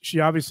 and she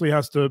obviously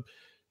has to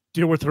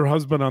deal with her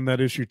husband on that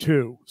issue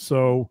too.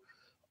 So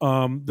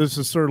this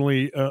is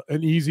certainly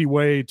an easy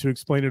way to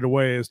explain it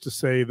away, is to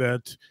say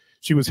that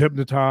she was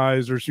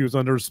hypnotized or she was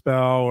under a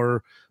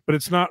spell, but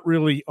it's not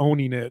really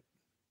owning it.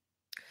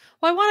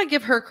 Well, I want to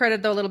give her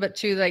credit though a little bit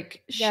too.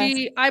 Like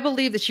I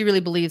believe that she really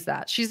believes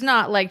that. She's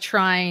not like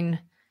trying.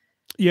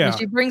 Yeah. When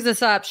she brings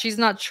this up, she's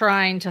not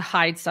trying to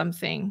hide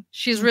something.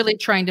 She's really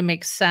trying to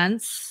make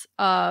sense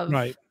of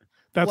That's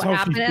what how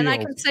happened. she feels. And I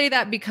can say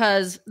that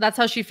because that's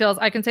how she feels.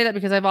 I can say that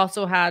because I've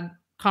also had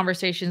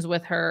conversations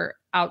with her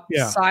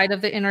outside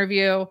of the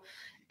interview.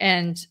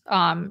 And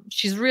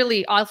she's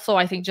really also,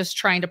 I think, just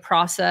trying to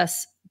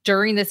process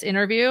during this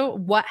interview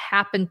what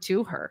happened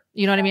to her.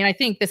 You know what I mean? I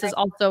think this is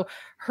also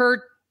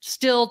her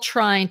still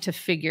trying to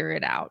figure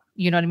it out,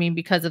 you know what I mean,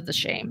 because of the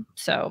shame.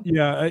 So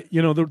yeah,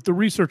 the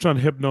research on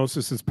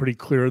hypnosis is pretty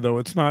clear, though.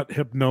 It's not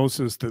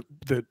hypnosis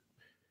that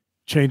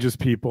changes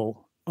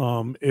people.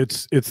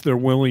 It's their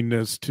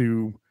willingness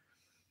to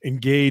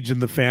engage in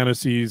the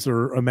fantasies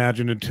or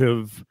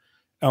imaginative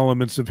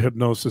elements of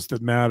hypnosis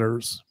that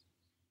matters.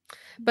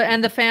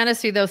 And the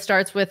fantasy though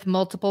starts with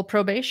multiple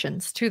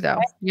probations too, though.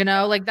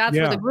 Like that's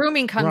where the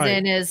grooming comes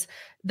in, is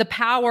the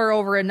power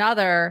over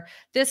another.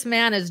 This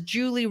man is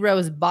Julie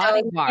Rowe's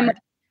bodyguard.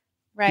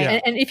 Right. Yeah.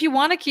 And if you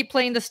want to keep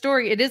playing the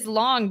story, it is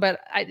long,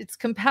 but it's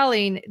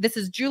compelling. This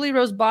is Julie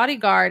Rowe's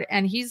bodyguard,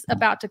 and he's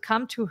about to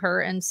come to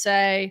her and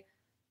say,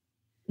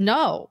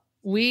 no,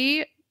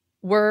 we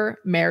were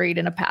married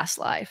in a past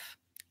life.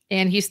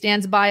 And he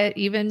stands by it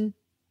even,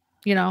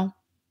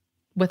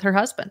 with her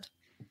husband.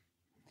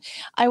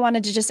 I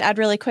wanted to just add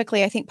really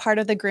quickly, I think part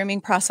of the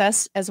grooming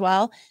process as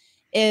well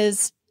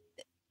is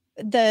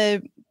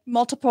the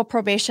multiple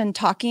probation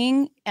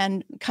talking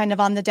and kind of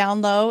on the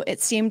down low. It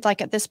seemed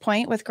like at this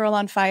point with Girl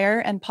on Fire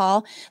and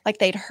Paul, like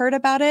they'd heard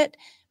about it,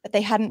 but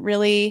they hadn't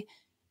really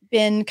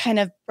been kind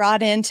of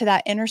brought into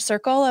that inner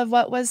circle of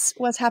what was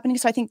happening.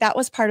 So I think that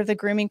was part of the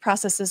grooming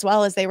process as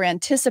well, as they were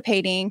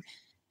anticipating,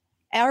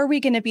 are we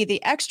going to be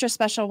the extra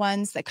special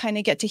ones that kind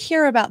of get to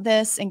hear about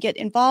this and get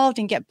involved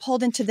and get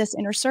pulled into this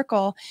inner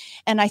circle?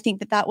 And I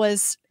think that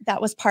was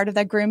part of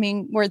that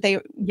grooming, where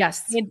it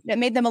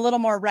made them a little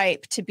more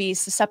ripe to be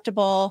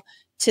susceptible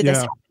to this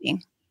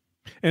happening.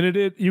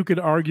 And you could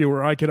argue,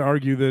 or I could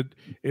argue, that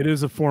it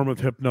is a form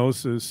of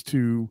hypnosis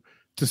to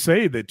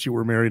say that you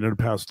were married in a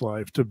past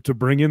life, to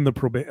bring in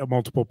the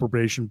multiple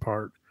probation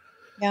part,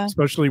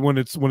 especially when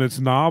it's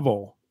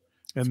novel.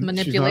 And it's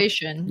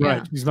manipulation.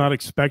 She's not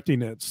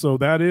expecting it. So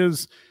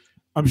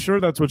I'm sure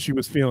that's what she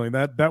was feeling.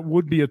 That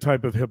would be a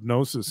type of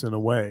hypnosis in a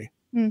way.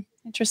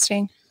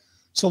 Interesting.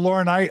 So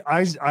Lauren,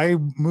 I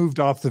moved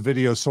off the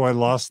video, so I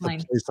lost the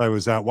place I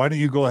was at. Why don't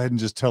you go ahead and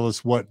just tell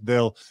us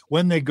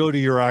when they go to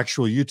your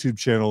actual YouTube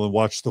channel and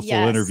watch the full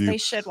interview, they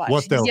should watch.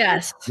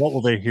 What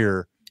will they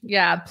hear?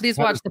 Yeah, please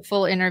watch the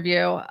full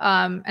interview.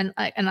 And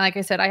like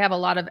I said, I have a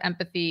lot of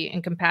empathy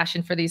and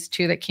compassion for these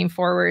two that came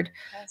forward.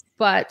 Yes.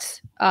 But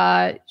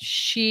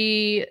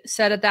she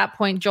said at that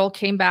point, Joel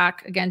came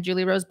back, again,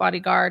 Julie Rowe's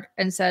bodyguard,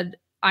 and said,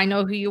 I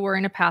know who you were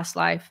in a past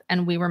life,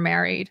 and we were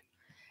married.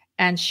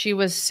 And she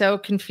was so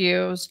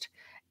confused,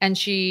 and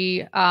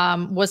she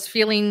was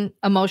feeling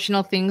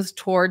emotional things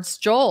towards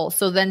Joel.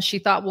 So then she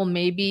thought, well,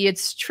 maybe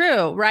it's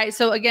true, right?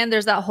 So again,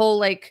 there's that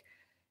whole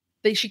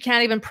that she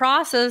can't even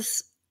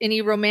process any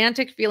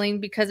romantic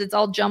feeling because it's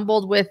all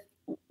jumbled with,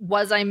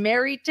 was I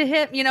married to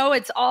him?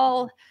 It's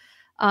all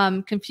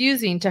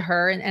confusing to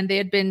her. And they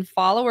had been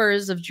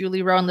followers of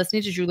Julie Rowe and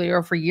listening to Julie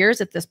Rowe for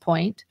years at this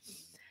point.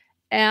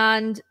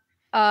 And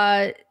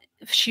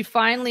she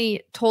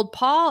finally told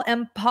Paul,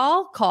 and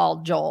Paul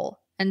called Joel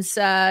and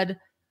said,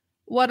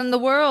 what in the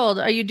world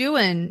are you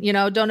doing?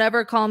 Don't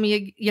ever call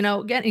me,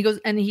 again. He goes,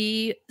 and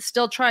he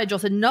still tried. Joel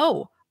said,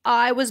 no,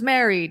 I was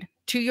married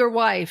to your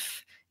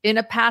wife in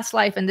a past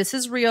life, and this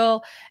is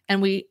real,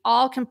 and we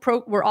all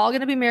we're all going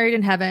to be married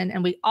in heaven,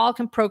 and we all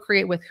can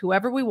procreate with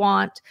whoever we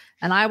want,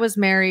 and I was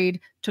married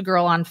to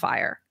Girl on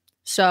Fire.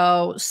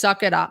 So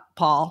suck it up,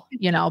 Paul,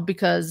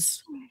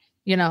 because,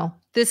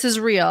 this is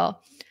real.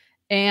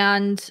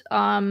 And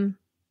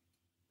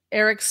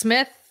Eric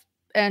Smith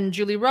and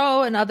Julie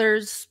Rowe and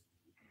others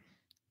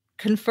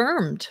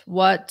confirmed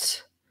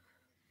what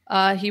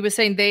he was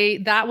saying.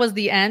 That was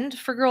the end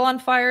for Girl on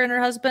Fire and her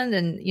husband.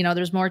 And,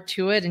 there's more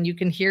to it, and you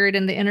can hear it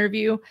in the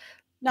interview.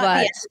 Not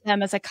the end of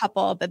them as a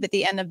couple, but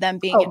the end of them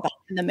being involved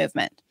in the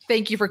movement.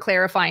 Thank you for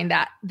clarifying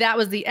that. That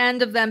was the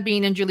end of them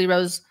being in Julie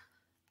Rowe's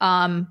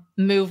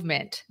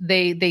movement.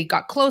 They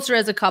got closer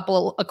as a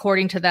couple,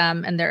 according to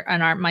them, and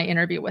my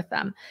interview with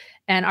them,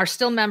 and are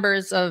still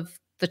members of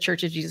the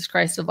Church of Jesus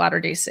Christ of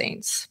Latter-day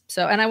Saints.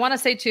 So, and I want to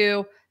say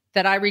too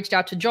that I reached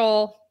out to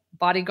Joel,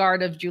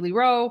 bodyguard of Julie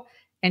Rowe,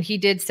 and he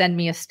did send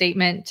me a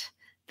statement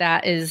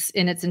that is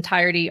in its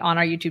entirety on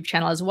our YouTube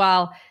channel as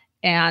well.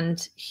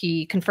 And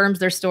he confirms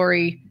their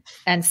story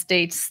and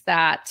states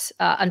that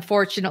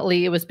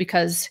unfortunately it was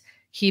because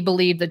he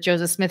believed that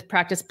Joseph Smith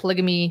practiced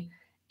polygamy,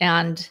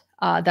 and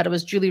that it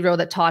was Julie Rowe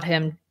that taught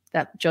him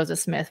that Joseph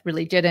Smith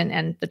really didn't,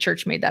 and the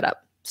church made that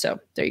up. So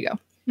there you go.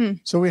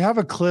 So we have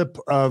a clip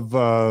of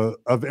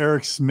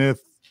Eric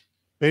Smith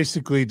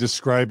basically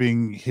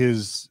describing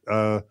his,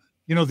 the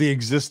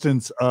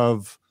existence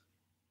of,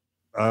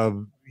 I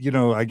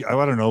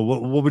don't know,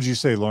 what would you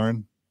say,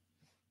 Lauren?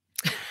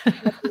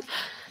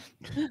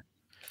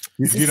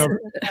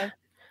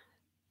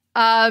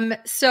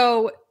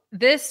 So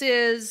this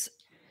is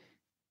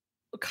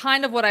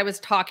kind of what I was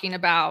talking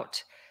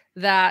about,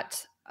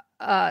 that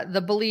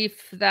the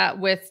belief that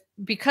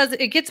because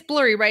it gets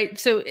blurry, right?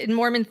 So in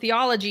Mormon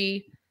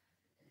theology,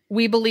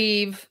 we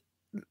believe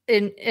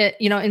in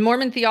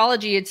Mormon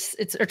theology, it's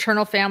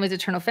eternal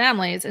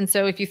families. And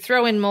so if you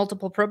throw in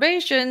multiple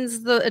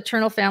probations, the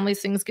eternal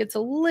families things gets a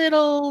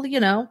little,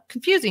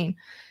 confusing.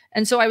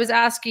 And so I was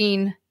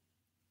asking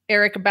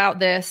Eric about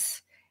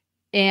this,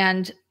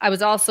 and I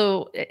was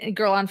also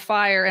Girl on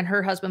Fire and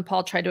her husband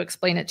Paul tried to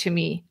explain it to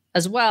me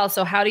as well.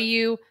 So how do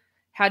you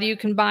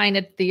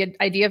combine the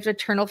idea of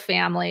eternal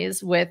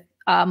families with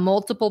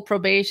multiple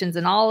probations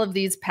and all of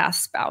these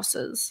past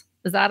spouses?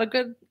 Is that a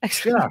good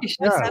explanation?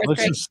 Yeah.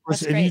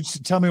 Let's and you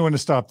tell me when to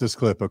stop this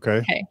clip,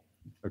 okay?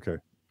 Okay.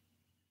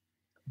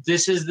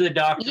 This is the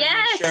doctor you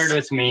shared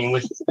with me.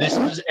 This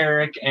was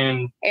Eric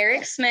and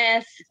Eric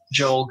Smith,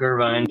 Joel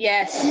Gervine.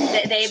 Yes,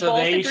 they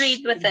both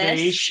agreed with this.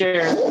 They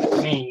shared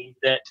with me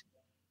that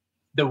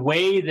the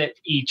way that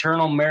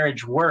eternal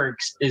marriage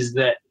works is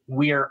that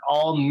we are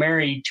all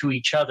married to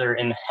each other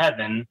in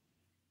heaven,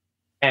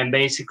 and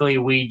basically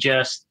we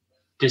just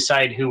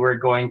decide who we're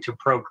going to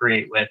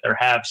procreate with or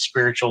have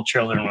spiritual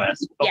children with.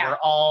 But we're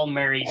all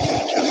married to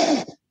each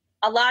other.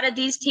 A lot of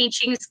these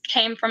teachings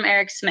came from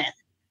Eric Smith.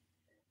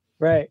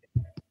 Right.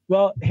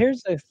 Well,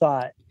 here's a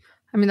thought.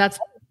 I mean, that's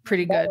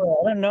pretty good.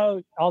 I don't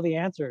know all the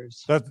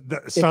answers.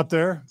 Stop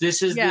there.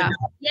 This is the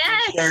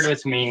shared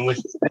with me.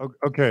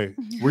 Okay.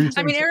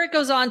 Eric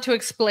goes on to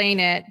explain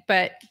it,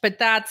 but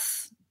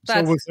that's.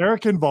 So was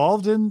Eric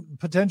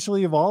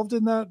potentially involved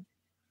in that?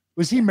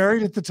 Was he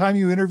married at the time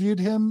you interviewed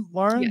him,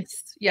 Lauren?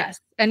 Yes.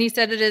 And he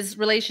said that his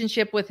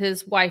relationship with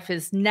his wife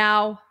is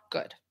now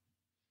good.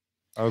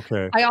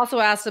 Okay. I also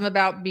asked him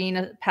about being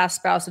a past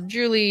spouse of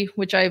Julie,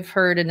 which I've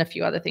heard, and a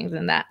few other things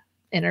in that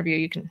interview.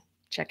 You can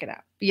check it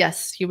out.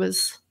 Yes, he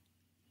was.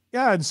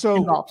 Yeah, and so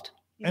involved.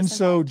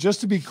 So just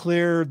to be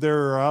clear,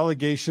 there are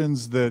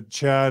allegations that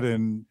Chad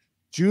and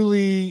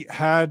Julie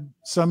had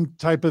some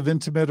type of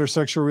intimate or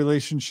sexual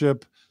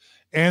relationship.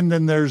 And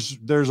then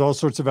there's all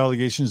sorts of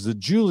allegations that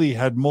Julie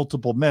had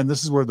multiple men.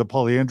 This is where the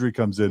polyandry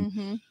comes in.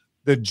 Mm-hmm.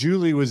 That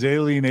Julie was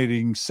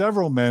alienating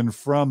several men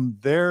from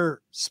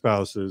their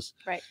spouses,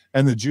 right?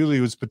 And that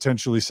Julie was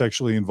potentially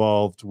sexually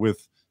involved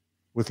with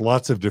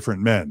lots of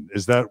different men.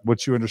 Is that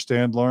what you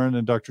understand, Lauren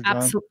and Dr.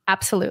 John?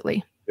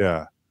 Absolutely.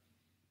 Yeah.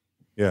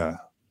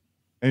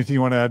 Anything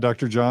you want to add,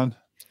 Dr. John?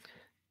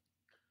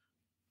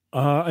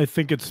 I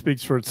think it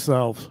speaks for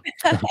itself.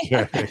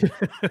 Okay.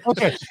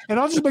 And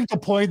I'll just make the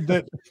point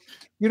that,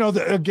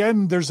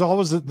 again, there's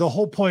always the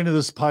whole point of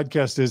this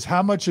podcast is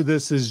how much of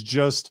this is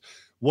just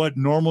what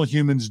normal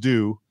humans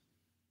do,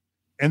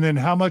 and then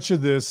how much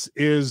of this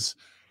is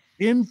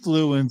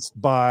influenced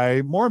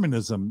by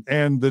Mormonism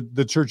and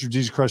the Church of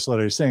Jesus Christ of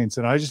Latter-day Saints.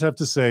 And I just have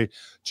to say,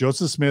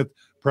 Joseph Smith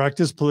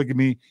practiced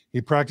polygamy.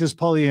 He practiced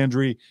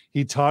polyandry.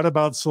 He taught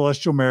about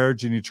celestial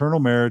marriage and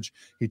eternal marriage.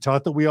 He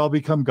taught that we all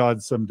become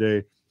gods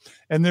someday.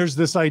 And there's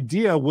this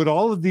idea, would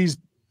all of these,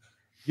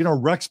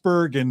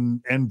 Rexburg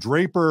and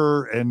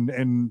Draper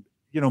and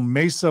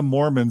Mesa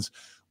Mormons,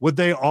 would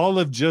they all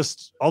have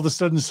just all of a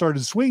sudden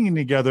started swinging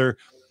together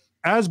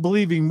as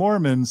believing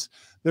Mormons?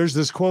 There's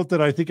this quote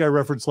that I think I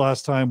referenced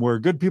last time where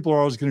good people are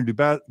always going to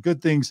do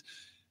good things.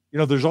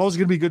 There's always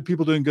going to be good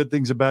people doing good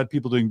things and bad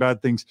people doing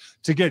bad things.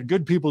 To get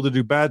good people to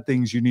do bad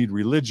things, you need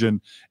religion.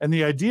 And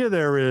the idea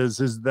there is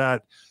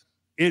that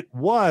it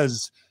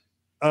was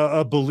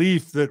a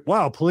belief that,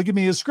 wow,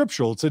 polygamy is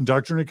scriptural. It's in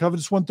Doctrine and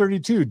Covenants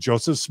 132.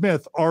 Joseph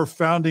Smith, our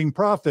founding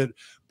prophet,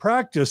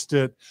 practiced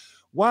it.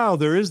 wow,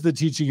 there is the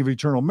teaching of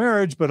eternal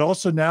marriage, but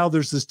also now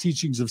there's this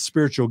teachings of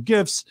spiritual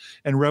gifts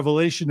and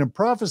revelation and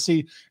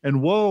prophecy.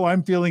 And whoa,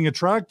 I'm feeling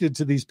attracted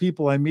to these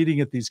people I'm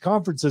meeting at these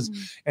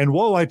conferences. And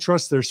whoa, I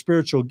trust their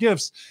spiritual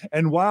gifts.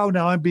 And wow,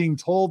 now I'm being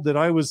told that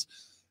I was,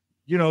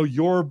 you know,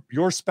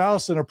 your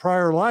spouse in a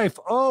prior life.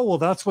 Oh, well,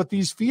 that's what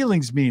these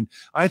feelings mean.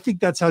 I think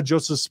that's how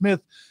Joseph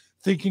Smith,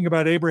 thinking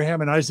about Abraham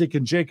and Isaac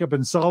and Jacob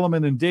and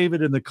Solomon and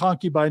David and the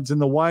concubines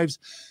and the wives,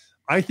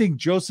 I think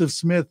Joseph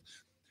Smith,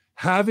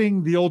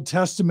 having the Old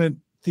Testament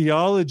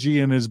theology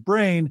in his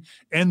brain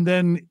and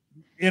then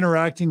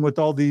interacting with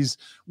all these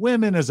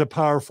women as a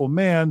powerful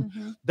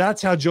man,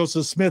 that's how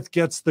Joseph Smith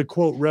gets the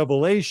quote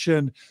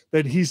revelation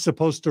that he's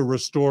supposed to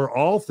restore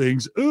all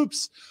things.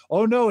 Oops.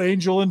 Oh no,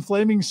 angel and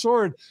flaming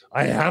sword.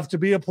 I have to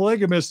be a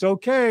polygamist.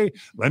 Okay.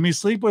 Let me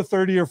sleep with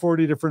 30 or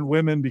 40 different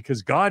women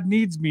because God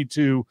needs me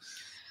to.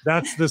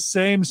 That's the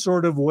same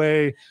sort of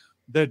way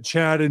that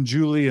Chad and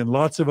Julie and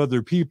lots of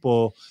other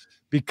people,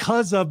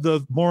 because of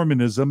the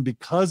Mormonism,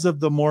 because of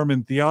the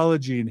Mormon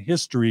theology and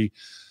history,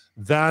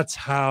 that's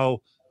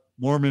how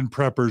Mormon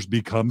preppers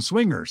become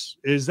swingers.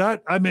 Is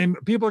that, I mean,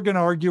 people are going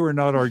to argue or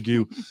not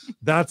argue.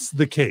 That's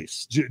the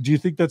case. Do you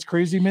think that's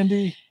crazy,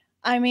 Mindy?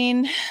 I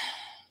mean,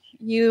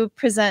 you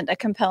present a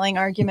compelling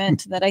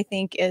argument that I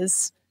think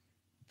is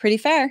pretty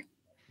fair.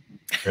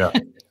 Yeah.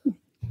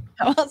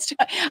 How else do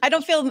I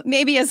don't feel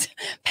maybe as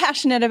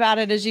passionate about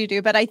it as you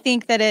do, but I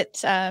think that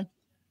it,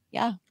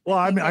 yeah. Well,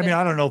 I mean,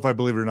 I don't know if I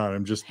believe it or not.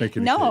 I'm just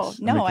making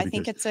I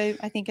think it's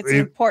an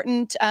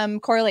important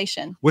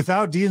correlation.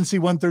 Without DNC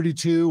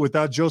 132,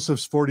 without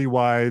Joseph's 40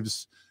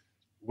 wives,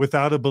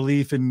 without a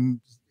belief in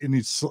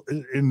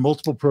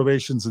multiple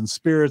probations and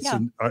spirits,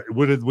 and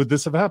would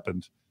this have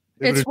happened?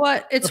 It's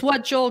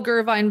what Joel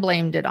Gervine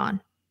blamed it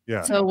on.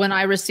 Yeah. So when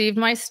I received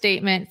my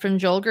statement from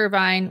Joel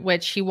Gervine,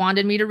 which he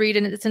wanted me to read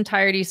in its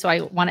entirety, so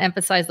I want to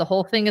emphasize the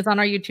whole thing is on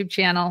our YouTube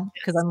channel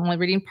because I'm only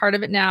reading part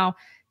of it now.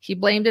 He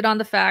blamed it on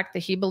the fact that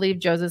he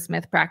believed Joseph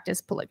Smith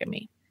practiced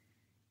polygamy.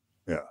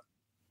 Yeah.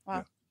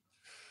 Wow.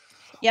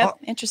 Yep.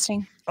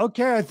 Interesting.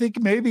 Okay. I think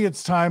maybe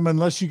it's time,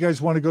 unless you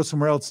guys want to go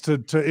somewhere else,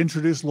 to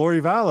introduce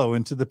Lori Vallow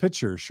into the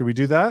picture. Should we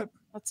do that?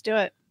 Let's do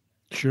it.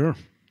 Sure.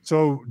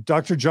 So,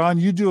 Dr. John,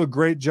 you do a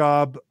great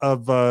job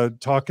of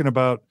talking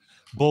about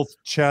both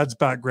Chad's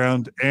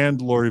background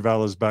and Lori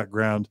Vallow's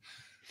background.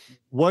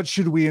 What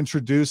should we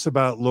introduce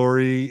about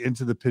Lori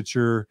into the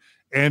picture?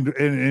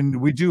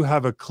 And we do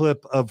have a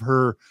clip of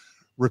her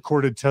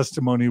recorded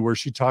testimony where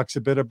she talks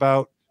a bit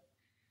about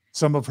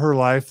some of her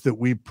life that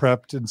we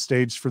prepped and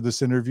staged for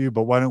this interview.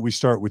 But why don't we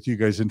start with you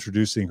guys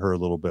introducing her a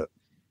little bit?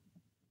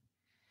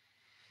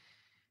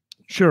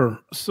 Sure.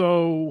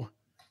 So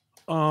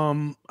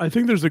I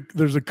think there's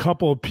a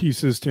couple of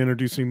pieces to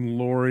introducing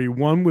Lori.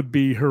 One would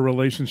be her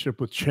relationship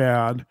with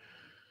Chad.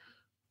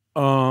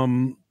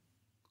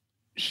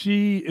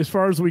 She, as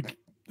far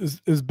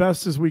as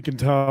best as we can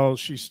tell,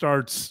 she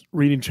starts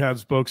reading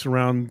Chad's books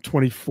around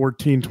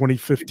 2014,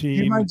 2015.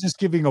 Do you mind just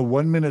giving a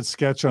 1-minute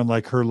sketch on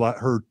like her,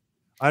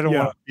 I don't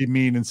want to be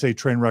mean and say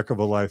train wreck of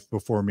a life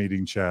before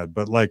meeting Chad,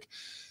 but like,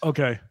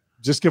 okay,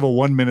 just give a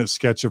 1-minute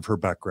sketch of her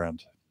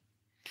background.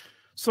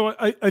 So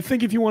I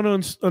think if you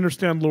want to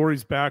understand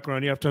Lori's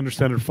background, you have to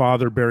understand her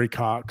father, Barry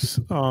Cox.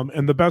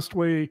 And the best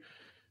way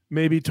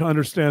maybe to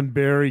understand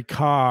Barry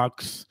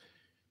Cox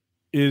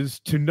is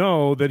to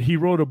know that he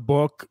wrote a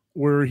book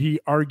where he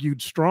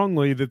argued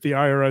strongly that the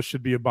IRS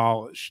should be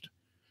abolished.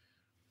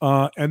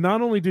 And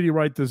not only did he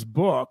write this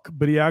book,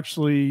 but he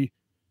actually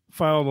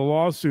filed a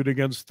lawsuit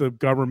against the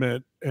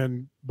government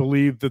and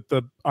believed that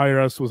the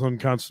IRS was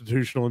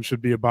unconstitutional and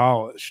should be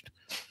abolished.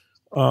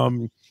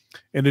 In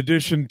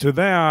addition to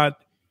that,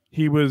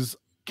 he was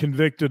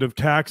convicted of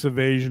tax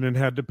evasion and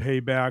had to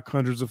pay back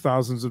hundreds of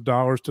thousands of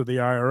dollars to the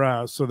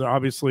IRS. So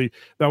obviously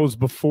that was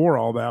before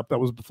all that. That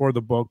was before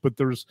the book, but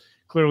there's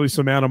clearly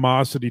some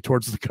animosity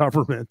towards the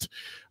government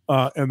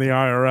and the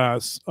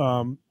IRS,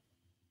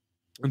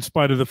 in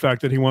spite of the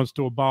fact that he wants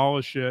to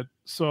abolish it.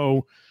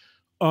 So,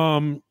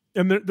 and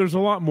there's a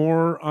lot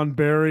more on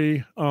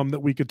Barry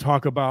that we could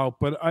talk about,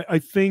 but I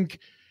think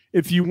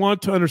if you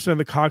want to understand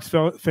the Cox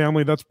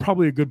family, that's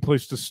probably a good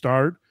place to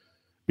start,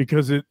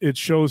 because it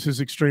shows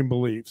his extreme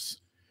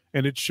beliefs,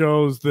 and it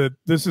shows that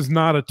this is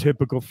not a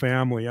typical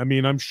family. I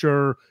mean, I'm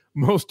sure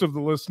most of the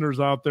listeners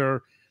out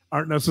there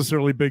aren't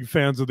necessarily big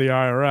fans of the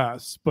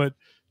IRS, but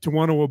to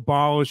want to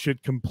abolish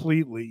it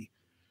completely,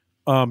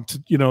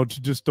 to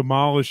just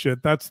demolish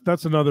it,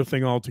 that's another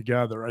thing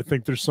altogether. I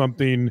think there's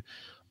something,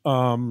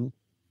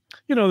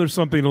 there's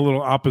something a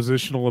little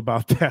oppositional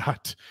about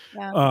that.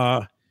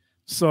 Yeah.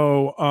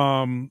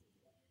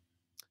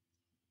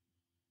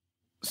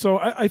 So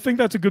I think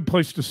that's a good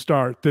place to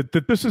start,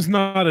 that this is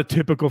not a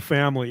typical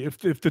family. If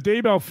the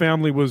Daybell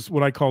family was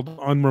what I called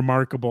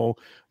unremarkable,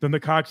 then the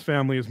Cox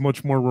family is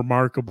much more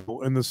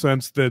remarkable in the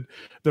sense that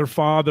their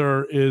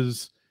father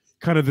is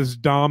kind of this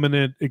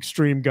dominant,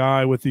 extreme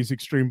guy with these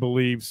extreme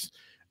beliefs.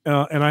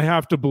 And I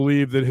have to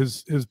believe that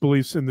his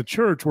beliefs in the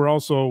church were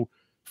also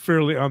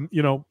fairly on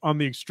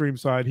the extreme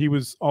side. He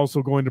was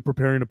also going to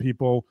preparing a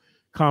people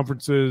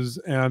conferences.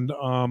 And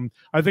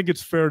I think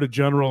it's fair to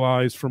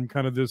generalize from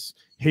kind of this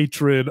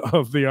hatred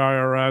of the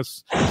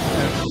IRS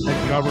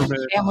and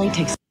government family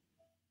takes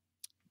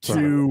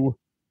to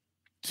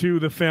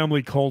the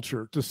family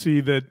culture, to see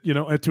that, you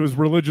know, and to his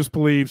religious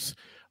beliefs,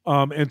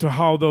 and to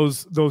how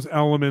those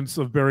elements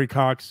of Barry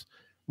Cox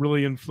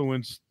really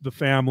influence the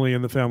family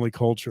and the family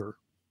culture.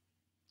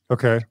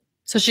 Okay.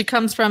 So she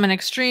comes from an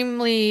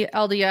extremely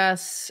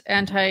LDS,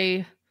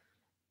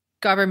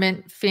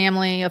 anti-government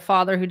family, a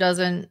father who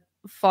doesn't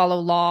follow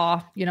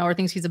law, you know, or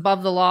thinks he's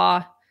above the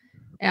law.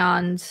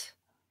 And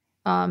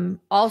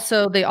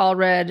also they all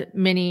read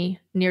many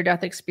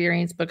near-death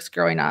experience books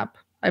growing up.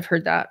 I've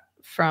heard that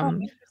from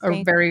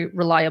a very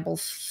reliable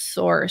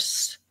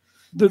source.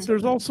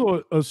 There's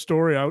also a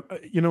story out,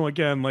 you know,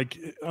 again, like,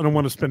 I don't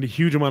want to spend a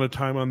huge amount of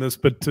time on this,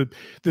 but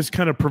this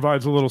kind of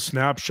provides a little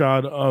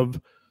snapshot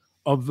of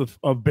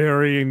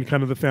Barry and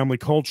kind of the family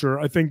culture.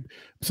 I think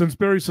since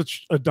Barry's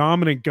such a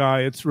dominant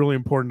guy, it's really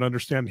important to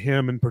understand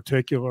him in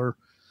particular.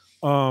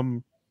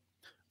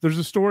 There's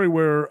a story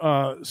where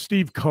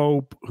Steve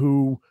Cope,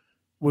 who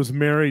was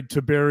married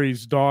to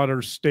Barry's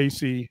daughter,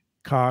 Stacy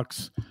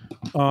Cox,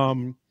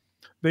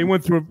 they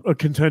went through a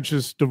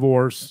contentious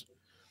divorce,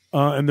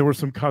 and there were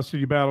some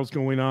custody battles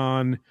going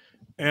on.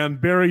 And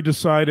Barry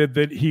decided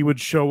that he would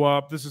show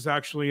up. This is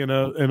actually in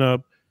a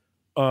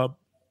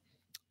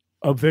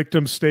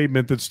victim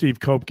statement that Steve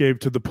Cope gave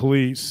to the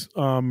police.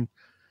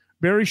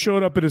 Barry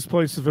showed up at his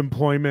place of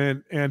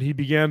employment, and he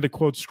began to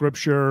quote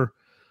scripture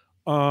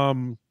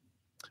and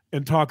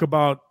talk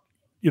about,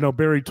 you know,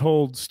 Barry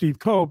told Steve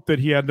Cope that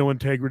he had no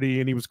integrity,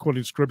 and he was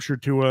quoting scripture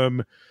to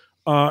him.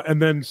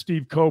 And then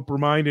Steve Cope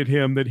reminded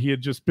him that he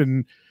had just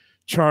been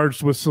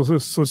charged with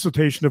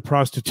solicitation of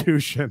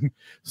prostitution.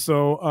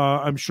 So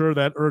I'm sure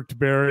that irked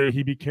Barry.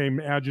 He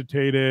became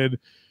agitated,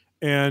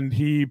 and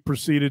he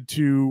proceeded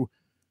to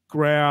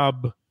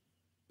grab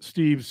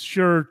Steve's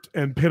shirt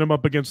and pin him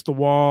up against the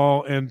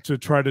wall and to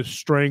try to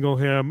strangle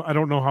him. I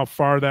don't know how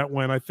far that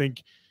went. I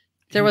think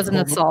there was an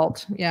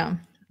assault. Yeah.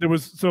 There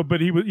was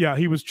but he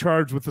was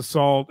charged with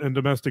assault and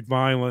domestic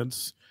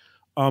violence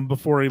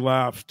before he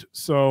left.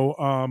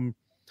 So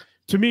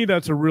to me,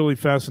 that's a really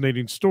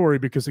fascinating story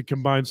because it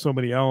combines so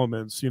many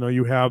elements. You know,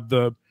 you have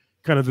the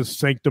kind of the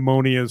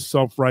sanctimonious,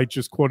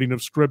 self-righteous quoting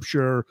of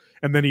scripture,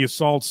 and then he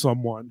assaults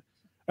someone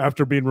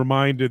after being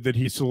reminded that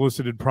he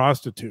solicited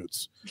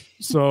prostitutes.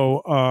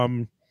 So,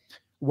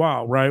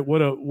 wow, right?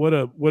 What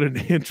an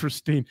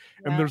interesting,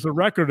 and there's a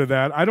record of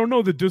that. I don't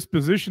know the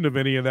disposition of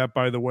any of that,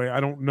 by the way. I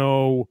don't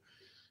know.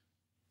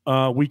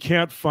 We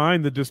can't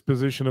find the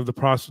disposition of the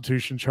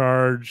prostitution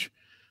charge.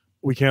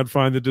 We can't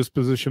find the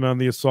disposition on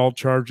the assault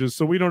charges.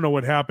 So we don't know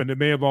what happened. It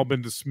may have all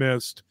been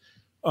dismissed.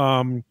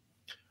 But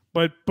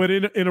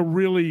in a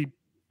really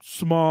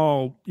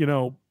small, you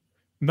know,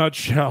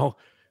 nutshell,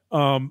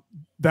 I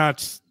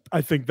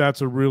think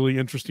that's a really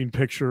interesting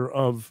picture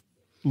of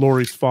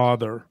Lori's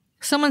father.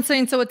 Someone's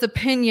saying, so it's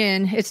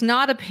opinion. It's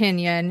not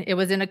opinion. It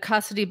was in a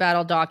custody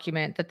battle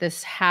document that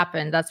this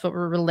happened. That's what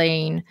we're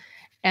relaying.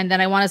 And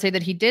then I want to say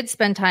that he did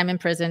spend time in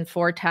prison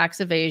for tax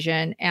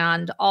evasion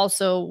and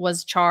also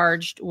was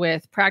charged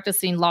with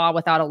practicing law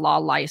without a law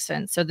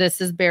license. So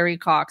this is Barry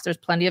Cox. There's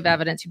plenty of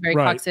evidence who Barry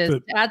Cox is.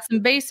 To add some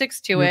basics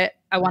to it,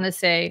 I want to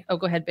say, oh,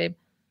 go ahead, babe.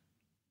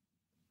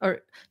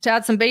 Or to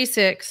add some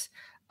basics,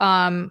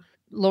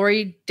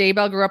 Lori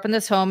Daybell grew up in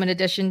this home. In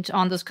addition to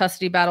on those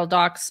custody battle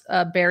docs,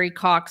 Barry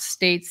Cox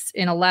states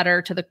in a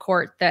letter to the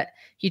court that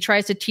he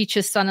tries to teach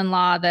his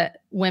son-in-law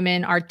that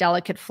women are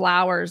delicate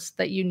flowers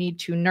that you need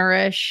to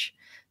nourish.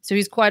 So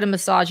he's quite a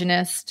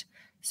misogynist.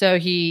 So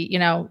he, you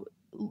know,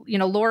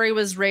 Lori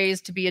was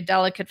raised to be a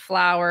delicate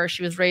flower.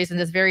 She was raised in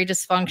this very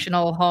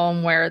dysfunctional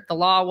home where the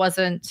law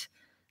wasn't,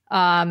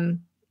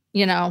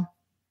 you know,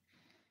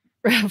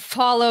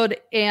 followed.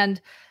 And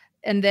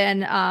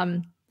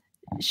then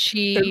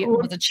she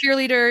was a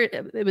cheerleader.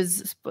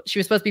 She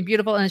was supposed to be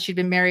beautiful, and she'd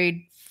been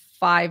married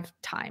 5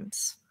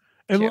 times.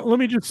 And let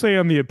me just say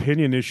on the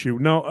opinion issue,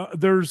 no,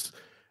 there's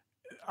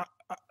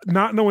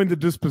not knowing the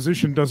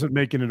disposition doesn't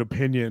make it an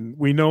opinion.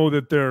 We know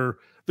that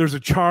there's a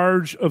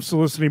charge of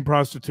soliciting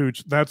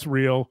prostitutes. That's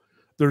real.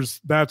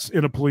 That's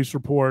in a police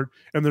report.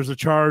 And there's a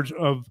charge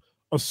of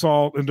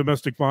assault and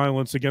domestic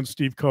violence against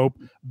Steve Cope.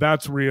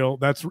 That's real.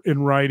 That's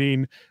in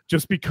writing.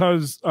 Just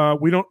because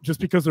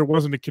there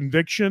wasn't a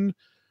conviction,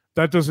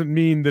 that doesn't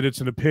mean that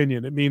it's an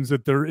opinion. It means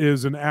that there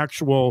is an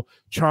actual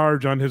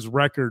charge on his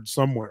record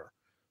somewhere.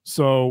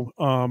 So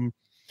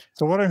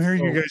what I'm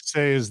hearing you guys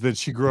say is that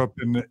she grew up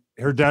in,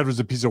 her dad was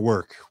a piece of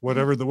work.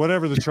 Whatever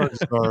the charges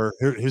are,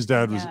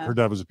 her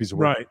dad was a piece of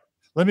work. Right.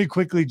 Let me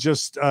quickly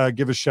just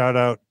give a shout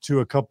out to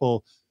a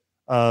couple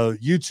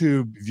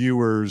YouTube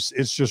viewers.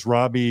 It's just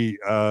Robbie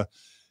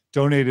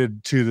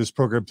donated to this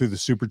program through the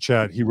super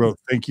chat. He wrote,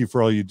 "Thank you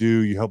for all you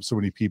do. You help so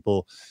many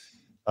people.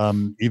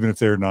 Even if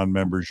they're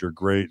non-members, you're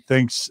great.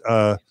 Thanks."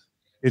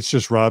 It's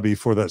just Robbie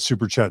for that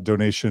super chat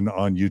donation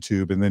on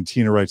YouTube. And then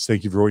Tina writes,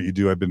 "Thank you for what you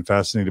do. I've been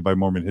fascinated by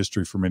Mormon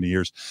history for many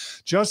years."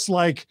 Just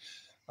like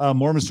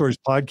Mormon Stories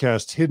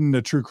podcast, Hidden,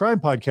 a true crime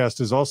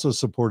podcast, is also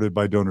supported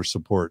by donor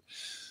support.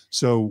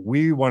 So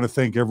we want to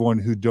thank everyone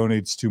who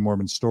donates to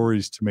Mormon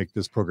Stories to make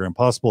this program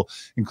possible,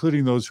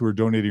 including those who are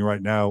donating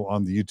right now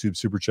on the YouTube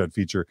Super Chat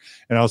feature.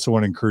 And I also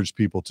want to encourage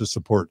people to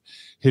support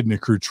Hidden, a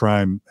True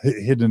Crime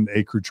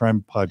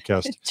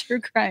podcast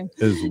True crime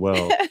as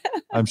well.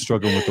 I'm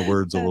struggling with the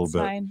words a little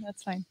bit.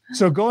 That's fine.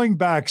 So going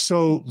back,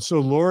 so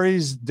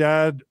Lori's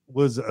dad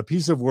was a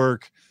piece of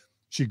work.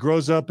 She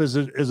grows up as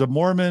a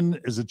Mormon,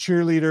 as a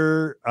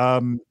cheerleader.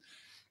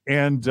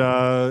 And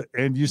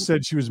you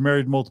said she was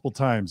married multiple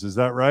times. Is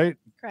that right?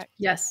 Correct.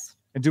 Yes.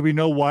 And do we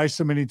know why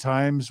so many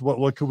times?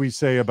 What could we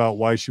say about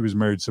why she was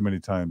married so many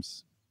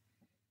times?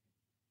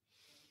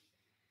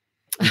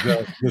 Is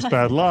that just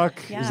bad luck?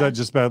 Yeah. Is that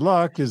just bad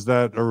luck? Is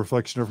that a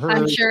reflection of her?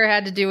 I'm sure it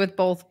had to do with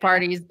both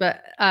parties,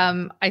 but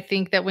I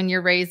think that when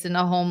you're raised in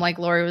a home like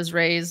Lori was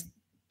raised,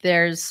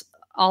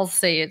 I'll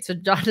say it. So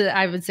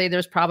I would say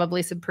there's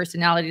probably some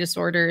personality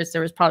disorders.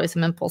 There was probably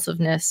some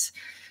impulsiveness.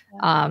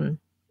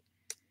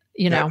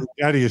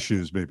 Daddy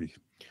issues, maybe.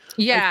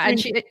 Yeah.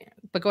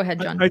 But go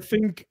ahead, John. I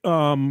think,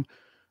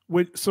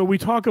 so we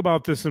talk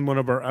about this in one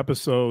of our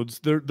episodes.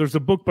 There's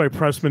a book by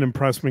Pressman and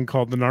Pressman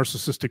called The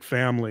Narcissistic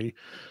Family.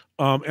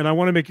 And I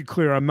want to make it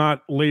clear, I'm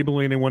not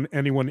labeling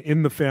anyone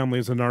in the family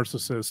as a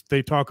narcissist.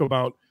 They talk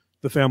about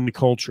the family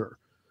culture.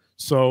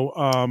 So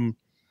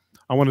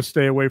I want to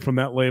stay away from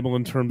that label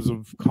in terms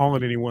of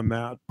calling anyone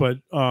that. But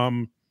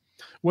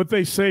what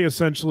they say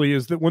essentially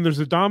is that when there's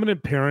a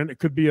dominant parent, it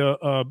could be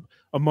a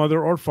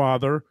mother or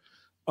father,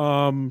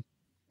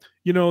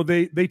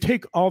 they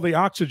take all the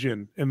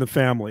oxygen in the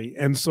family.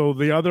 And so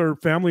the other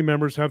family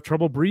members have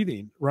trouble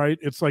breathing, right?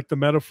 It's like the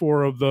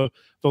metaphor of the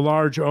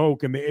large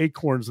oak and the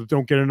acorns that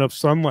don't get enough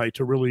sunlight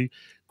to really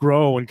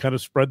grow and kind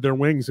of spread their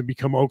wings and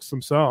become oaks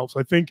themselves.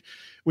 I think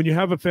when you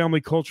have a family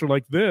culture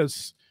like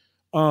this,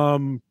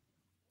 the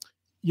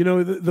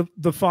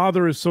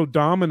father is so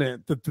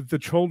dominant that the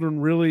children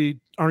really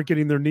aren't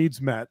getting their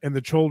needs met. And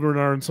the children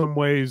are in some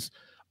ways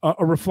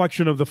a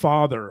reflection of the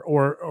father,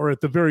 or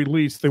at the very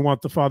least, they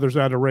want the father's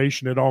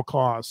adoration at all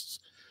costs.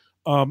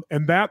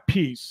 And that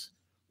piece,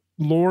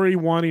 Lori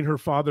wanting her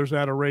father's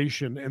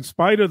adoration, in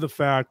spite of the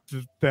fact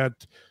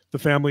that the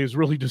family is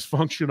really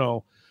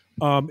dysfunctional,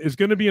 is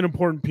going to be an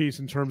important piece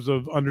in terms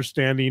of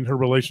understanding her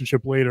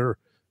relationship later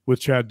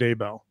with Chad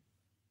Daybell.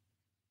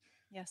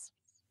 Yes.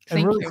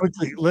 And really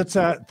quickly, let's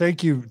add,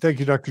 thank you,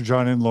 Dr.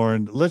 John and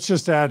Lauren. Let's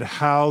just add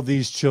how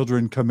these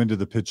children come into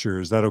the picture.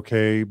 Is that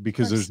okay?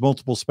 Because there's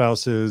multiple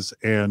spouses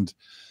and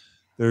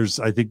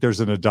I think there's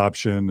an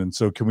adoption. And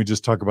so can we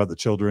just talk about the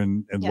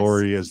children and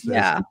Lori as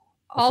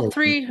all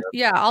three?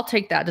 Yeah, I'll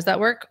take that. Does that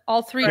work?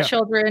 All three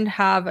children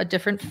have a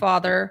different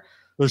father.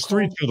 There's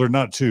three children,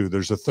 not two.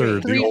 There's a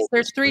third.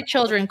 There's three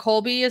children.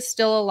 Colby is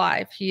still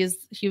alive. He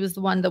was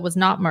the one that was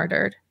not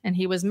murdered, and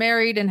he was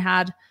married and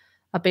had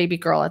a baby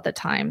girl at the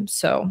time.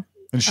 So,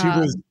 and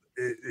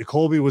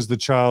Colby was the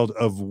child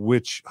of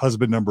which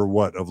husband number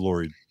what of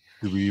Lori?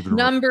 Did we even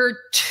number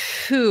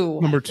two?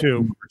 Number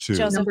two.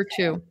 Joseph. Number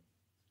two.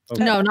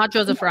 Okay. No, not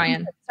Joseph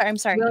Ryan. I'm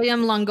sorry.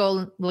 William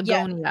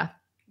Lagonia.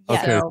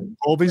 Okay. So,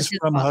 Colby's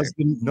from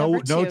husband. No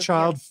known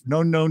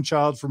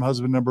child from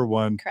husband number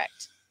one.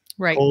 Correct.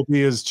 Right.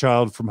 Colby is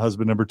child from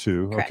husband number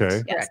two. Correct.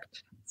 Okay. Yes.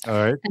 Correct. All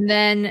right. And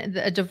then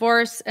a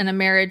divorce and a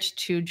marriage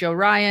to Joe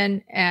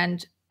Ryan,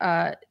 and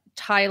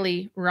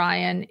Tylee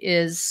Ryan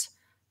is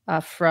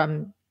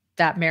from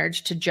that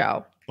marriage to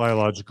Joe.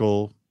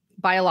 Biological.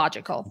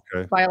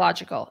 Okay.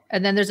 Biological.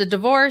 And then there's a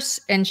divorce,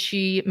 and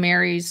she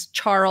marries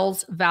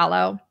Charles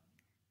Vallow,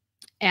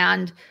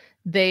 and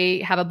they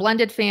have a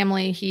blended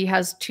family. He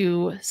has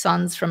two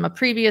sons from a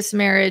previous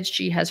marriage.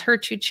 She has her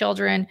two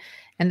children,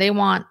 and they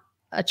want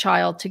a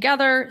child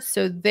together.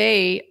 So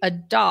they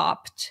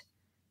adopt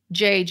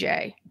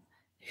JJ,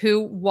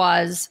 who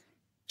was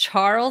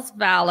Charles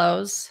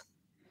Vallow's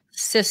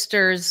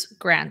sister's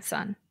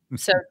grandson.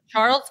 So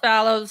Charles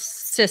Vallow's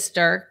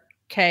sister,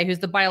 Kay, who's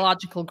the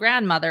biological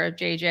grandmother of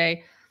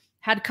JJ,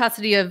 had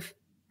custody of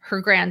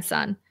her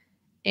grandson.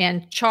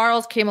 And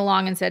Charles came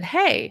along and said,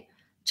 hey,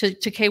 to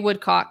Kay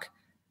Woodcock,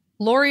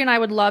 Lori and I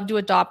would love to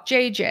adopt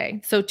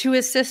JJ. So to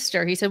his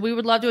sister, he said, we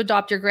would love to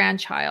adopt your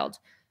grandchild.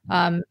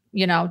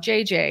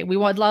 JJ, we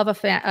would love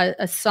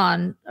a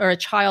son or a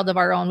child of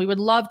our own. We would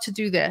love to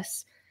do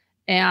this.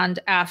 And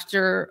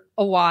after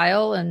a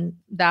while, and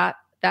that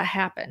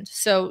happened.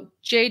 So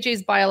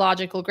JJ's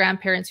biological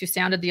grandparents who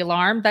sounded the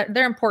alarm, that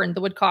they're important.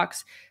 The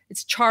Woodcocks,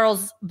 it's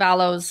Charles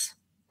Vallow's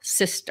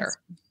sister,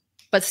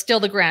 but still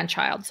the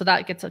grandchild. So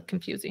that gets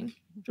confusing.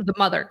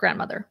 The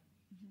grandmother.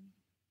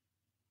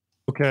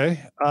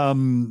 Okay. I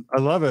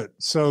love it.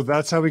 So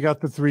that's how we got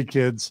the three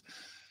kids.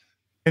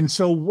 And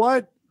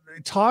so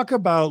talk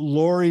about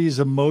Lori's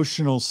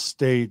emotional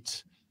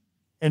state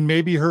and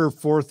maybe her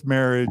fourth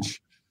marriage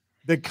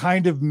that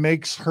kind of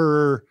makes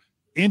her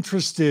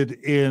interested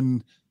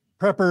in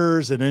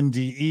preppers and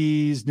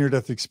NDEs,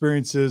 near-death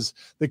experiences.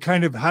 That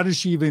kind of, how does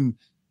she even,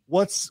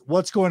 what's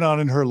going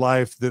on in her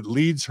life that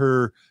leads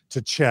her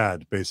to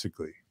Chad,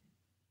 basically?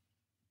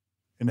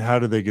 And how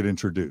do they get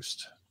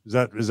introduced? Is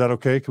that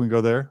okay? Can we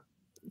go there?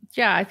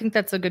 Yeah, I think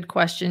that's a good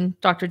question.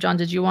 Dr. John,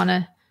 did you want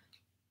to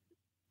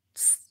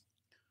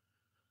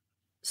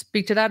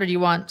speak to that, or do you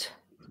want?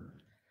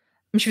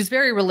 I mean, she was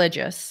very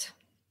religious,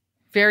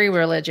 very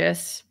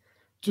religious.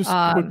 Just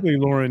quickly,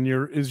 Lauren,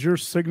 is your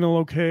signal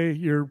okay?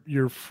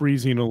 You're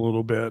freezing a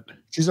little bit.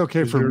 She's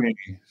okay for me.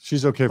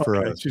 She's okay for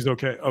us. She's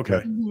okay.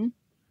 Okay. Mm-hmm.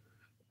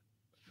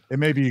 And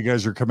maybe you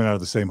guys are coming out of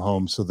the same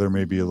home, so there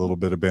may be a little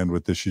bit of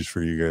bandwidth issues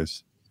for you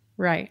guys.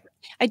 Right.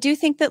 I do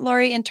think that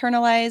Lori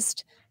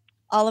internalized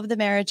all of the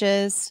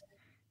marriages,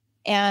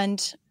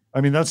 and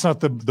I mean, that's not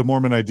the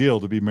Mormon ideal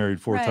to be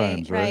married 4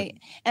 times, right? Right.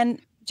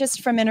 And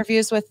just from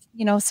interviews with,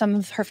 some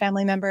of her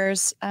family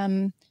members,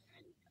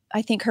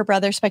 I think her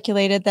brother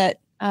speculated that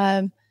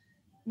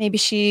maybe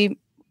she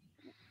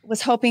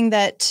was hoping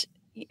that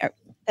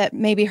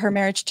maybe her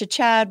marriage to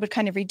Chad would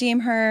kind of redeem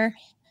her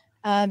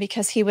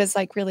because he was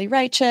like really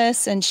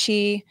righteous, and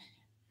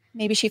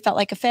maybe she felt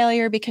like a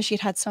failure because she'd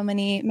had so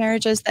many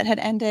marriages that had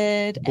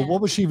ended. But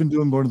what was she even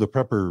doing going to the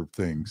prepper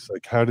things?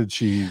 Like, how did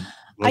she?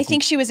 I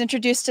think she was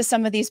introduced to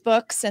some of these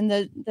books and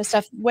the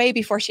stuff way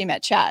before she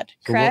met Chad.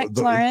 Correct,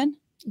 Lauren?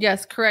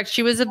 Yes, correct.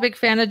 She was a big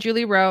fan of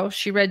Julie Rowe.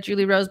 She read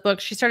Julie Rowe's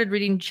books. She started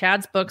reading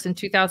Chad's books in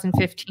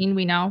 2015,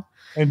 we know.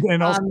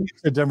 And also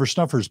the Denver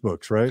Snuffers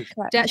books, right?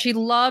 She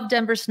loved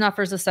Denver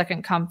Snuffers, The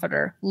Second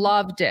Comforter.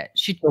 Loved it.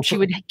 She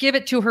would give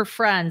it to her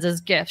friends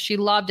as gifts. She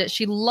loved it.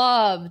 She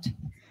loved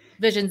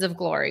Visions of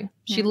Glory.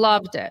 She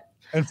loved it.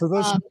 And for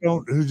those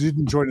who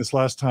didn't join us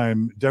last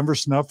time, Denver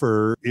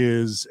Snuffer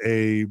was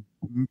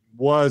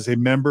a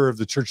member of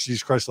the Church of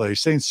Jesus Christ of Latter-day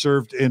Saints,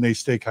 served in a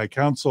stake high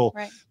council,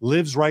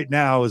 lives right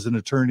now as an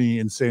attorney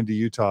in Sandy,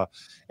 Utah.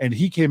 And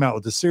he came out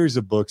with a series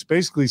of books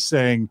basically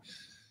saying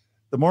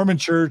the Mormon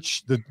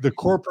Church, the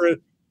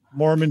corporate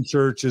Mormon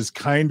Church is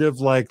kind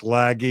of like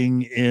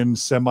lagging in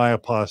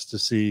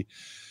semi-apostasy.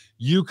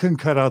 You can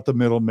cut out the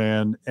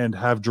middleman and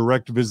have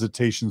direct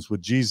visitations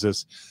with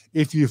Jesus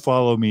if you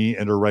follow me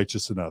and are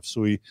righteous enough.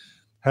 So he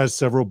has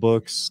several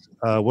books.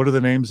 What are the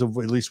names of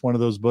at least one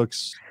of those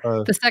books?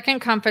 The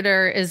Second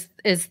Comforter is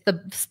the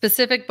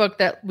specific book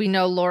that we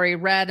know Lori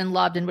read and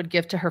loved and would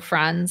give to her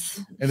friends.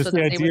 And it's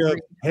the idea of,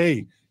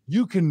 hey,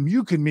 you can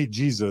meet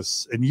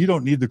Jesus and you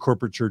don't need the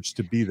corporate church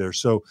to be there.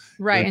 So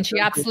right. And she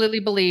absolutely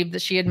believed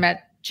that she had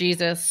met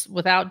Jesus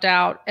without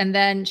doubt. And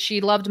then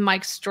she loved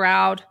Mike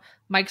Stroud.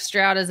 Mike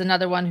Stroud is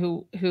another one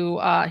who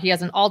he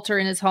has an altar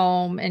in his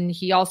home, and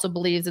he also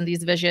believes in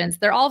these visions.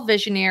 They're all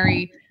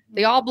visionary.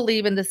 They all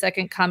believe in the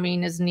second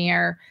coming is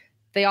near.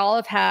 They all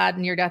have had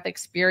near-death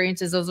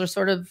experiences. Those are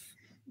sort of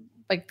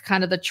like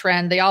kind of the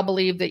trend. They all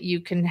believe that you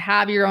can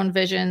have your own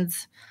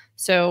visions.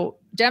 So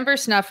Denver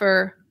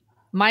Snuffer,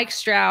 Mike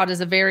Stroud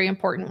is a very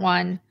important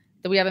one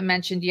that we haven't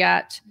mentioned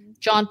yet.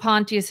 John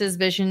Pontius's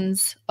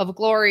Visions of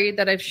Glory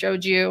that I've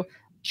showed you.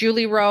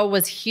 Julie Rowe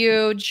was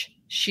huge.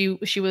 She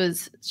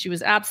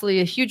was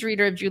absolutely a huge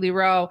reader of Julie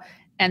Rowe,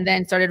 and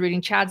then started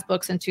reading Chad's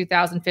books in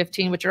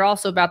 2015, which are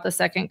also about the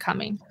second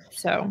coming.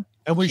 So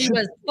she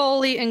was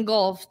fully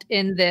engulfed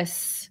in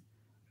this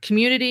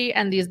community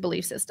and these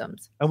belief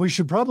systems. And we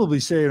should probably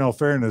say, in all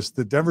fairness,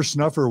 that Denver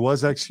Snuffer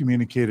was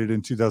excommunicated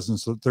in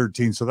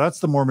 2013. So that's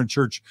the Mormon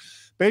Church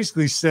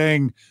basically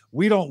saying,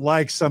 we don't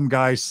like some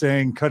guy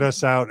saying, cut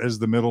us out as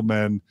the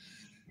middlemen.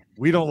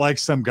 We don't like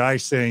some guy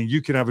saying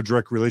you can have a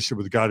direct relationship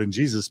with God and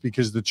Jesus,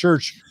 because the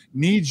church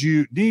needs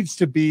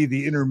to be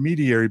the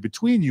intermediary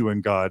between you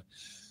and God.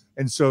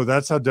 And so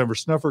that's how Denver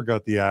Snuffer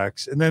got the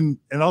axe. And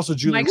also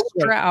Julie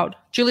Stroud.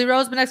 Julie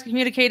Rowe's been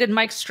excommunicated.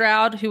 Mike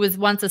Stroud, who was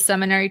once a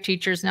seminary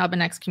teacher, has now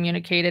been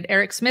excommunicated.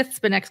 Eric Smith's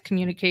been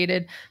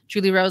excommunicated.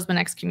 Julie Rowe's been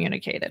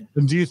excommunicated.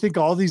 And do you think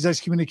all these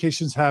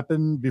excommunications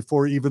happen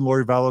before even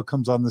Lori Vallow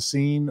comes on the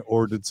scene,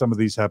 or did some of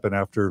these happen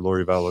after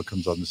Lori Vallow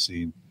comes on the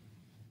scene?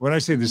 When I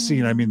say the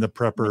scene, I mean the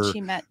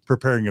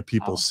preparing a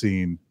people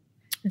scene.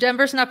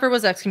 Denver Snuffer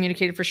was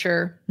excommunicated for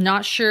sure.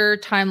 Not sure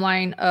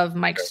timeline of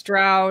Mike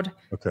Stroud.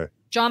 Okay.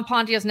 John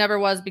Pontius never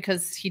was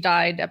because he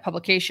died at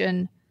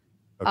publication.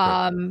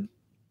 Okay.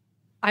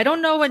 I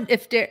don't know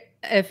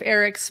if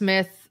Eric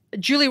Smith,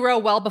 Julie Rowe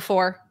well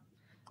before.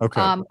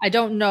 Okay. I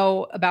don't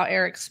know about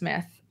Eric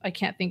Smith. I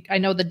can't think. I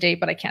know the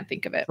date, but I can't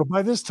think of it. So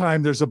by this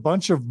time, there's a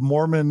bunch of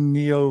Mormon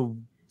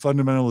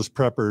neo-fundamentalist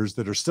preppers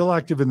that are still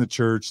active in the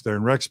church. They're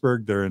in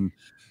Rexburg. They're in,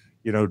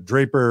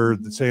 Draper,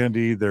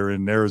 Sandy. They're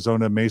in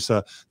Arizona,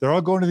 Mesa. They're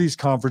all going to these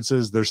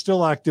conferences. They're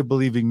still active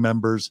believing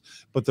members,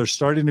 but they're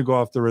starting to go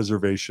off the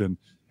reservation,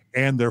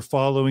 and they're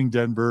following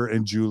Denver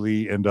and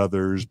Julie and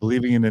others,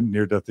 believing in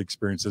near-death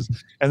experiences.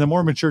 And the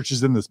Mormon Church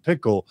is in this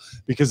pickle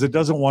because it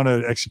doesn't want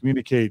to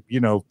excommunicate,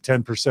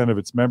 10% of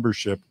its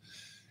membership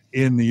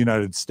in the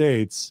United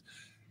States,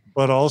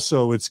 but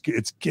also it's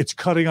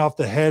cutting off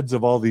the heads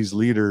of all these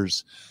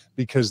leaders,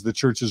 because the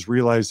church is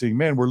realizing,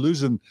 man, we're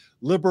losing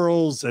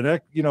liberals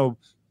and,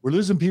 we're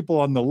losing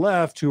people on the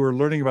left who are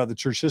learning about the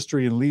church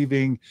history and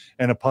leaving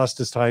and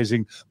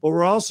apostatizing. But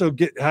we're also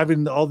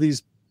having all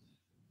these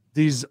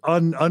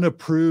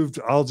unapproved,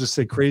 I'll just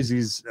say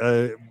crazies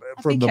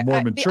from the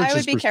Mormon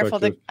church's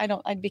perspective.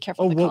 I'd be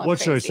careful. Oh, what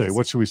should I say?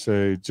 What should we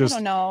say? I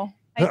don't know.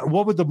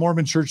 What would the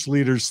Mormon church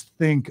leaders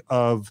think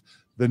of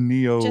the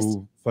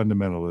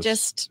neo-fundamentalists?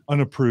 Just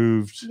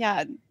unapproved.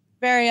 Yeah,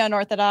 very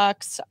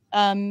unorthodox,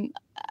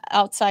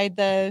 outside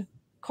the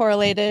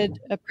correlated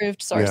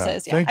approved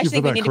sources. Yeah. Thank you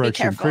for that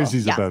correction. Crazy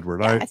is a bad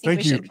word.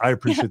 Thank you. I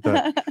appreciate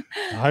that.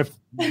 High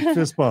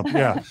fist bump.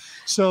 Yeah.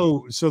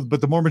 So,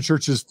 but the Mormon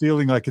church is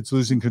feeling like it's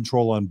losing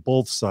control on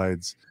both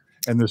sides.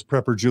 And this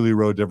Prepper Julie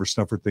Rowe Deborah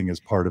Snuffer thing is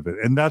part of it.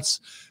 And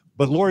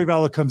but Lori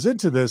Vallow comes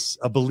into this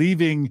a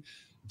believing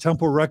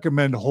Temple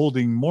recommend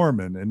holding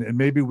Mormon. And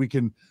maybe we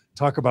can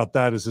talk about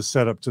that as a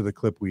setup to the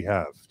clip we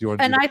have. Do you want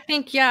to? And I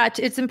think,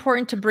 it's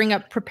important to bring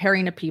up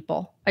preparing a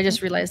people. I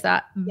just realized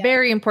that.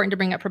 Very important to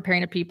bring up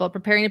preparing a people.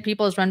 Preparing a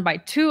people is run by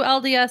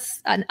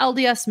an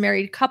LDS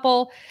married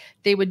couple.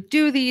 They would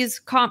do these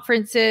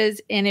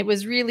conferences, and it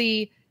was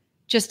really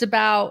just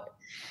about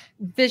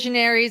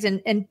visionaries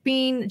and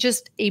being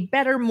just a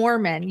better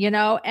Mormon,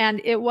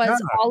 and it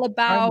was all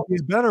about be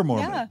a better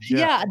Mormon.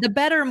 The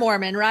better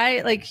Mormon,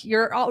 right? Like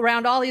you're all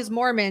around all these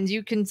Mormons,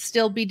 you can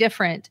still be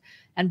different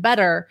and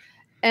better.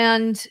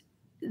 And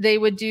they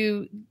would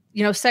do,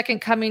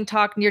 second coming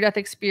talk, near-death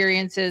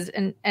experiences,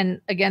 and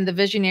again, the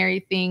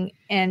visionary thing.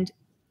 And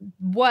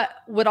what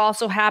would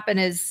also happen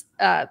is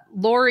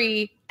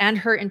Lori and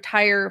her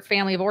entire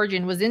family of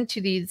origin was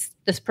into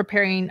this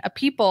preparing a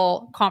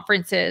people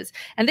conferences.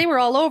 And they were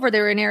all over. They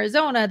were in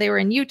Arizona. They were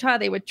in Utah.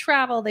 They would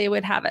travel. They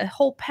would have a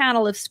whole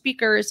panel of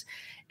speakers.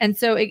 And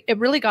so it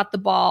really got the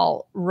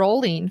ball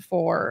rolling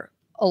for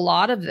a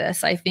lot of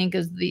this, I think,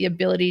 is the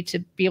ability to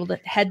be able to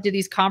head to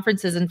these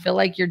conferences and feel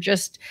like you're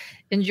just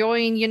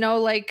enjoying,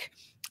 like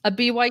a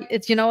BYU,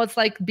 it's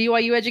like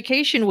BYU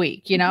Education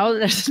Week,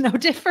 there's no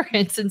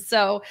difference. And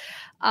so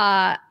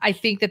I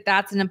think that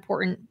that's an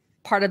important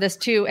part of this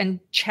too. And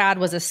Chad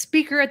was a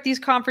speaker at these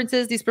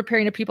conferences, these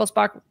Preparing a People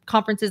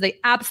conferences. They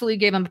absolutely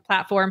gave him a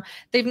platform.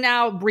 They've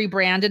now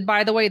rebranded,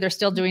 by the way. They're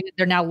still doing it.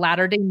 They're now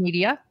Latter-day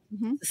Media,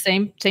 the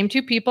same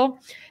two people.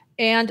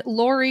 And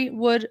Lori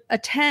would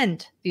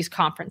attend these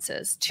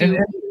conferences to be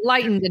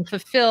enlightened and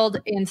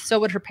fulfilled, and so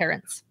would her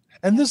parents.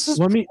 And this is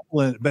Dr.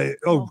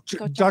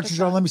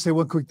 John, let me say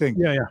one quick thing.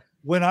 Yeah.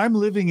 When I'm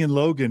living in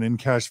Logan in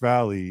Cache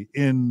Valley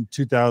in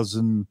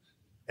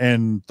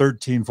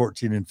 2013,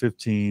 14, and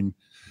 15,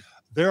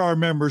 there are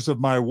members of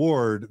my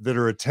ward that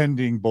are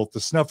attending both the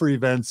Snuffer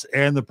events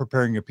and the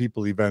Preparing a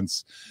People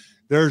events.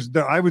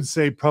 I would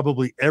say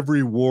probably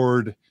every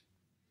ward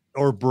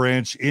or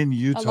branch in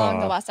Utah along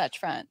the Wasatch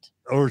Front,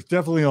 or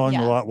definitely along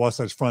the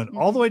Wasatch Front,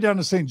 all the way down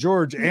to St.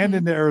 George and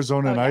into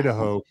Arizona and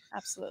Idaho.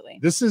 Absolutely.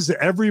 This is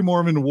every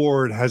Mormon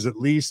ward has at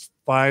least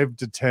 5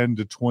 to 10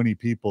 to 20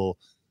 people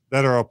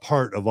that are a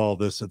part of all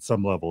this at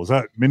some level. Is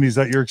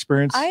that your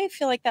experience? I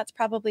feel like that's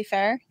probably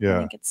fair. Yeah. I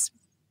think it's.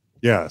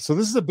 Yeah. So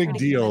this is a big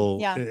deal.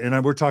 Yeah.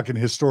 And we're talking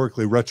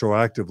historically,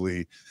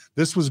 retroactively.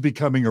 This was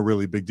becoming a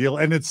really big deal,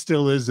 and it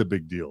still is a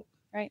big deal.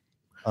 Right.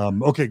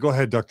 Okay, go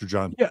ahead, Dr.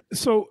 John. Yeah.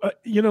 So,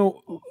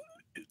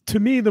 to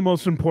me, the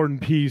most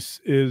important piece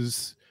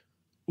is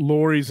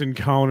Lori's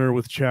encounter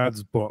with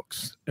Chad's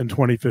books in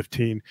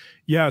 2015.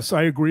 Yes,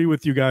 I agree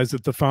with you guys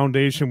that the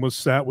foundation was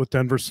set with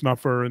Denver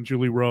Snuffer and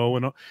Julie Rowe,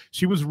 and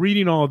she was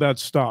reading all of that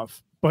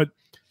stuff, but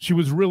she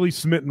was really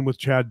smitten with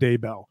Chad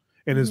Daybell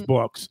and his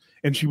books,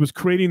 and she was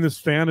creating this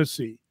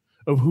fantasy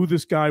of who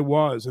this guy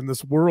was and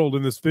this world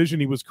and this vision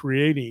he was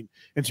creating,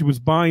 and she was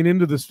buying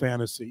into this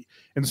fantasy.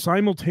 And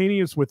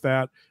simultaneous with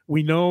that,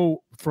 we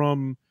know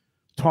from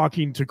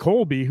talking to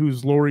Colby,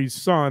 who's Lori's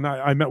son,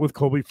 I met with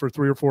Colby for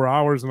 3 or 4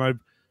 hours, and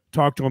I've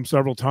talked to him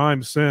several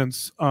times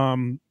since,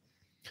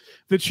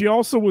 that she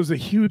also was a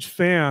huge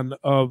fan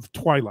of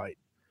Twilight,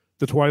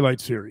 the Twilight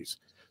series.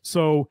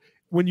 So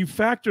when you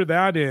factor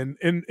that in,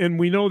 and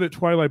we know that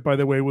Twilight, by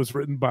the way, was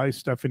written by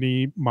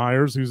Stephanie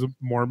Myers, who's a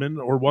Mormon,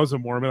 or was a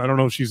Mormon. I don't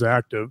know if she's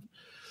active.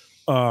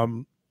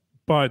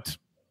 But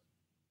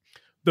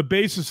the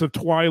basis of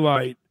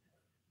Twilight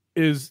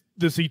is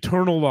this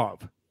eternal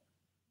love,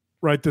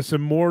 right? This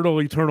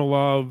immortal, eternal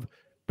love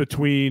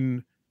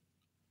between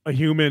a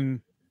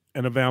human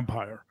and a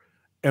vampire.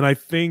 And I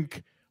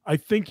think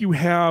you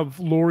have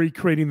Lori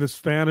creating this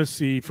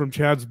fantasy from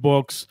Chad's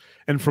books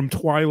and from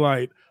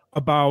Twilight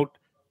about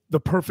the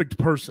perfect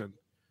person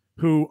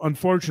who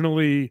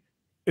unfortunately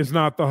is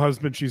not the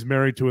husband she's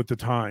married to at the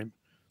time.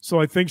 So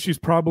I think she's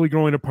probably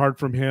growing apart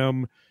from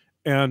him,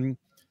 and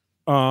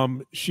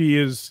she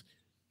is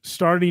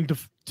starting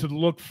to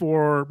look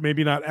for,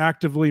 maybe not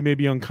actively,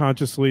 maybe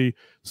unconsciously,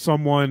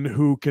 someone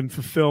who can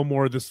fulfill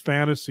more of this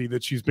fantasy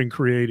that she's been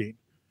creating.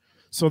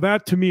 So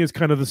that to me is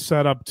kind of the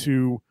setup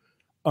to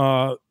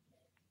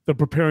the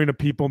Preparing a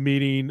People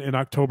meeting in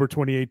October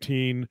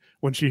 2018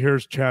 when she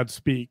hears Chad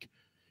speak.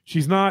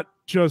 She's not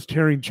just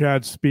hearing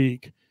Chad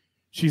speak.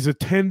 She's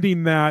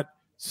attending that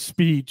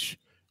speech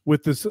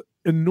with this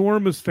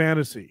enormous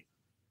fantasy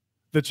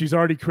that she's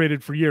already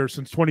created for years,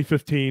 since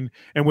 2015,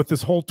 and with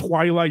this whole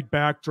Twilight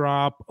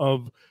backdrop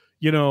of,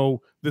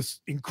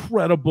 this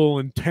incredible,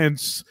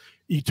 intense,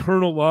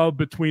 eternal love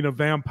between a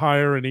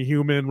vampire and a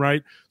human,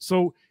 right?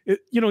 So,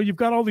 you've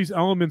got all these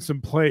elements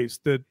in place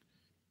that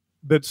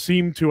that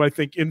seem to, I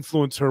think,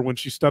 influence her when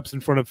she steps in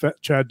front of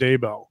Chad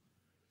Daybell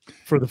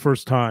for the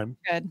first time.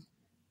 Good.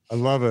 I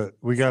love it.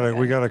 We got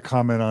a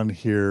comment on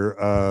here.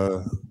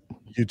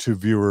 YouTube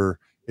viewer,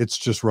 it's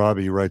just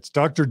Robbie writes,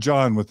 Dr.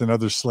 John with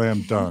another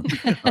slam dunk.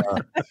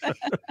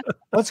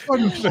 Let's go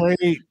ahead and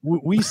play.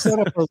 We set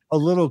up a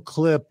little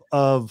clip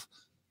of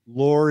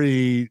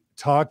Lori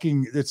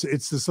talking. It's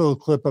this little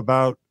clip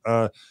about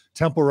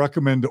Temple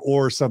Recommend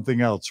or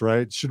something else,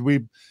 right?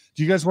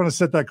 Do you guys want to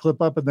set that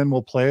clip up and then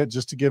we'll play it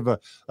just to give a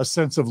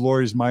sense of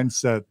Lori's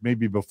mindset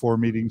maybe before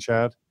meeting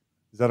Chad?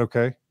 Is that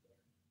okay?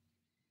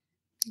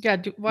 Yeah.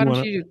 Why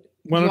don't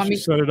you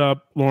set it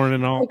up, Lauren,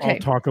 and I'll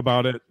talk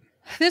about it.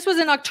 This was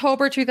in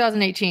October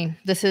 2018.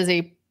 This is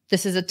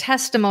a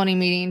testimony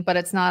meeting, but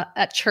it's not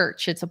at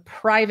church. It's a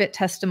private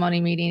testimony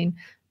meeting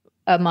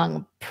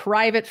among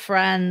private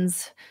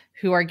friends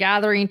who are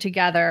gathering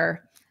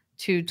together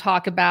to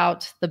talk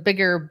about the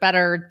bigger,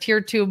 better Tier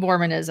 2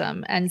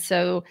 Mormonism. And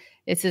so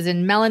this is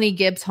in Melanie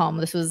Gibbs' home.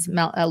 This was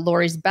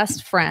Lori's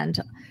best friend.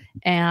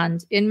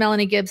 And in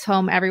Melanie Gibbs'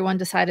 home, everyone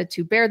decided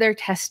to bear their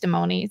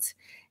testimonies.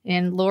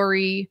 And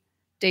Lori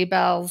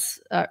Daybell's,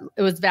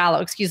 it was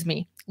Vallow, excuse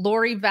me.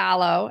 Lori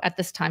Vallow, at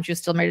this time, she was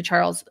still married to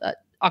Charles,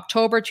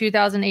 October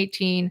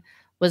 2018,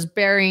 was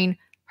bearing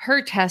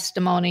her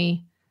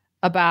testimony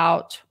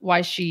about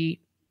why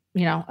she,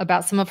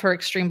 about some of her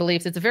extreme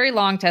beliefs. It's a very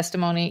long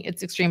testimony.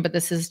 It's extreme, but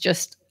this is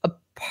just a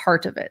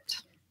part of it.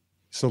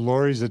 So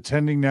Lori's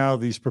attending now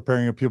these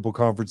Preparing a People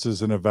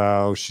conferences in a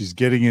vow. She's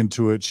getting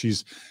into it.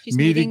 She's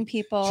meeting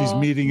people. She's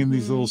meeting in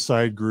these little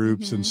side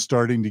groups and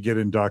starting to get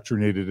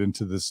indoctrinated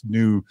into this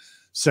new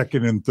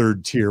second and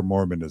third tier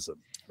Mormonism.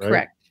 Right?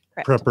 Correct.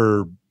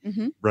 Prepper,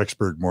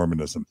 Rexburg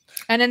Mormonism.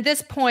 And in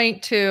this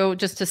point, too,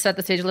 just to set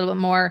the stage a little bit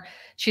more,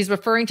 she's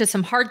referring to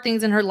some hard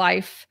things in her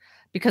life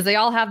because they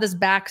all have this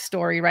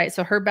backstory, right?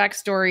 So her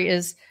backstory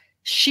is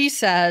she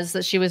says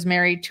that she was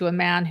married to a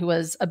man who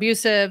was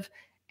abusive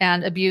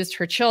and abused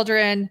her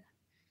children.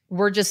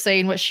 We're just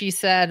saying what she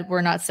said.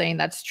 We're not saying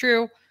that's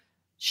true.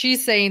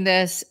 She's saying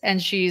this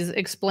and she's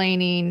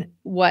explaining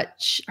where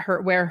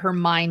her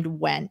mind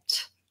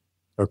went.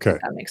 Okay.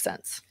 If that makes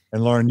sense.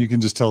 And Lauren, you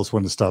can just tell us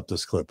when to stop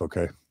this clip,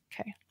 okay?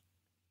 Okay.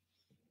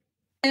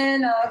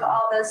 Of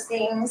all those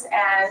things,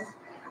 and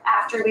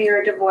after we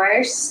were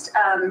divorced,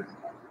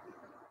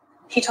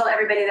 he told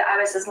everybody that I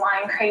was this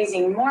lying,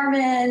 crazy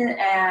Mormon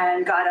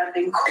and got up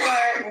in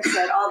court and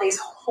said all these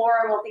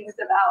horrible things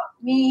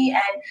about me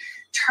and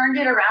turned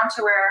it around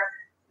to where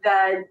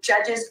the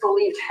judges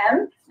believed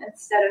him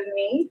instead of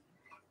me.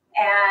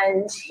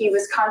 And he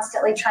was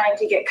constantly trying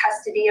to get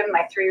custody of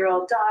my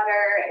 3-year-old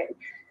daughter and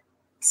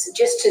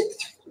just to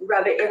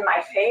rub it in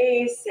my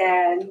face.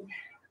 And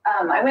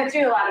I went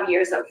through a lot of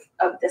years of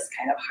this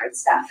kind of hard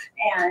stuff.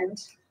 And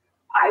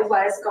I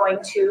was going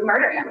to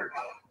murder him.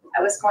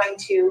 I was going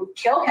to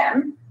kill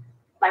him,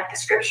 like the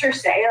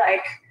scriptures say,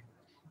 like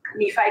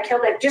Nephi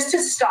killed him, just to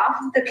stop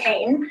the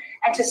pain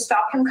and to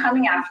stop him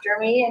coming after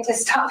me and to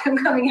stop him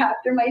coming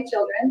after my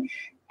children.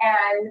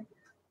 And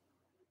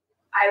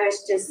I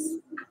just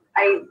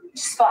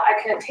felt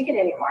I couldn't take it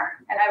anymore.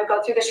 And I would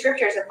go through the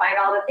scriptures and find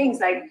all the things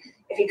like,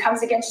 if he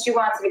comes against you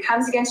once, if he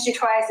comes against you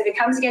twice, if he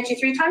comes against you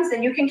 3 times,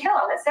 then you can kill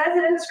him. It says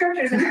it in the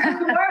scriptures. And I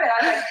was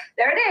like,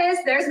 there it is.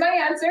 There's my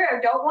answer.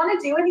 I don't want to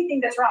do anything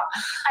that's wrong.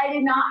 I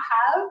did not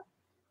have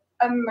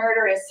a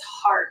murderous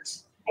heart.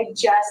 I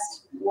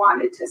just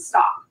wanted to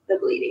stop the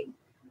bleeding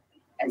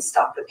and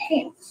stop the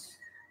pain.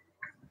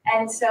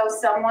 And so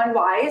someone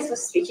wise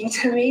was speaking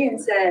to me and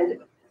said,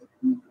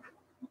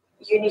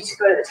 you need to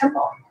go to the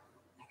temple.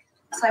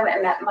 So I went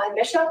and met my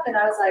bishop, and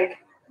I was like,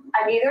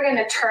 I'm either going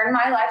to turn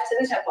my life to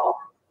the temple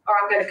or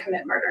I'm going to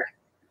commit murder.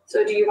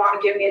 So do you want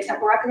to give me a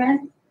temple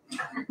recommend?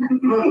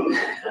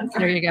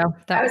 There you go.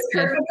 I was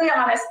perfectly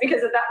honest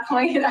because at that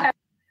point,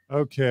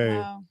 okay.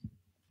 Wow.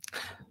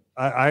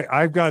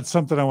 I've got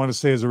something I want to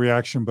say as a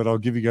reaction, but I'll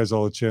give you guys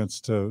all a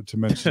chance to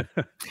mention.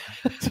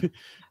 If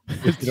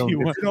you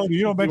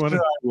don't mention it,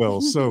 I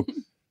will. So,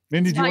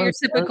 Mindy, it's not your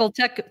typical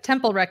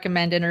temple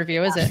recommend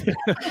interview, is it?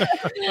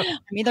 I'm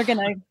either going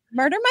to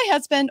murder my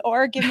husband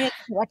or give me a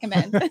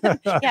recommend.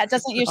 Yeah, it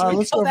doesn't usually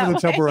let's go for the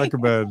temple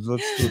recommend.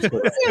 Let's see if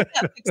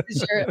that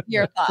fixes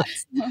your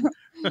thoughts.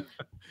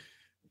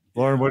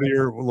 Lauren, what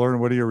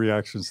are your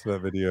reactions to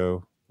that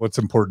video? What's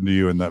important to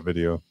you in that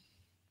video?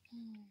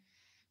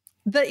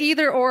 The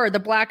either or, the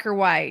black or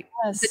white,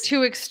 the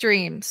two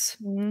extremes.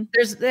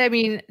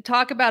 Mm-hmm.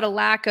 Talk about a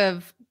lack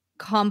of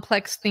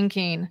complex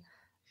thinking.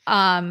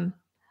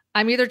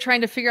 I'm either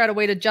trying to figure out a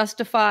way to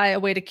justify a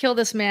way to kill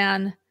this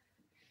man,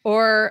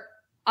 or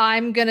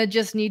I'm going to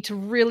just need to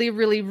really,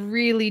 really,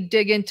 really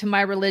dig into my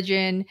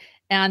religion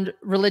and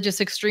religious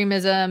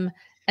extremism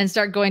and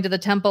start going to the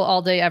temple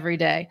all day, every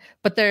day.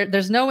 But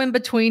there's no in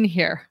between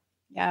here.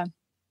 Yeah.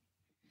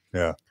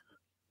 Yeah.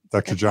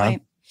 Dr. John?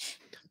 Point.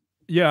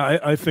 Yeah,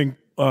 I think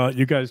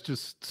you guys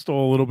just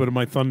stole a little bit of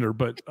my thunder,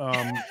 but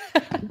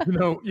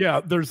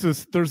there's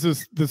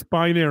this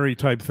binary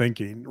type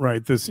thinking,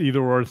 right? This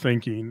either or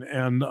thinking,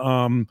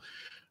 and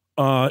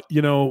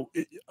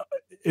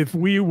if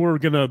we were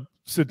gonna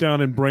sit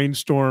down and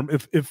brainstorm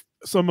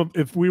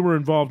if we were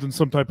involved in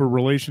some type of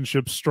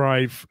relationship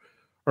strife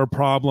or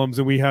problems,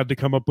 and we had to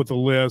come up with a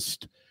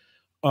list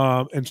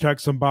and check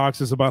some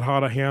boxes about how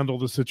to handle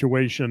the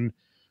situation,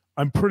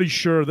 I'm pretty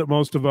sure that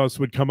most of us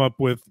would come up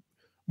with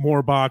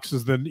more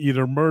boxes than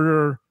either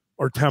murder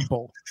or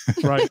temple,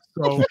 right?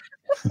 So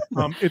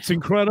it's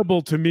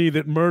incredible to me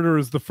that murder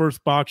is the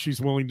first box she's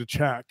willing to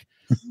check.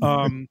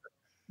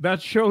 That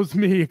shows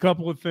me a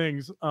couple of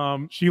things.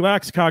 She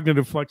lacks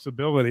cognitive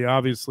flexibility,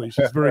 obviously.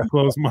 She's very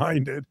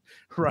close-minded,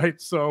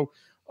 right? So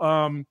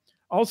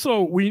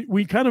also,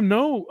 we kind of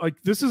know, like,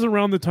 this is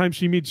around the time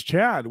she meets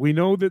Chad. We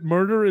know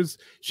that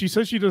she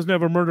says she doesn't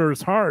have a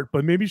murderous heart,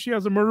 but maybe she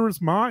has a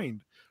murderous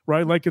mind,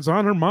 right? Like, it's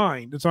on her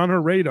mind. It's on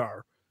her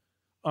radar,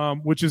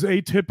 which is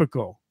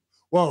atypical.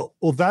 Well,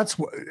 that's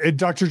what,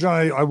 Dr.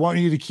 John, I want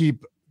you to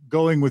keep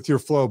going with your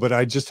flow, but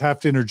I just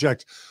have to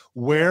interject.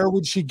 Where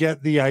would she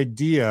get the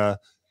idea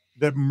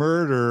that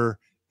murder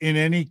in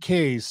any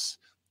case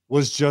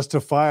was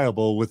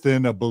justifiable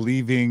within a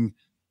believing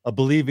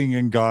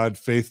in God,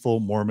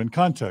 faithful Mormon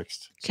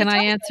context? Can I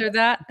answer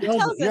that?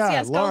 Tells us,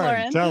 yes,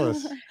 Lauren, tell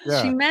us.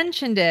 Yeah. She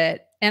mentioned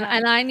it, and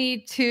I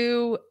need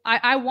to.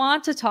 I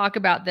want to talk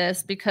about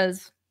this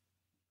because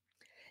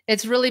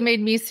it's really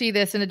made me see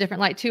this in a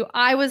different light too.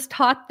 I was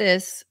taught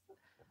this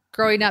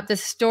growing up,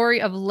 this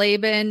story of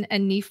Laban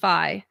and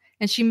Nephi.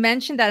 And she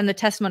mentioned that in the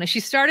testimony.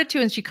 She started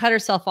to, and she cut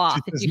herself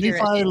off. If you hear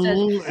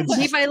it,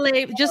 Nephi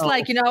lay, just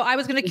like, I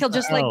was going to kill,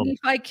 just like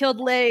Nephi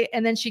killed Lay,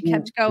 and then she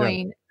kept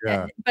going.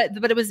 Yeah. But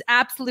it was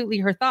absolutely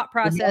her thought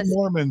process. The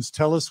non-Mormons,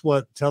 tell us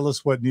what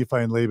Nephi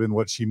and Laban,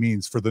 what she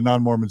means for the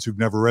non-Mormons who've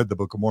never read the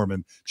Book of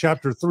Mormon.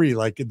 Chapter 3,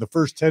 like in the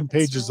first 10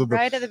 pages of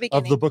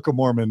the Book of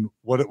Mormon,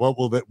 what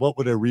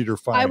would a reader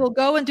find? I will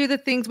go and do the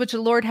things which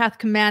the Lord hath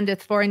commanded,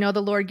 for I know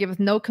the Lord giveth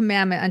no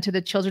commandment unto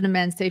the children of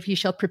men, save he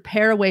shall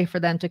prepare a way for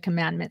them to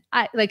commandment.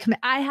 I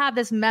have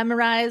this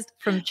memorized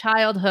from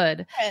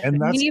childhood. And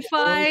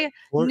Nephi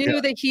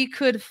knew that he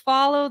could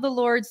follow the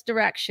Lord's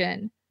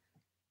direction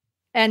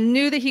and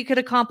knew that he could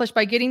accomplish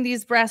by getting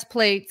these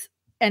breastplates,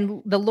 and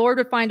the Lord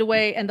would find a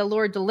way, and the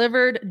Lord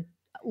delivered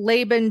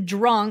Laban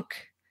drunk.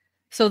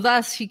 So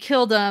thus he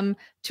killed him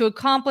to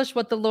accomplish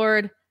what the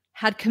Lord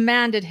had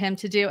commanded him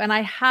to do. And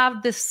I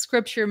have this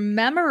scripture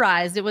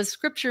memorized. It was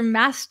scripture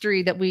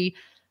mastery that we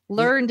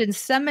learned in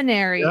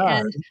seminary.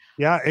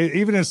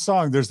 Even in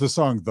song, there's the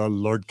song, the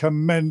Lord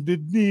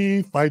commanded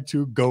Nephi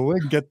to go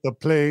and get the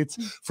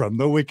plates from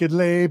the wicked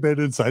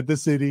Laban inside the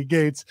city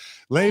gates.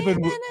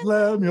 Laban and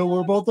Lemuel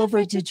were both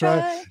afraid to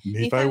try.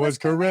 Nephi was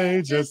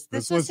courageous.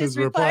 This was his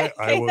reply.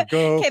 I will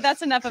go. Okay,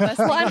 that's enough of us.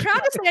 Well, I'm proud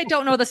to say I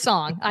don't know the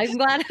song. I'm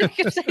glad I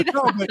can say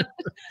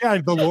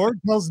that. The Lord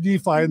tells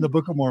Nephi in the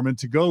Book of Mormon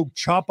to go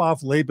chop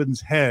off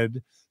Laban's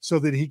head so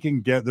that he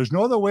can get, there's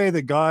no other way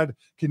that God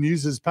can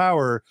use his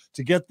power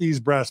to get these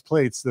brass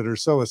plates that are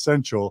so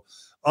essential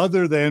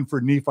other than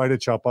for Nephi to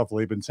chop off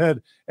Laban's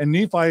head. And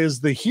Nephi is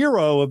the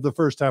hero of the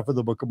first half of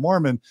the Book of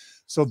Mormon.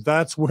 So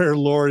that's where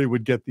Lori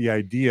would get the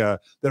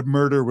idea that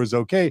murder was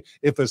okay.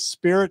 If a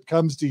spirit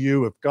comes to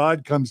you, if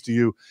God comes to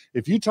you,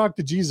 if you talk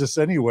to Jesus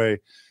anyway,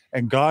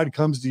 and God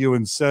comes to you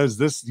and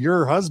says,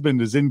 your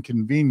husband is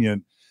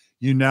inconvenient,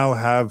 you now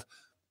have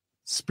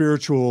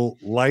spiritual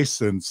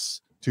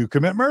license to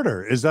commit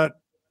murder. Is that,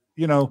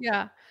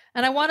 Yeah.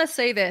 And I want to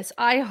say this.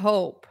 I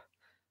hope,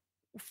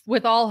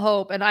 with all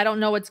hope, and I don't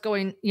know what's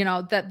going,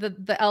 that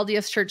the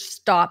LDS Church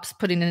stops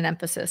putting an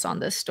emphasis on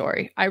this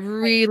story. I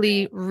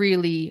really,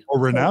 really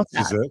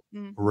renounces it.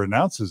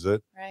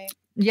 Right.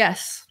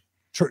 Yes.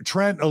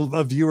 Trent,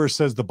 a viewer,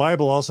 says the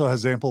Bible also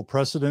has ample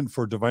precedent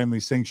for divinely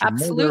sanctioned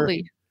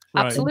murder.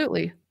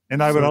 Absolutely.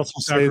 And I would also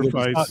say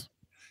that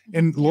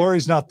and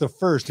Lori's not the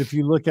first. If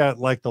you look at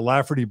like the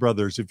Lafferty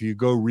brothers, if you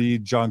go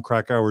read John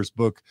Krakauer's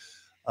book,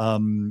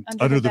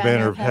 Under the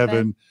Banner of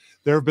Heaven,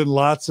 there have been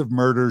lots of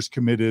murders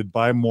committed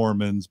by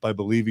Mormons, by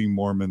believing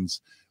Mormons,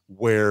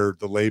 where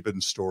the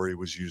Laban story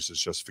was used as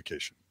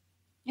justification.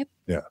 Yep.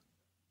 Yeah.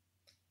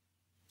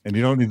 And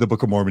you don't need the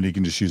Book of Mormon. You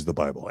can just use the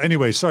Bible.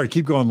 Anyway, sorry.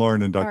 Keep going,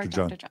 Lauren and Dr.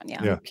 John.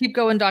 Yeah. Keep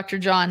going, Dr.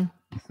 John.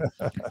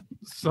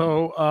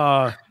 So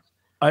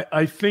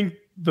I think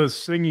the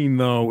singing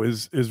though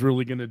is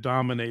really going to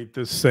dominate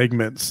this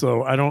segment.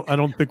 So I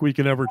don't think we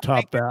can ever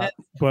top that.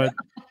 But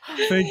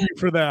thank you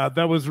for that.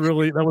 That was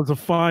a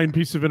fine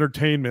piece of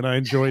entertainment. I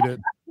enjoyed it.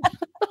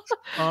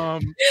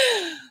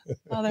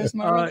 There's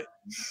more.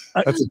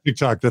 That's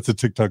a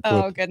TikTok clip.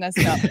 Oh goodness,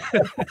 no.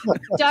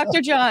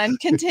 Dr. John,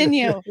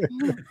 continue.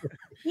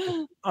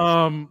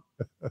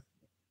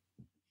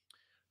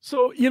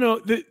 So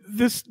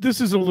this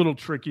is a little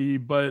tricky,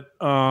 but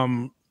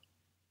I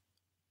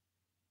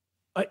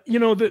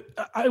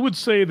would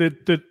say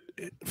that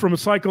from a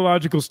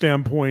psychological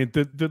standpoint,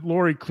 that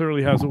Lori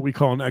clearly has what we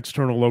call an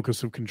external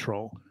locus of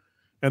control,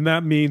 and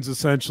that means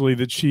essentially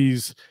that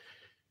she's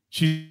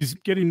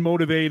getting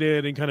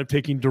motivated and kind of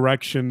taking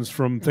directions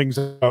from things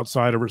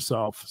outside of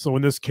herself. So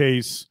in this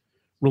case,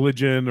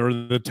 religion or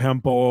the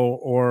temple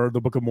or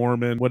the Book of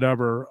Mormon,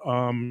 whatever.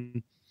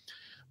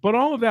 But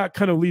all of that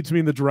kind of leads me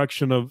in the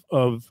direction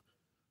of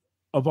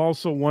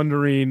also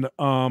wondering,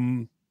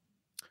 to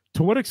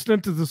what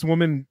extent does this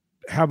woman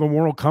have a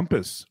moral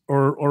compass,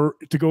 or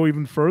to go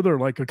even further,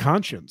 like a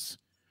conscience,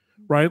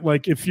 right?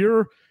 Like if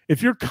your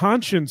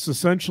conscience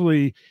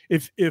essentially,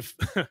 if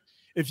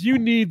if you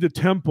need the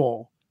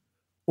temple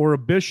or a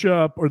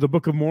bishop or the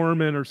Book of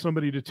Mormon or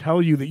somebody to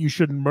tell you that you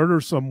shouldn't murder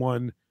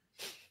someone,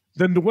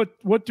 then to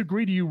what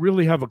degree do you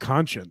really have a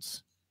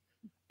conscience?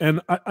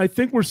 And I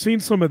think we're seeing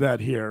some of that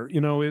here.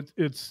 You know,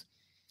 it's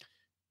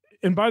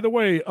and by the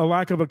way, a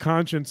lack of a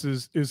conscience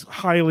is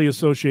highly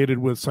associated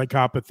with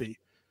psychopathy.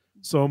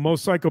 So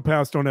most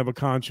psychopaths don't have a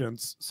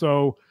conscience.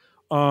 So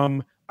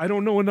I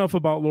don't know enough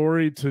about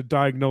Lori to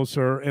diagnose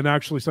her. And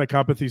actually,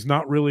 psychopathy is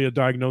not really a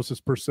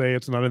diagnosis per se.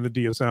 It's not in the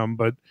DSM,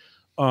 but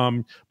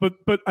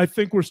I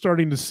think we're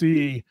starting to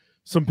see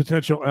some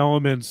potential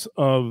elements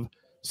of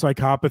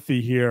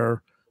psychopathy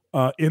here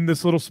in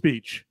this little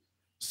speech.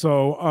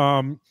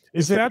 So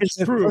is that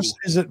true?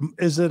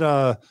 Is it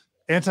a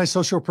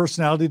antisocial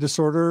personality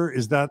disorder?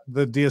 Is that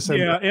the DSM?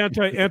 Yeah,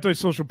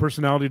 antisocial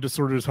personality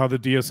disorder is how the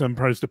DSM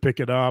tries to pick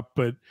it up,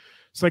 but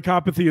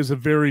psychopathy is a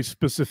very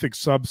specific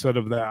subset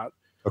of that.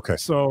 Okay.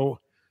 So,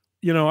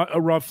 you know,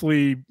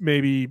 roughly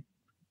maybe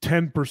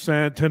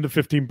 10% to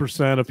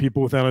 15% of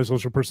people with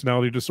antisocial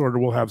personality disorder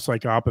will have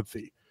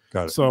psychopathy.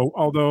 Got it. So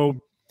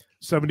although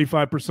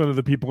 75% of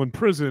the people in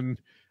prison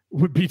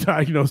would be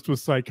diagnosed with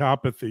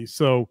psychopathy.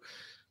 So,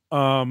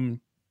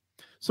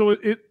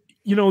 it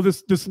you know,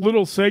 this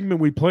little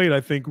segment we played,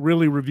 I think,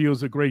 really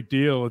reveals a great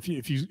deal if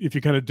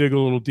you kind of dig a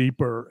little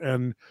deeper.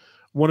 And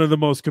one of the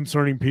most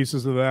concerning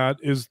pieces of that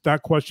is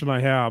that question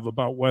I have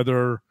about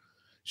whether